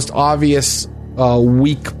the most obvious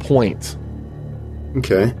weak point.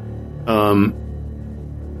 Okay.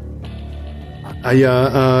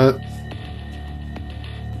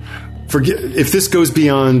 Forget if this goes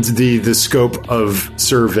beyond the scope of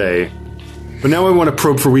survey, but now I want to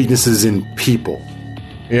probe for weaknesses in people.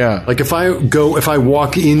 Yeah. Like if I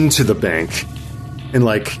walk into the bank and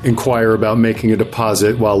like inquire about making a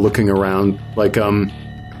deposit while looking around, like am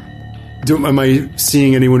I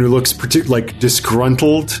seeing anyone who looks like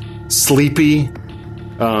disgruntled, sleepy,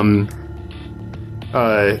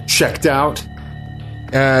 checked out?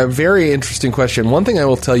 Very interesting question. One thing I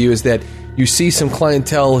will tell you is that you see some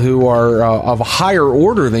clientele who are of a higher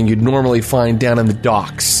order than you'd normally find down in the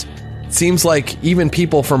docks. It seems like even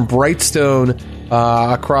people from Brightstone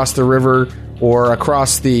across the river or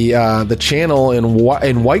across the channel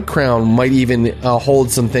in White Crown might even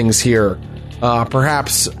hold some things here.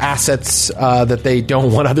 Perhaps assets that they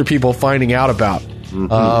don't want other people finding out about.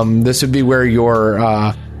 Mm-hmm. This would be where your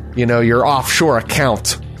offshore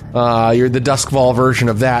account, the Duskfall version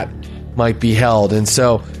of that might be held. And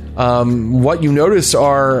so what you notice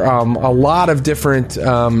are a lot of different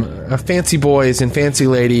fancy boys and fancy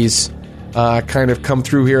ladies kind of come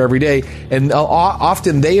through here every day. And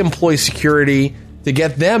often they employ security to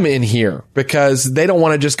get them in here because they don't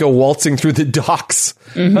want to just go waltzing through the docks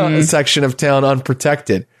section of town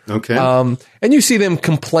unprotected. Okay. And you see them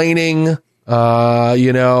complaining,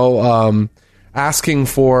 asking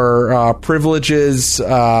for privileges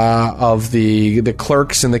of the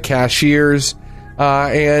clerks and the cashiers.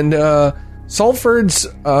 And Saltford's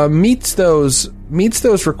meets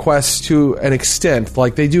those requests to an extent.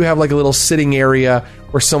 Like they do have like a little sitting area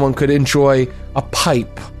where someone could enjoy a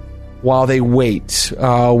pipe while they wait,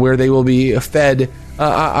 where they will be fed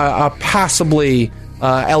a passably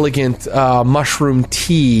elegant mushroom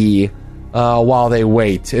tea while they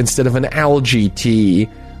wait instead of an algae tea.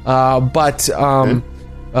 But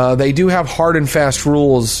they do have hard and fast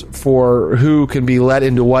rules for who can be let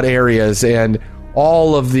into what areas, and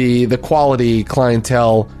all of the quality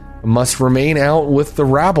clientele must remain out with the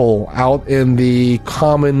rabble out in the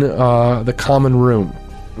common room.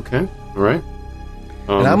 Okay, all right.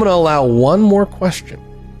 And I'm going to allow one more question.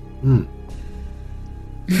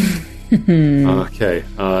 Okay.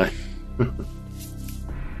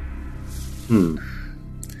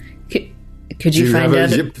 Could you find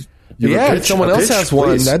out? If someone else has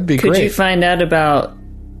one, that'd be great. Could you find out about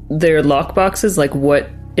their lockboxes, like what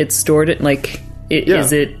it's stored in? Like,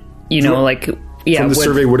 is it, from the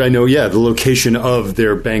survey, would I know, the location of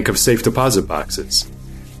their bank of safe deposit boxes?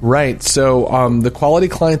 Right. So the quality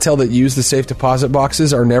clientele that use the safe deposit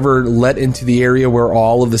boxes are never let into the area where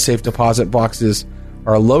all of the safe deposit boxes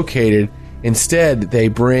are located. Instead, they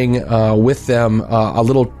bring with them a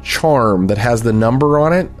little charm that has the number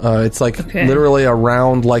on it. It's like literally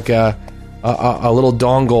around like a little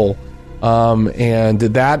dongle. And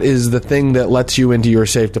that is the thing that lets you into your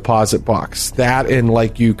safe deposit box. That and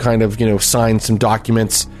like you kind of, sign some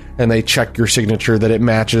documents and they check your signature that it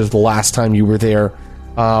matches the last time you were there.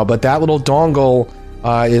 But that little dongle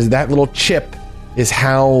is that little chip is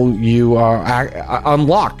how you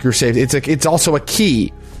unlock your safe. It's also a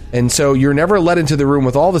key. And so you're never let into the room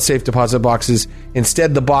with all the safe deposit boxes.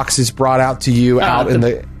 Instead, the box is brought out to you out in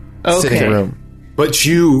the sitting room. But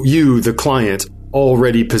you, the client,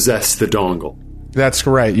 already possess the dongle. That's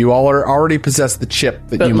correct. You all already possess the chip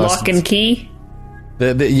that you must. Lock and key?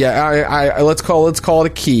 Let's call it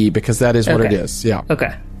a key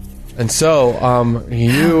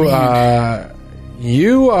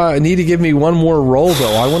You need to give me one more roll,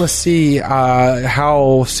 though. I want to see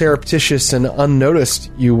how surreptitious and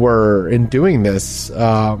unnoticed you were in doing this,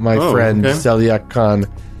 my friend Zelyak Khan.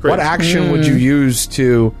 What action would you use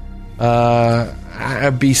to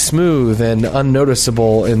be smooth and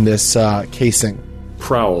unnoticeable in this casing?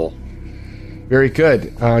 Prowl. Very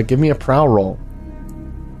good. Give me a prowl roll.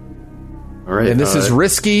 All right. And this is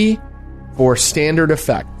risky for standard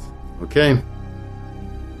effect. Okay.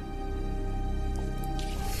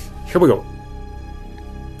 Here we go.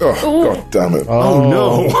 Oh, God damn it. Oh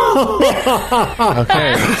no.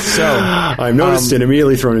 Okay, so I'm noticed and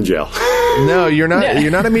immediately thrown in jail. No, you're not.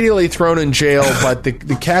 You're not immediately thrown in jail, but the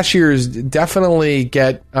cashiers definitely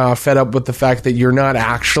get fed up with the fact that you're not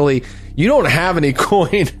actually. You don't have any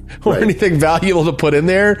coin or anything valuable to put in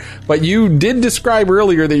there, but you did describe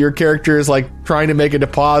earlier that your character is like trying to make a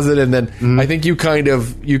deposit, and then I think you kind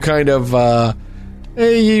of you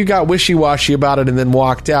got wishy-washy about it and then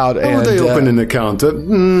walked out. And they opened an account.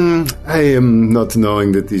 I am not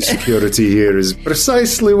knowing that the security here is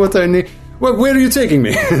precisely what I need. Well, where are you taking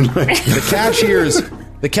me?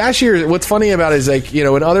 The cashiers, what's funny about it is, like, you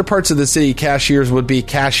know, in other parts of the city, cashiers would be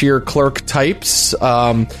cashier clerk types.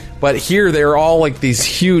 But here they're all like these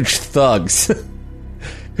huge thugs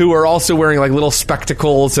who are also wearing like little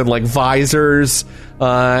spectacles and like visors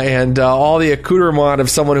and all the accoutrement of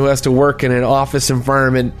someone who has to work in an office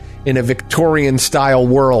environment in a Victorian style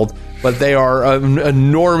world. But they are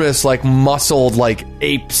enormous, like muscled, like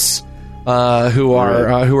apes who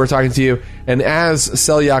are talking to you. And as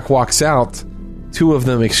Selyak walks out, two of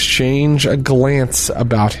them exchange a glance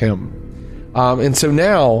about him. And so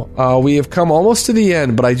now we have come almost to the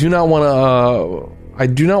end, but I do not want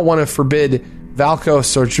to forbid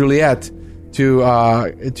Valkos or Juliet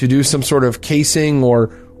to do some sort of casing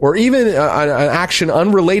or even an action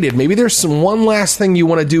unrelated. Maybe there's one last thing you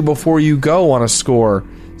want to do before you go on a score.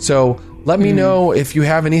 So let me know if you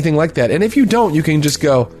have anything like that. And if you don't, you can just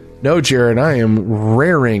go, no, Jared, I am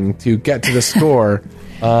raring to get to the score.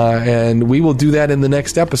 And we will do that in the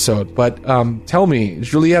next episode. But tell me,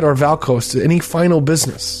 Juliet or Valkos, any final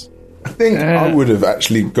business? I think I would have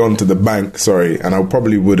actually gone to the bank, and I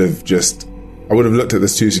probably would have looked at the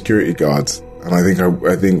two security guards, and I think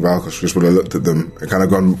Valkos just would have looked at them and kind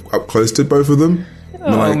of gone up close to both of them.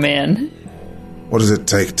 Oh, like, man. What does it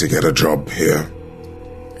take to get a job here?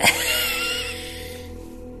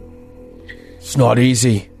 It's not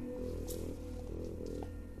easy.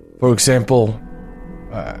 For example,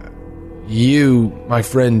 you, my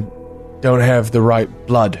friend, don't have the right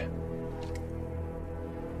blood.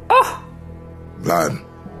 Oh! Blood?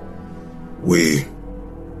 We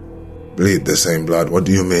bleed the same blood. What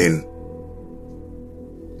do you mean?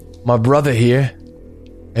 My brother here,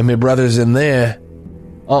 and my brothers in there,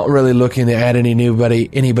 aren't really looking to add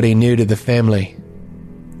anybody new to the family.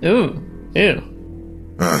 Ooh. Ew.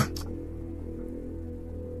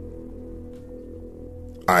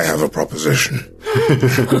 I have a proposition.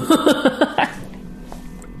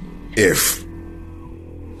 If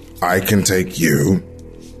I can take you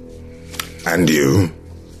and you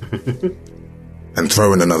and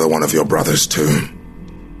throw in another one of your brothers too,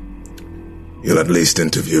 you'll at least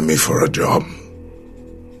interview me for a job.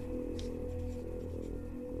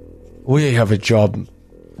 We have a job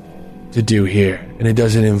to do here, and it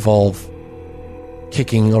doesn't involve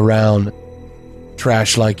kicking around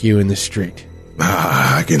trash like you in the street.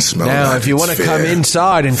 I can smell that. Now, if you want to come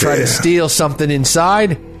inside and try to steal something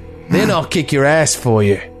inside, then I'll kick your ass for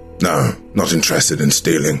you. No, not interested in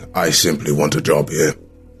stealing. I simply want a job here.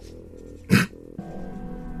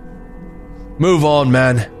 Move on,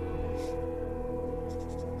 man.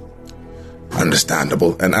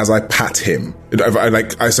 Understandable. And as I pat him,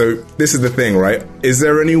 so this is the thing, right? Is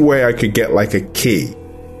there any way I could get like a key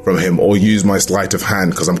from him or use my sleight of hand,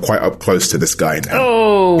 because I'm quite up close to this guy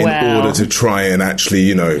now, in order to try and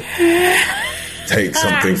actually, take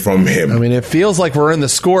something from him? I mean, it feels like we're in the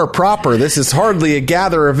score proper. This is hardly a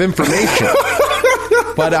gather of information.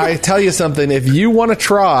 But I tell you something, if you want to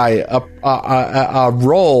try a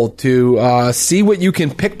roll to see what you can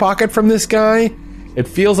pickpocket from this guy, it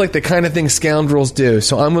feels like the kind of thing scoundrels do.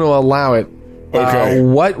 So I'm going to allow it. Okay.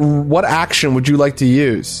 What action would you like to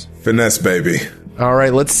use? Finesse, baby. All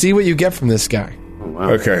right, let's see what you get from this guy. Oh, wow.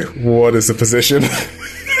 Okay, what is the position?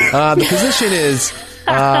 The position is,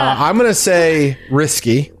 I'm going to say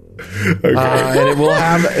risky. Okay. And it will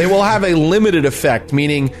have a limited effect,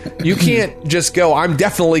 meaning you can't just go, I'm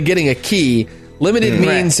definitely getting a key. Limited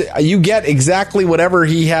means you get exactly whatever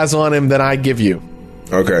he has on him that I give you.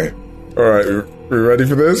 Okay. All right, we ready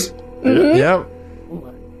for this? Yep.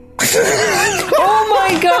 Oh my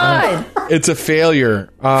my god! It's a failure.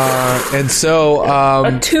 And so...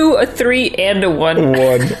 a 2, a 3, and a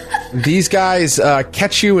 1. These guys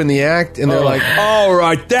catch you in the act, and they're like, all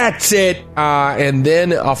right, that's it. And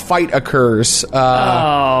then a fight occurs.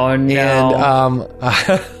 Oh, no. And,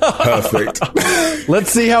 Perfect.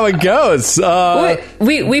 let's see how it goes.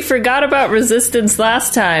 We forgot about resistance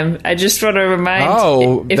last time. I just want to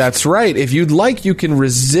remind... That's right. If you'd like, you can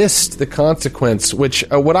resist the consequence, which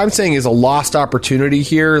what I'm saying is a lost opportunity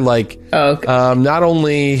here. Like, not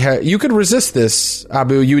only... you could resist this,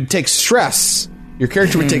 Abu. You would take stress. Your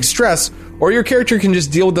character would take stress, or your character can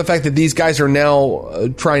just deal with the fact that these guys are now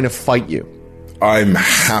trying to fight you. I'm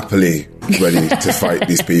happily ready to fight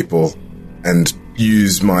these people and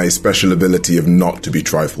use my special ability of not to be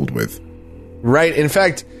trifled with. Right. In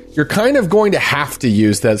fact, you're kind of going to have to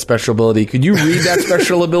use that special ability. Could you read that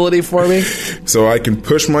special ability for me? So I can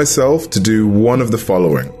push myself to do one of the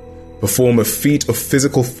following. Perform a feat of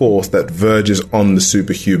physical force that verges on the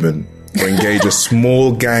superhuman, or engage a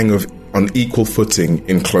small gang on equal footing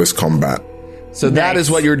in close combat. So that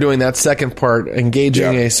is what you're doing, that second part,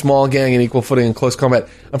 engaging a small gang in equal footing in close combat.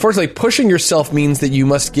 Unfortunately, pushing yourself means that you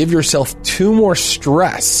must give yourself 2 more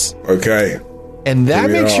stress. Okay. And that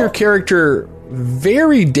makes your character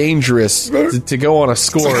very dangerous to go on a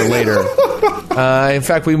score later. In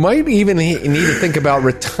fact, we might even need to think about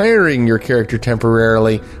retiring your character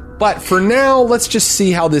temporarily. But for now, let's just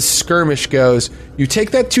see how this skirmish goes. You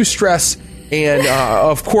take that 2 stress... And,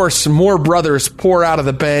 of course, more brothers pour out of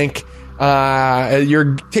the bank.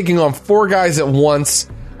 You're taking on 4 guys at once.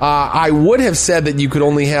 I would have said that you could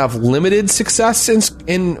only have limited success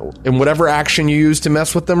in whatever action you use to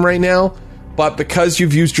mess with them right now. But because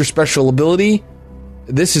you've used your special ability,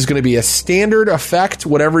 this is going to be a standard effect,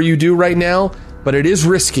 whatever you do right now. But it is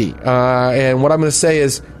risky. And what I'm going to say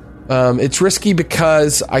is it's risky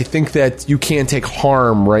because I think that you can take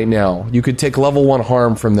harm right now. You could take level 1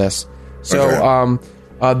 harm from this. So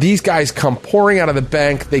these guys come pouring out of the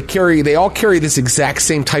bank. They all carry this exact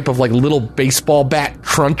same type of like little baseball bat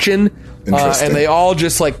truncheon, and they all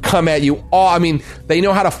just like come at you. They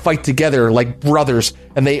know how to fight together like brothers,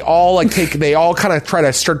 and they all kind of try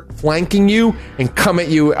to start flanking you and come at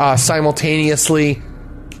you simultaneously.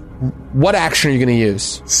 What action are you going to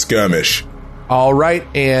use? Skirmish. All right,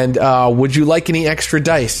 and would you like any extra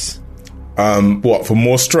dice? What, for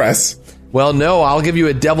more stress? Well, no, I'll give you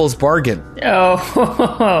a devil's bargain.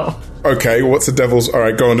 Oh. Okay, what's a devil's... All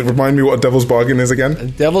right, go on. Remind me what a devil's bargain is again. A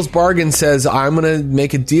devil's bargain says, I'm going to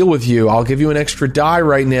make a deal with you. I'll give you an extra die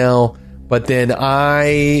right now, but then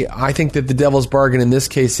I think that the devil's bargain in this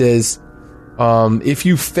case is, if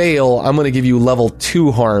you fail, I'm going to give you level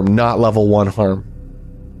 2 harm, not level 1 harm.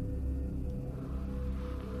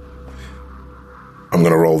 I'm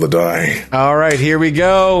going to roll the die. All right, here we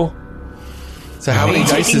go. So how many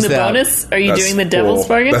dice is that? Bonus? Are you doing the devil's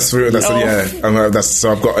bargain? So I've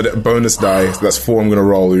got a bonus die. So that's 4 I'm going to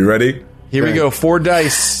roll. Are you ready? Here we go. 4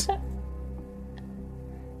 dice.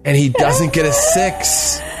 And he doesn't get a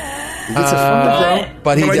 6.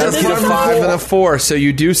 But he does get a 5 and a 4. So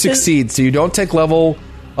you do succeed. So you don't take level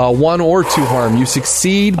 1 or 2 harm. You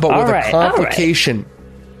succeed, but with a complication.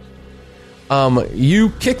 You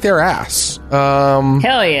kick their ass.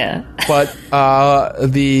 Hell yeah. But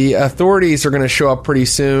the authorities are going to show up pretty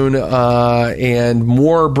soon, and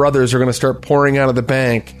more brothers are going to start pouring out of the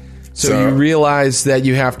bank. So you realize that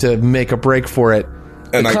you have to make a break for it.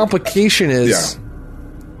 And the complication is...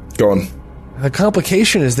 Yeah. Go on. The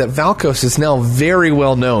complication is that Valkos is now very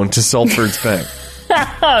well known to Salford's Bank.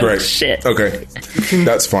 Great. Shit. Okay.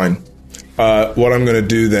 That's fine. What I'm going to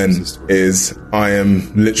do then is I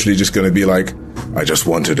am literally just going to be like, I just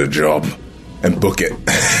wanted a job, and book it.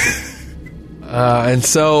 And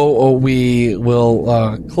so we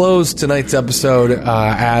will close tonight's episode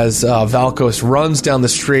as Valkos runs down the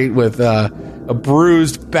street with a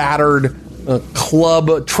bruised, battered,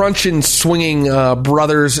 club, truncheon-swinging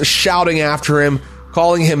brothers shouting after him,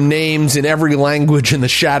 calling him names in every language in the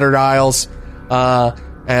Shattered Isles.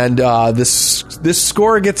 And this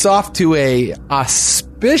score gets off to a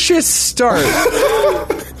auspicious start.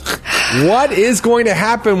 What is going to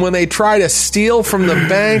happen when they try to steal from the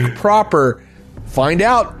bank proper? Find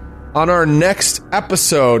out on our next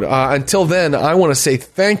episode. Until then, I want to say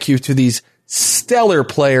thank you to these stellar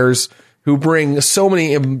players who bring so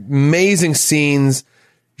many amazing scenes.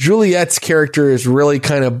 Juliet's character is really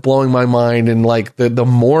kind of blowing my mind, and like the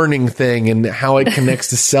mourning thing and how it connects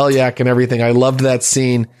to Selyak and everything. I loved that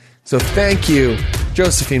scene. So thank you,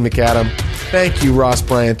 Josephine McAdam. Thank you, Ross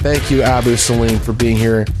Bryant. Thank you, Abu Salim, for being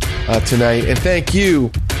here tonight. And thank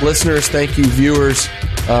you, listeners. Thank you, viewers.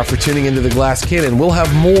 for tuning into the Glass Cannon. We'll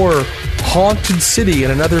have more Haunted City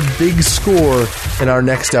and another big score in our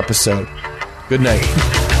next episode. Good night.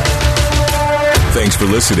 Thanks for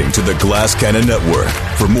listening to the Glass Cannon Network.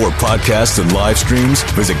 For more podcasts and live streams,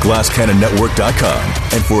 visit glasscannonnetwork.com.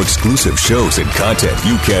 And for exclusive shows and content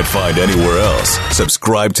you can't find anywhere else,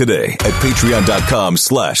 subscribe today at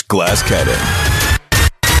patreon.com/glasscannon.